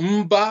sort of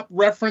bop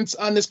reference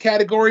on this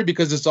category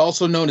because it's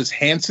also known as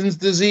Hansen's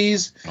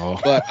disease,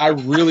 but I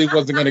really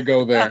wasn't going to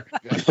go there.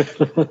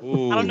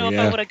 Ooh, I don't know if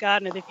I would have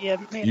gotten it if you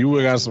had made You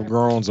would have got some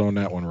groans on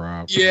that one,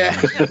 Rob. Yeah.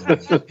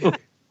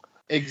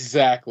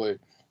 Exactly.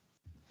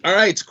 All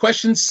right,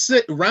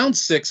 round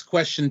 6,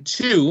 question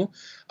 2.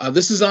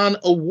 This is on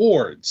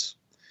awards.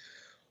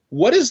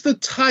 What is the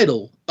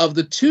title of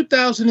the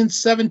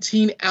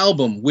 2017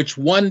 album which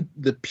won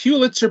the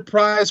Pulitzer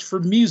Prize for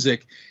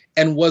Music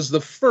and was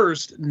the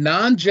first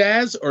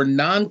non-jazz or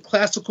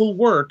non-classical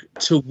work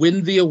to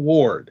win the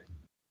award?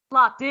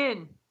 Locked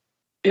in.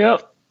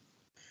 Yep.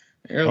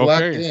 You're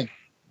locked in.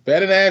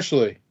 Ben and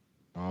Ashley.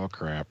 Oh,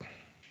 crap.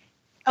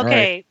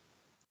 Okay. Right.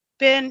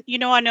 Ben,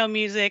 I know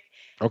music.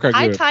 Okay, good.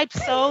 I typed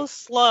so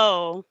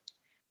slow.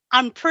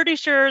 I'm pretty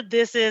sure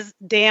this is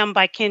Damn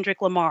by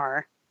Kendrick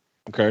Lamar.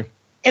 Okay.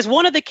 It's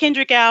one of the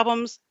Kendrick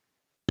albums.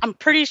 I'm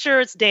pretty sure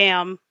it's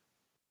Damn.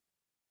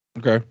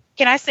 Okay.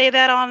 Can I say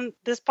that on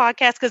this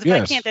podcast? Because if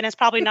Yes. I can't, then that's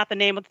probably not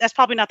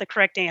the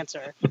correct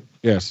answer.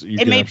 Yes, you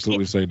can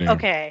absolutely say Damn.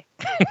 Okay.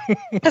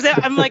 Because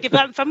I'm like, if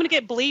I'm going to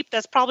get bleeped,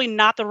 that's probably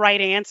not the right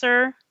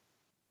answer.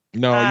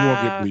 No, you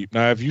won't get bleeped.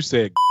 Now, if you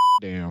said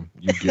damn,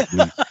 you get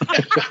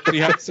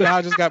bleeped. See how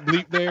I just got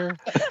bleeped there?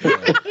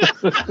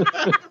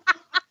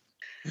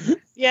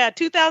 Yeah,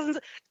 2000s.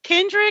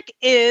 Kendrick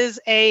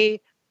is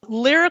a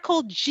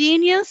lyrical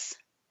genius,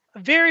 a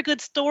very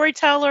good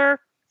storyteller,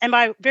 and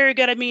by very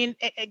good I mean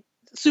a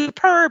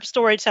superb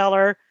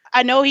storyteller.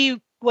 I know he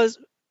was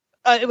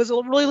it was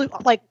really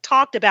like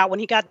talked about when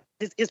he got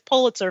his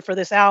Pulitzer for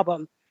this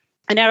album,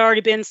 and there had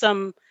already been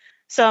some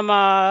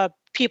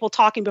people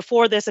talking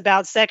before this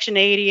about Section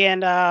 80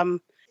 and the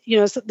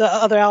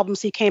other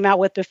albums he came out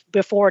with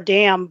before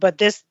Damn. But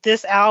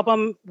this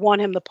album won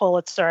him the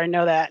Pulitzer. I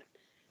know that.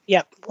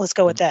 Yep, let's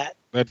go with that.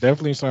 That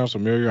definitely sounds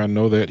familiar. I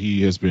know that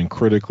he has been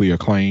critically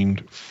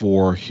acclaimed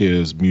for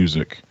his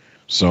music.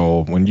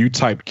 So when you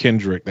typed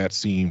Kendrick, that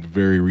seemed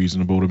very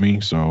reasonable to me.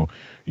 So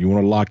you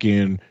want to lock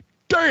in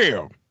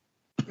Damn.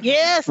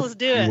 Yes, let's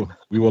do it.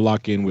 We will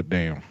lock in with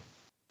Damn.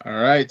 All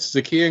right,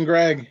 Zahkia and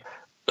Greg.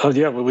 Oh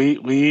yeah,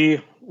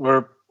 we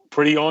were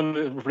pretty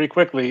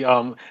quickly.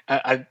 I'm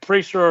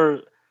pretty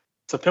sure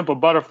To Pimp a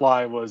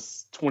Butterfly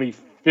was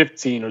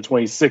 2015 or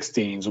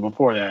 2016, so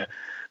before that.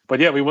 But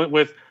yeah, we went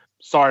with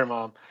Sorry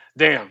Mom,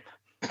 Damn.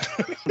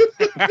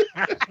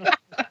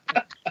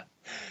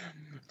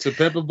 To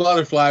Pimp a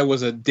Butterfly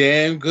was a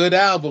damn good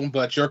album,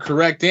 but your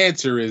correct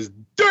answer is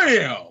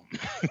Damn.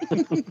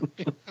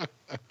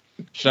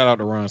 Shout out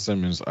to Ron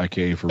Simmons,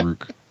 aka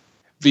Farouk.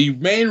 The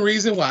main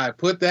reason why I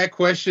put that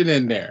question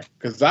in there,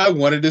 because I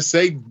wanted to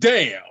say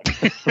damn.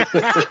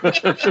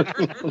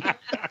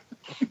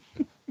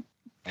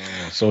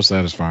 So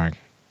satisfying.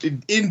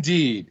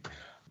 Indeed.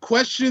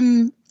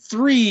 Question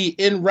 3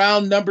 in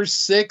round number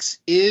 6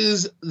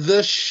 is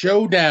the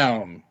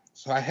showdown.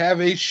 So I have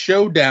a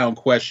showdown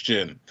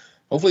question.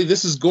 Hopefully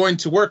this is going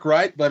to work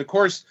right. But of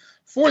course,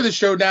 for the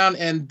showdown,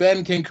 and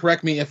Ben can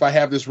correct me if I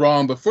have this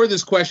wrong, but for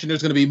this question,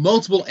 there's going to be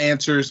multiple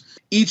answers.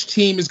 Each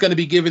team is going to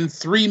be given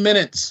 3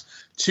 minutes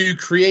to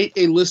create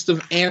a list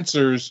of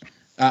answers.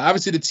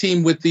 Obviously, the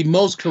team with the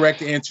most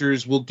correct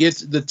answers will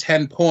get the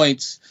 10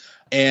 points.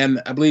 And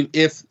I believe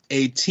if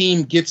a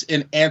team gets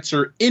an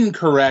answer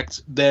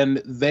incorrect, then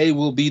they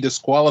will be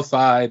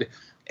disqualified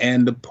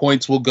and the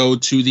points will go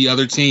to the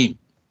other team.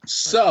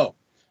 So,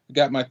 I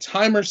got my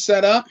timer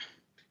set up.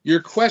 Your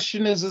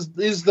question is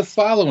the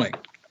following.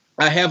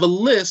 I have a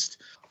list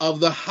of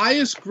the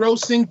highest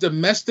grossing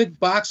domestic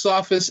box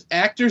office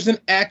actors and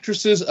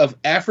actresses of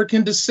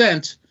African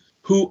descent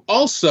who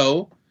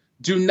also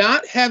do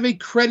not have a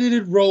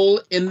credited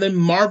role in the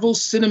Marvel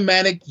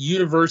Cinematic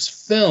Universe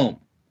film.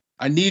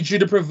 I need you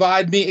to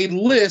provide me a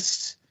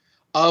list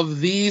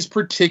of these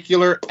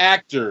particular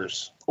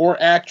actors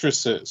or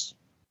actresses.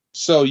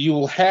 So you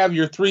will have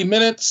your 3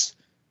 minutes.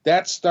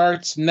 That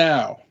starts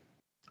now.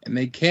 And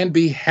they can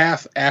be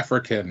half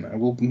African. I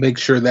will make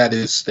sure that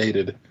is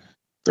stated.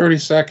 30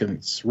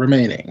 seconds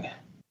remaining.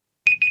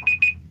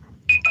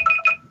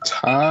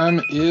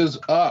 Time is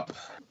up.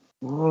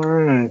 All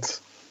right.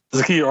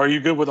 Zahkia, are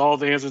you good with all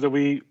the answers that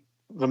we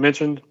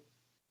mentioned?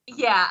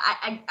 Yeah,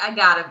 I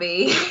gotta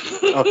be.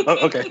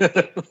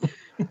 Okay.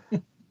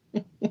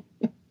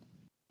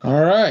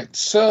 All right.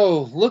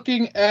 So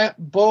looking at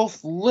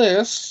both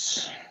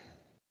lists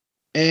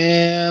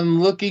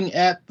and looking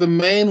at the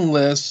main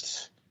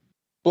list,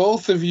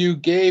 both of you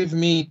gave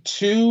me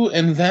 2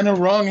 and then a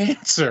wrong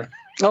answer.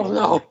 Oh,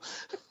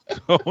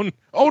 no.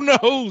 Oh,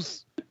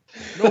 noes.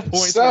 No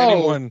points for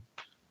anyone.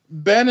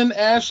 Ben and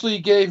Ashley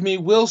gave me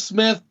Will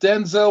Smith,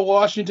 Denzel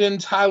Washington,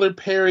 Tyler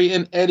Perry,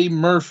 and Eddie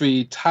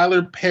Murphy.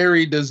 Tyler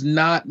Perry does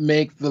not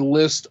make the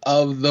list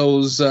of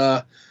those,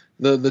 the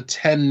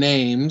 10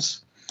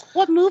 names.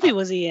 What movie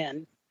was he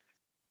in?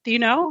 Do you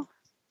know?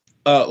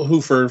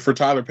 Who for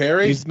Tyler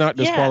Perry? He's not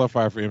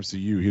disqualified for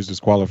MCU. He's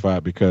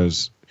disqualified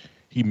because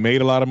he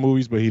made a lot of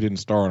movies, but he didn't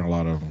star in a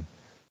lot of them.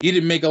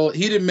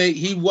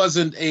 He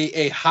wasn't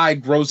a high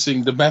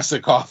grossing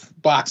domestic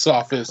box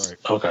office.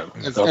 Right. Okay.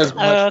 As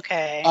much.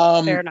 Okay.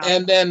 Fair enough.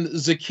 And then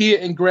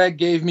Zahkia and Greg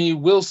gave me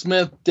Will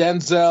Smith,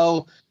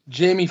 Denzel,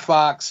 Jamie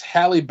Foxx,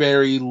 Halle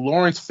Berry,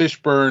 Lawrence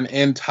Fishburne,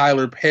 and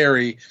Tyler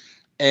Perry.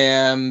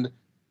 And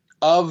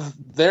of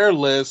their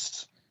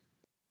list,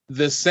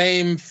 the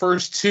same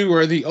first 2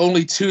 are the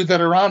only 2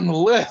 that are on the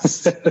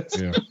list.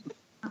 Yeah.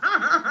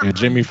 And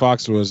Jamie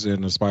Foxx was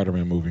in the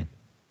Spider-Man movie.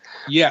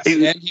 Yes,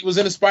 and he was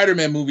in a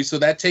Spider-Man movie, so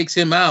that takes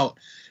him out.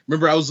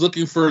 Remember, I was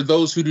looking for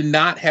those who do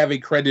not have a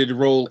credited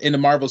role in the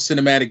Marvel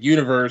Cinematic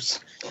Universe.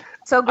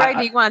 So, Greg,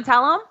 do you want to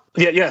tell him?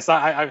 Yeah, yes,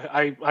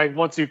 I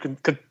want to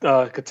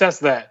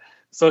contest that.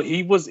 So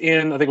he was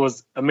in, I think it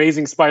was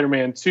Amazing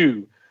Spider-Man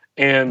 2,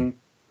 and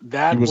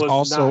that he was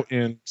also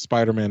in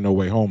Spider-Man No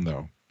Way Home,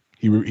 though.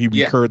 He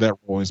recurred that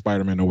role in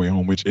Spider-Man No Way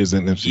Home, which is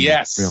an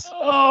MCU film.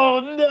 Oh,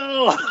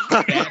 no.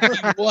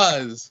 That he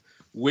was.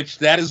 Which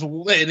that is,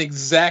 and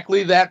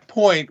exactly that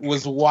point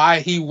was why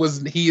he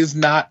is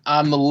not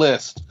on the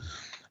list.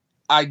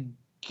 I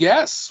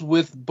guess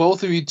with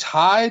both of you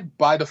tied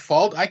by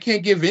default, I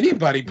can't give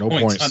anybody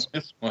points on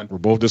this one. We're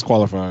both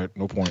disqualified.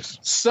 No points.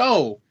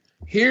 So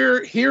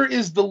here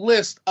is the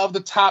list of the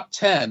top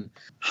 10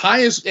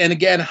 highest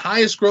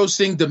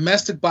grossing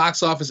domestic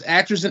box office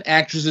actors and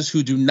actresses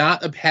who do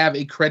not have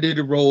a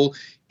credited role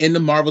in the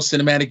Marvel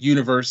Cinematic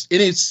Universe,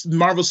 in its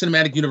Marvel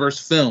Cinematic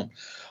Universe film.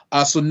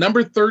 So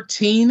number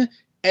 13,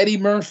 Eddie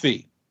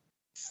Murphy.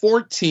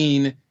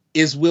 14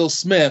 is Will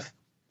Smith.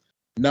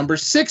 Number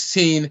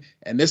 16,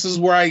 and this is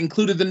where I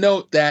included the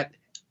note that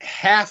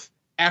half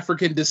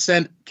African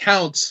descent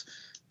counts,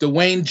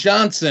 Dwayne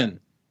Johnson.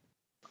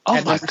 Oh,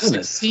 at my number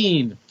goodness.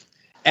 16.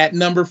 At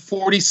number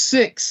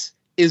 46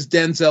 is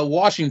Denzel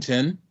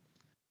Washington.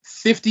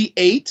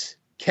 58,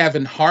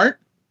 Kevin Hart.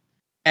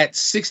 At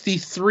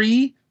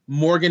 63,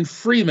 Morgan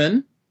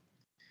Freeman.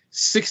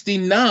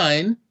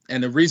 69,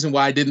 and the reason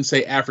why I didn't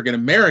say African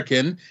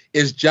American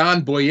is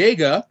John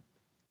Boyega,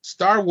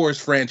 Star Wars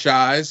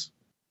franchise.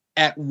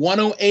 At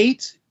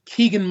 108,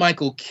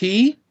 Keegan-Michael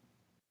Key.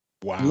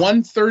 Wow.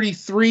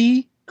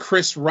 133,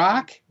 Chris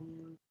Rock.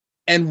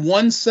 And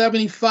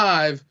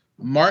 175,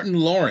 Martin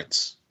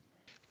Lawrence.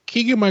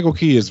 Keegan-Michael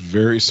Key is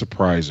very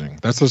surprising.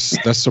 That's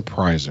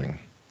surprising.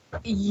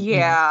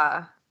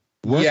 Yeah.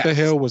 What Yes. the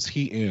hell was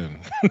he in?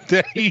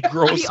 That he grossed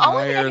The only thing I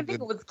higher can think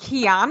than of was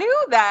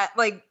Keanu. That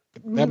like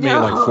that made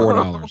like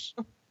 $4.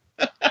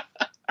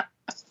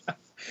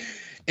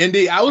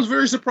 Indeed, I was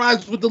very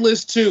surprised with the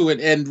list too,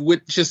 and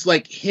with just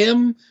like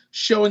him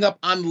showing up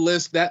on the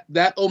list,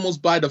 that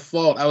almost by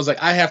default, I was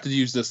like, I have to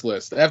use this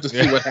list. I have to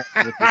see what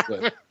happens with this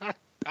list.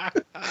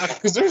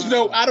 Because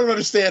I don't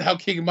understand how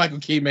Keegan-Michael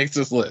Key makes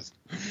this list.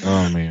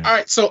 Oh man! All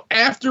right, so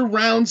after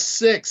round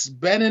 6,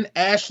 Ben and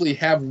Ashley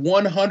have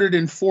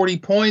 140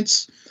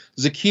 points.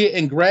 Zahkia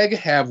and Greg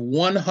have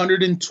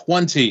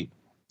 120.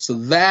 So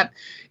that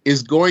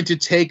is going to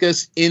take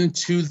us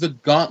into the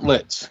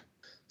gauntlet.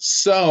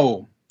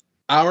 So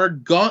our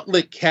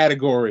gauntlet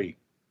category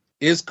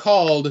is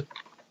called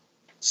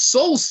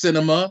Soul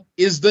Cinema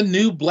is the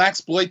New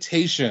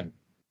Blaxploitation.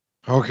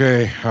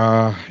 Okay.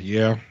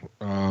 Yeah.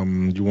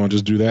 You want to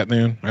just do that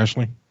then,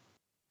 Ashley?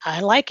 I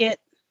like it.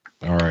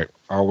 All right.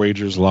 Our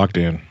wager's locked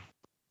in.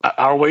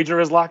 Our wager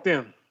is locked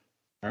in.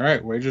 All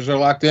right, wagers are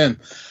locked in.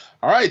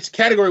 All right,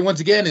 category once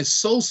again is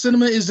Soul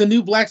Cinema is the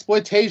New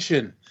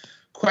Blaxploitation.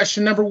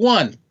 Question number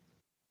 1.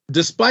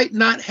 Despite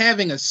not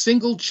having a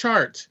single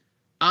chart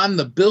on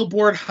the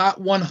Billboard Hot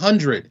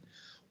 100,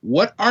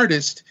 what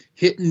artist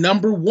hit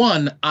number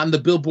 1 on the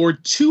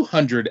Billboard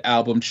 200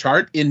 album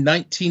chart in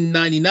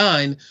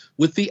 1999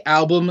 with the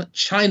album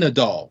China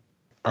Doll?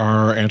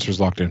 Our answer's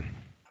locked in.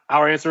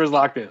 Our answer is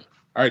locked in.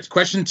 All right,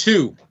 question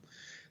 2.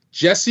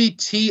 Jesse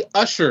T.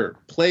 Usher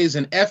plays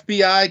an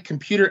FBI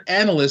computer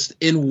analyst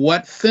in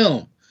what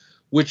film,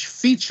 which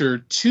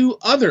featured 2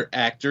 other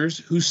actors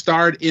who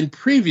starred in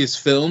previous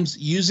films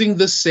using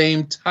the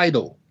same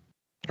title?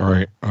 All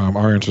right.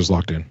 Our answer's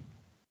locked in.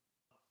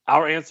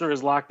 Our answer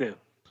is locked in.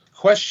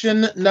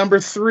 Question number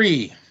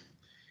 3.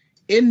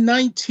 In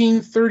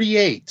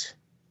 1938,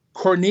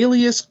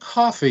 Cornelius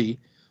Coffey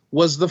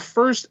was the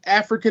first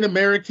African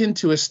American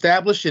to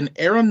establish an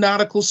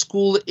aeronautical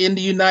school in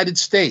the United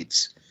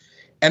States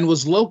and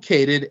was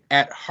located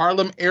at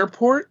Harlem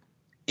Airport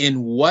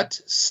in what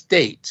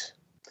state?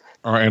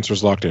 Our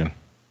answer's locked in.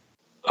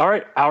 All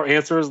right. Our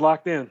answer is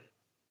locked in.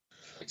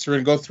 So we're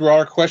going to go through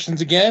our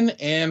questions again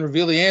and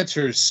reveal the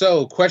answers.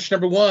 So question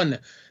number 1,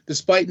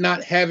 despite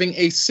not having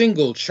a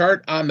single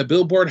chart on the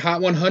Billboard Hot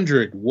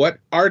 100, what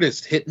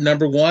artist hit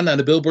number 1 on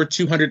the Billboard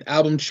 200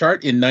 album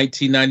chart in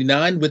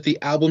 1999 with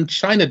the album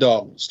China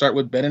Doll? We'll start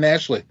with Ben and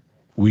Ashley.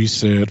 We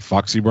said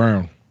Foxy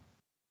Brown.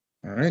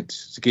 All right.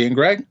 Zahkia and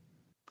Greg.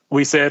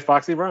 We said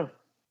Foxy Brown.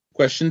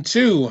 Question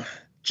 2.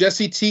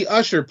 Jesse T.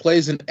 Usher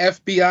plays an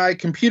FBI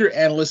computer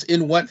analyst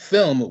in what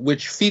film,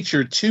 which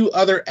featured 2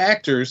 other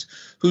actors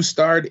who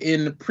starred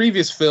in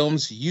previous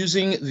films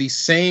using the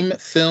same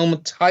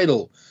film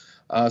title?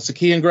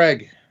 Zahkia and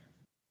Greg.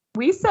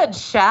 We said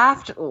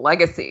Shaft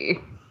Legacy.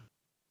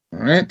 All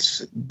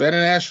right. Ben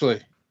and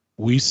Ashley.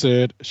 We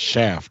said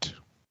Shaft.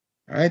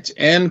 All right.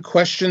 And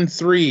question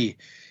 3.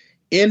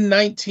 In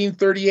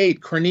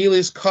 1938,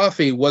 Cornelius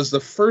Coffey was the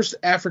first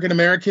African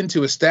American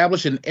to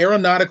establish an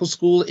aeronautical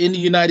school in the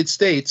United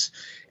States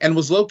and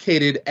was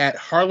located at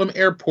Harlem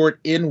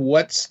Airport in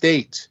what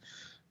state?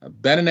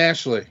 Ben and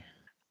Ashley.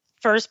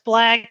 First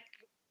black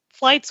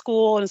flight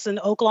school, and it's in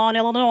Oak Lawn,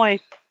 Illinois.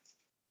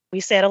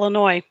 We said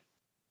Illinois.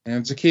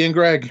 And Zahkia and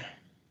Greg.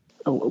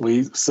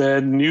 We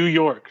said New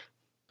York.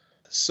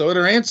 So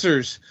their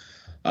answers.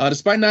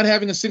 Despite not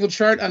having a single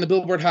chart on the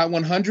Billboard Hot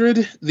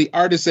 100, the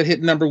artist that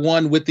hit number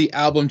 1 with the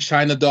album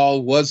China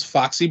Doll was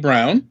Foxy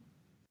Brown.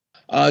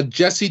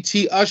 Jesse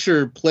T.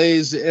 Usher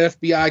plays an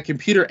FBI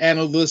computer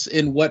analyst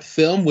in what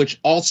film, which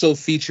also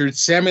featured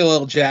Samuel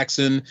L.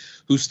 Jackson,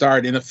 who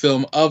starred in a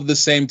film of the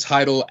same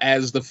title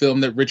as the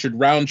film that Richard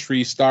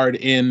Roundtree starred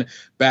in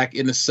back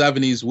in the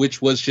 70s, which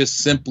was just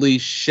simply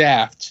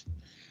Shaft.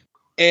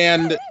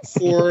 And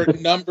for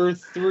number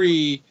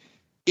 3,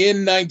 in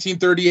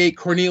 1938,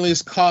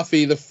 Cornelius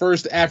Coffey, the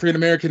first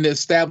African-American to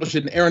establish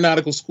an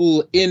aeronautical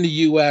school in the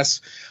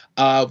U.S.,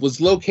 was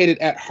located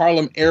at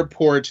Harlem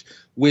Airport,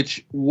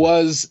 which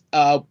was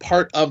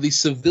part of the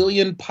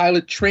civilian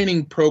pilot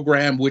training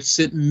program, which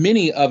sent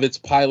many of its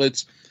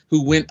pilots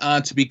who went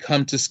on to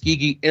become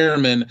Tuskegee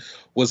Airmen,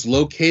 was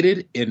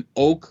located in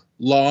Oak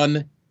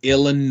Lawn,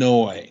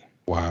 Illinois.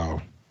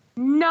 Wow.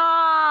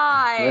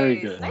 Nice. Very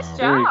good. Nice Wow.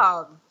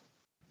 job.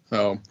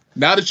 So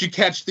now that you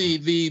catch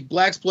the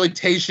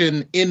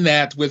blaxploitation in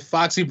that with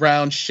Foxy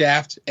Brown,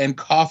 Shaft, and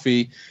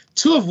Coffee,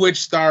 2 of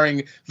which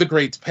starring the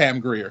great Pam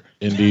Grier.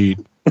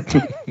 Indeed.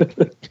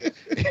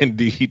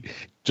 Indeed.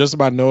 Just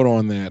my note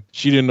on that,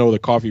 she didn't know the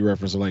Coffee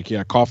reference. Like,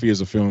 yeah, Coffee is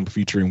a film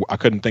featuring, I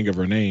couldn't think of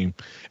her name.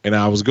 And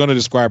I was going to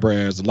describe her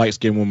as the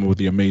light-skinned woman with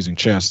the amazing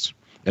chest.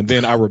 And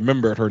then I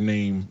remembered her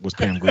name was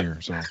Pam Grier.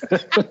 So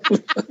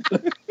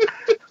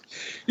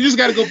you just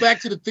got to go back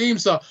to the theme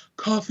song.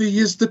 Coffee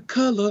is the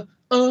color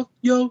of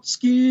your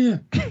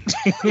skin.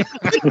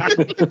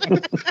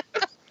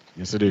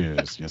 Yes, it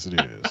is. Yes, it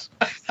is.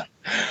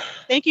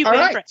 Thank you,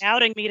 Ben, for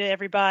outing me to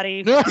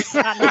everybody.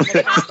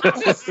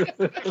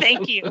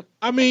 Thank you.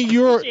 I mean,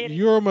 you're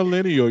a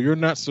millennial. You're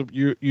not so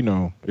you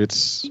know.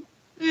 It's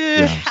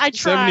I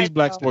tried. 70s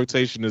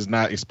blaxploitation is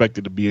not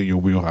expected to be in your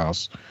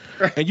wheelhouse,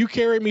 and you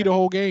carried me the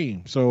whole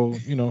game. So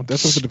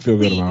that's something to feel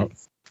good about.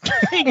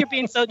 You're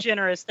being so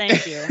generous.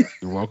 Thank you.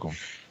 You're welcome.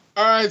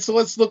 All right, so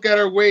let's look at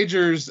our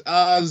wagers.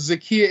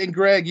 Zahkia and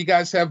Greg, you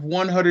guys have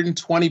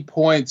 120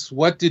 points.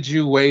 What did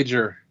you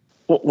wager?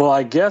 Well,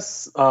 I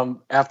guess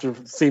after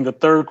seeing the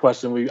third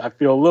question, I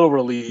feel a little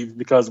relieved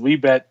because we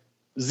bet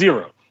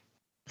 0.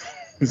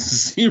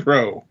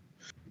 0,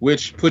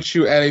 which puts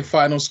you at a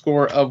final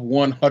score of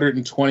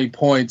 120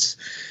 points.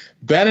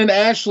 Ben and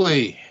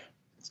Ashley,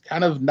 it's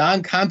kind of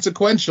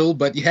non-consequential,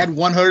 but you had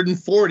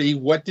 140.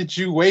 What did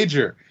you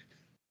wager?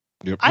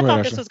 Yep. I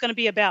thought this was going to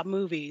be about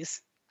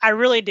movies. I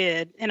really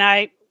did. And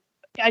I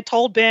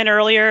told Ben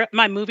earlier,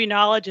 my movie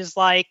knowledge is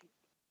like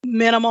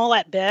minimal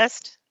at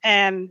best.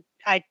 And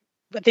I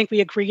think we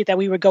agreed that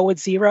we would go with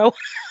 0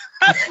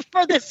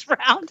 for this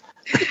round.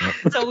 Yep.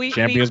 So we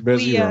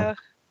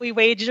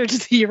wagered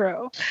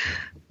 0.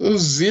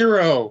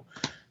 0.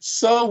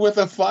 So with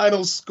a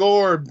final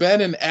score,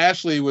 Ben and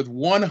Ashley with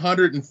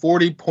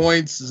 140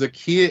 points,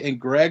 Zahkia and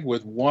Greg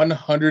with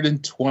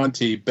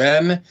 120.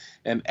 Ben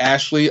and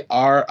Ashley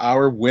are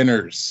our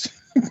winners.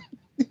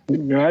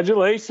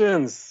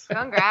 Congratulations.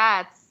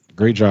 Congrats.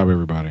 Great job,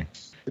 everybody.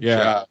 Good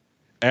job.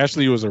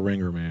 Ashley was a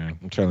ringer, man.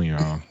 I'm telling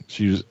y'all.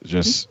 She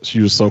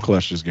was so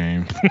clutch this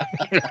game.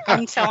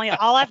 I'm telling you,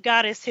 all I've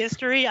got is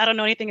history. I don't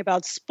know anything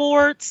about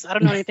sports. I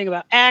don't know anything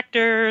about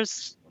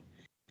actors.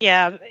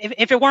 Yeah,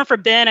 if it weren't for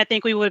Ben, I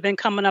think we would have been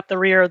coming up the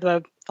rear of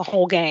the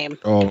whole game.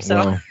 Oh, so.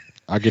 Well,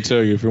 I can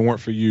tell you, if it weren't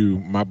for you,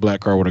 my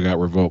black card would have got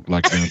revoked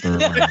like in the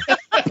third round.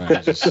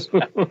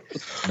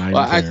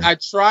 I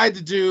tried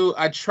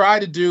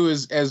to do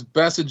as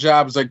best a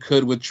job as I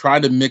could with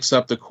trying to mix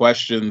up the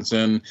questions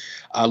and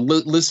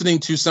listening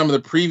to some of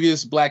the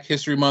previous Black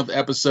History Month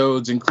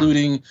episodes,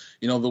 including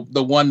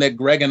the one that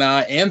Greg and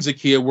I and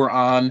Zahkia were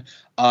on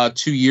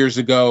 2 years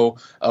ago,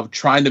 of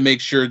trying to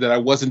make sure that I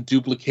wasn't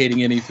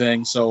duplicating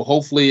anything. So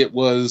hopefully it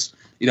was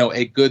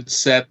a good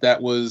set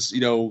that was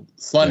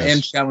fun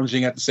and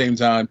challenging at the same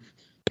time.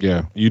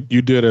 Yeah,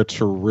 you did a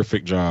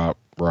terrific job,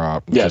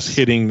 Rob. Yes. Just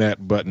hitting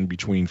that button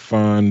between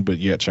fun but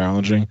yet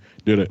challenging.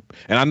 Did it.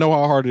 And I know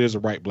how hard it is to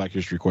write Black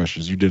History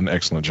questions. You did an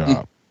excellent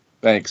job.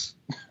 Thanks.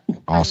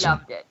 Awesome. I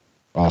loved it.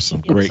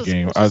 Awesome. Great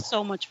game. This was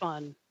so much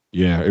fun.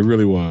 Yeah, it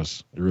really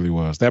was. It really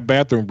was. That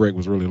bathroom break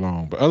was really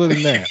long. But other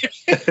than that,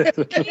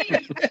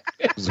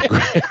 it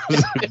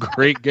was a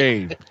great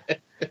game.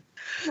 Okay.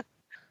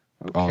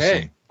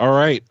 Awesome. All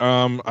right.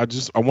 I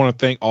want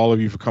to thank all of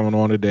you for coming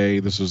on today.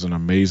 This was an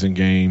amazing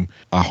game.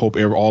 I hope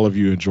all of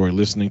you enjoy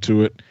listening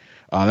to it.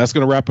 That's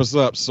going to wrap us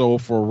up. So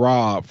for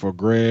Rob, for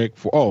Greg,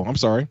 I'm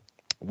sorry.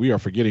 We are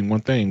forgetting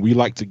one thing. We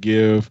like to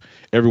give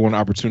everyone an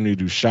opportunity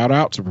to shout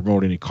out, to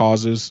promote any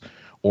causes,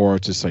 or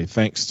to say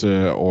thanks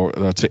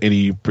to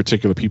any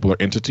particular people or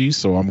entities.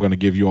 So I'm going to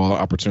give you all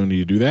an opportunity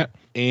to do that.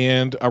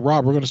 And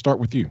Rob, we're going to start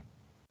with you.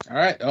 All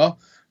right. Oh,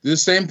 do the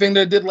same thing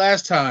that I did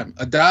last time.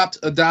 Adopt.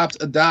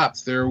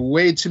 There are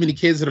way too many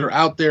kids that are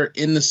out there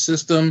in the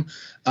system,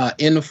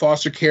 in the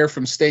foster care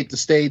from state to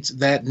state,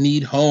 that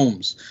need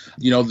homes.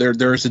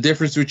 There's a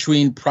difference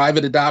between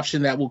private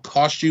adoption that will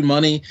cost you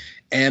money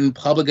and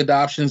public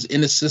adoptions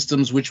in the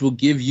systems which will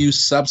give you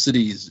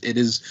subsidies. It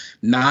is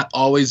not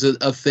always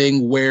a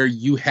thing where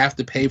you have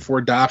to pay for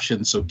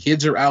adoption. So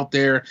kids are out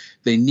there,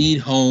 they need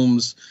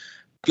homes.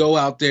 Go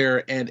out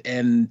there and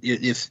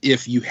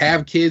if you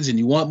have kids and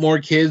you want more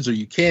kids, or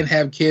you can't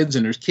have kids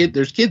and there's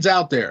kids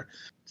out there,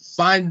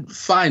 find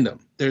them.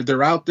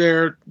 They're out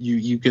there.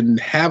 You can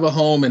have a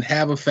home and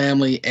have a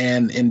family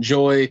and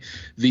enjoy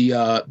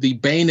the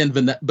bane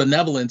and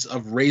benevolence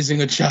of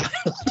raising a child.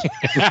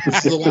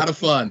 This is a lot of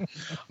fun.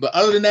 But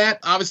other than that,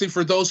 obviously,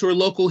 for those who are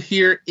local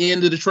here in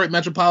the Detroit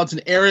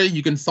metropolitan area,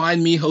 you can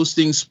find me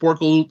hosting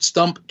Sporkle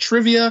Stump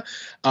Trivia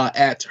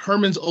at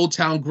Herman's Old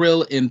Town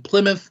Grill in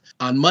Plymouth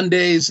on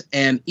Mondays,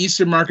 and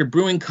Eastern Market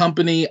Brewing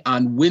Company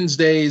on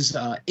Wednesdays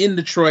in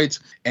Detroit.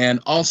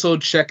 And also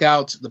check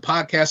out the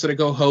podcast that I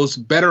go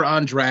host, Better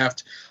on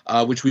Draft,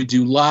 which we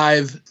do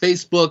live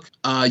Facebook,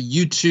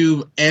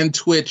 YouTube, and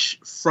Twitch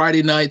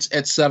Friday nights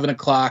at 7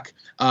 o'clock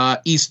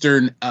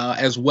Eastern,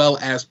 as well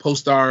as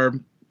post our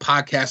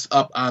podcast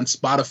up on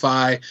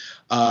Spotify,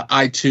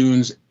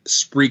 iTunes,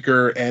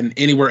 Spreaker, and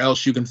anywhere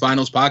else you can find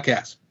those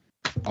podcasts.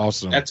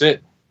 Awesome. That's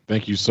it.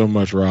 Thank you so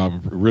much,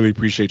 Rob. Really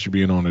appreciate you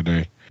being on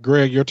today.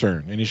 Greg, your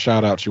turn. Any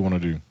shout outs you want to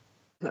do?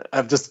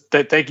 I've just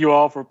thank you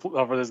all for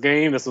this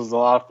game. This was a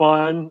lot of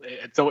fun.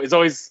 It's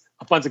always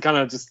fun to kind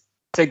of just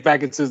take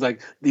back into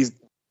like these,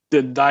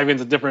 to dive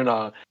into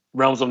different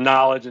realms of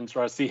knowledge and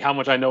try to see how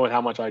much I know and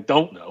how much I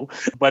don't know.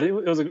 But it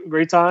was a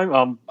great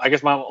time. I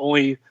guess my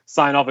only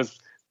sign off is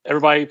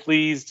everybody,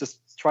 please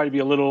just try to be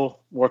a little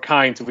more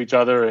kind to each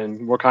other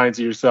and more kind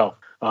to yourself.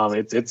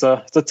 It's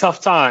a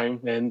tough time,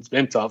 and it's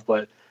been tough,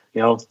 but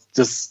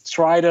just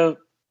try to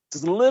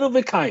just a little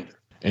bit kinder.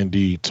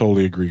 Indeed,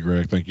 totally agree,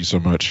 Greg. Thank you so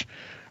much.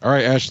 All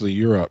right, Ashley,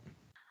 you're up.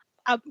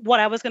 What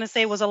I was going to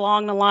say was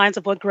along the lines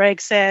of what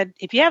Greg said.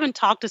 If you haven't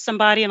talked to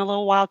somebody in a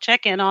little while,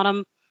 check in on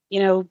them.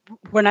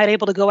 We're not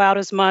able to go out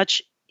as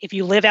much. If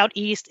you live out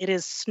east, it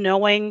is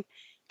snowing,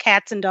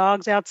 cats and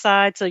dogs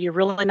outside, so you're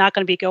really not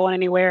going to be going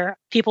anywhere.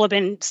 People have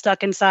been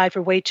stuck inside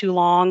for way too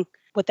long.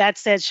 With that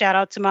said, shout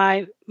out to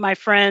my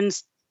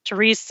friends,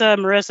 Teresa,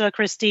 Marissa,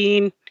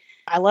 Christine.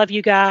 I love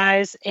you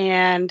guys.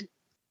 And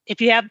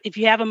if you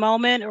have a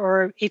moment,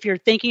 or if you're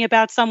thinking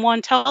about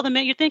someone, tell them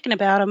that you're thinking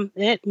about them.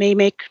 It may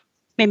make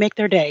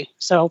their day.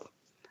 So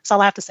that's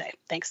all I have to say.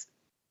 Thanks.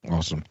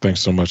 Awesome.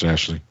 Thanks so much,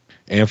 Ashley.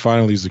 And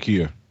finally,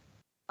 Zahkia.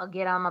 I'll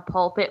get on my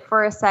pulpit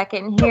for a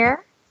second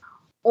here.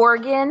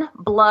 Organ,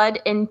 blood,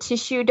 and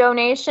tissue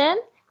donation,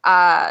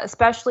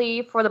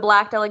 especially for the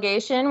Black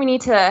delegation. We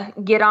need to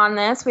get on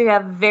this. We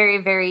have very,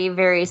 very,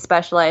 very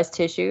specialized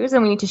tissues,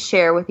 and we need to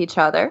share with each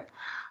other.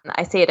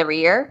 I say it every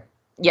year.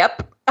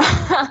 Yep.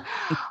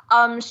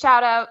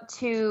 Shout out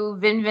to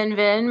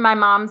Vin, my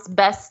mom's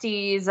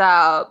bestie's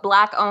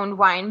Black-owned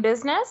wine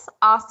business.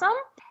 Awesome.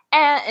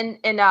 And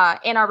in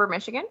Ann Arbor,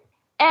 Michigan.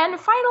 And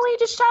finally,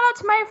 just shout out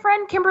to my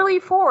friend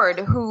Kimberly Ford,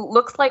 who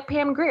looks like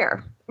Pam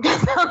Grier.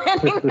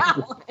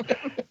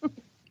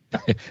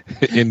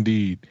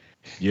 Indeed.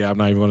 Yeah, I'm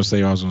not even going to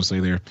say what I was going to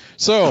say there.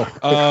 So,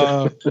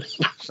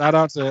 shout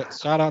out to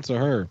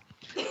her.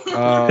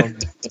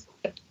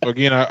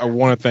 Again, I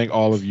want to thank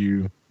all of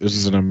you. This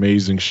is an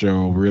amazing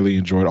show. Really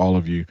enjoyed all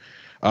of you.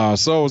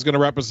 So it's going to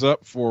wrap us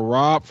up for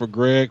Rob, for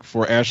Greg,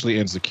 for Ashley,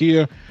 and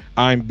Zahkia.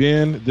 I'm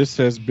Ben. This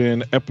has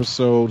been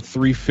episode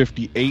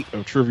 358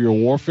 of Trivial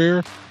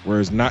Warfare,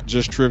 where it's not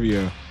just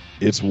trivia,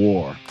 it's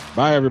war.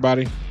 Bye,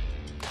 everybody.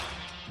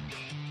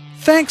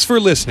 Thanks for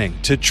listening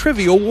to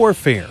Trivial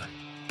Warfare.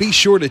 Be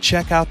sure to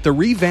check out the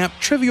revamped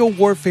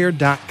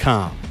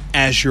TrivialWarfare.com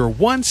as your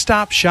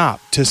one-stop shop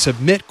to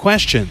submit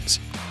questions,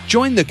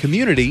 join the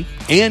community,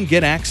 and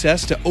get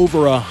access to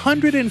over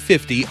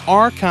 150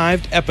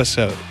 archived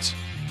episodes.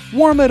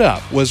 Warm It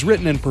Up was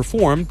written and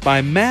performed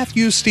by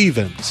Matthew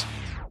Stevens.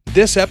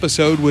 This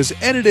episode was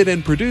edited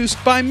and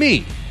produced by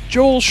me,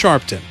 Joel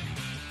Sharpton.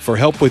 For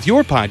help with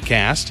your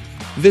podcast,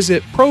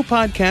 visit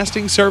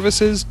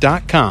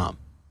ProPodcastingServices.com.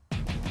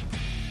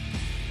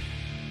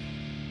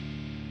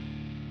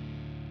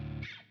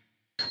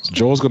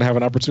 Joel's going to have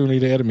an opportunity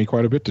to edit me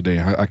quite a bit today.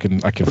 I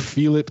can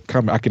feel it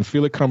coming. I can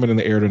feel it coming in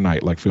the air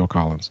tonight, like Phil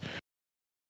Collins.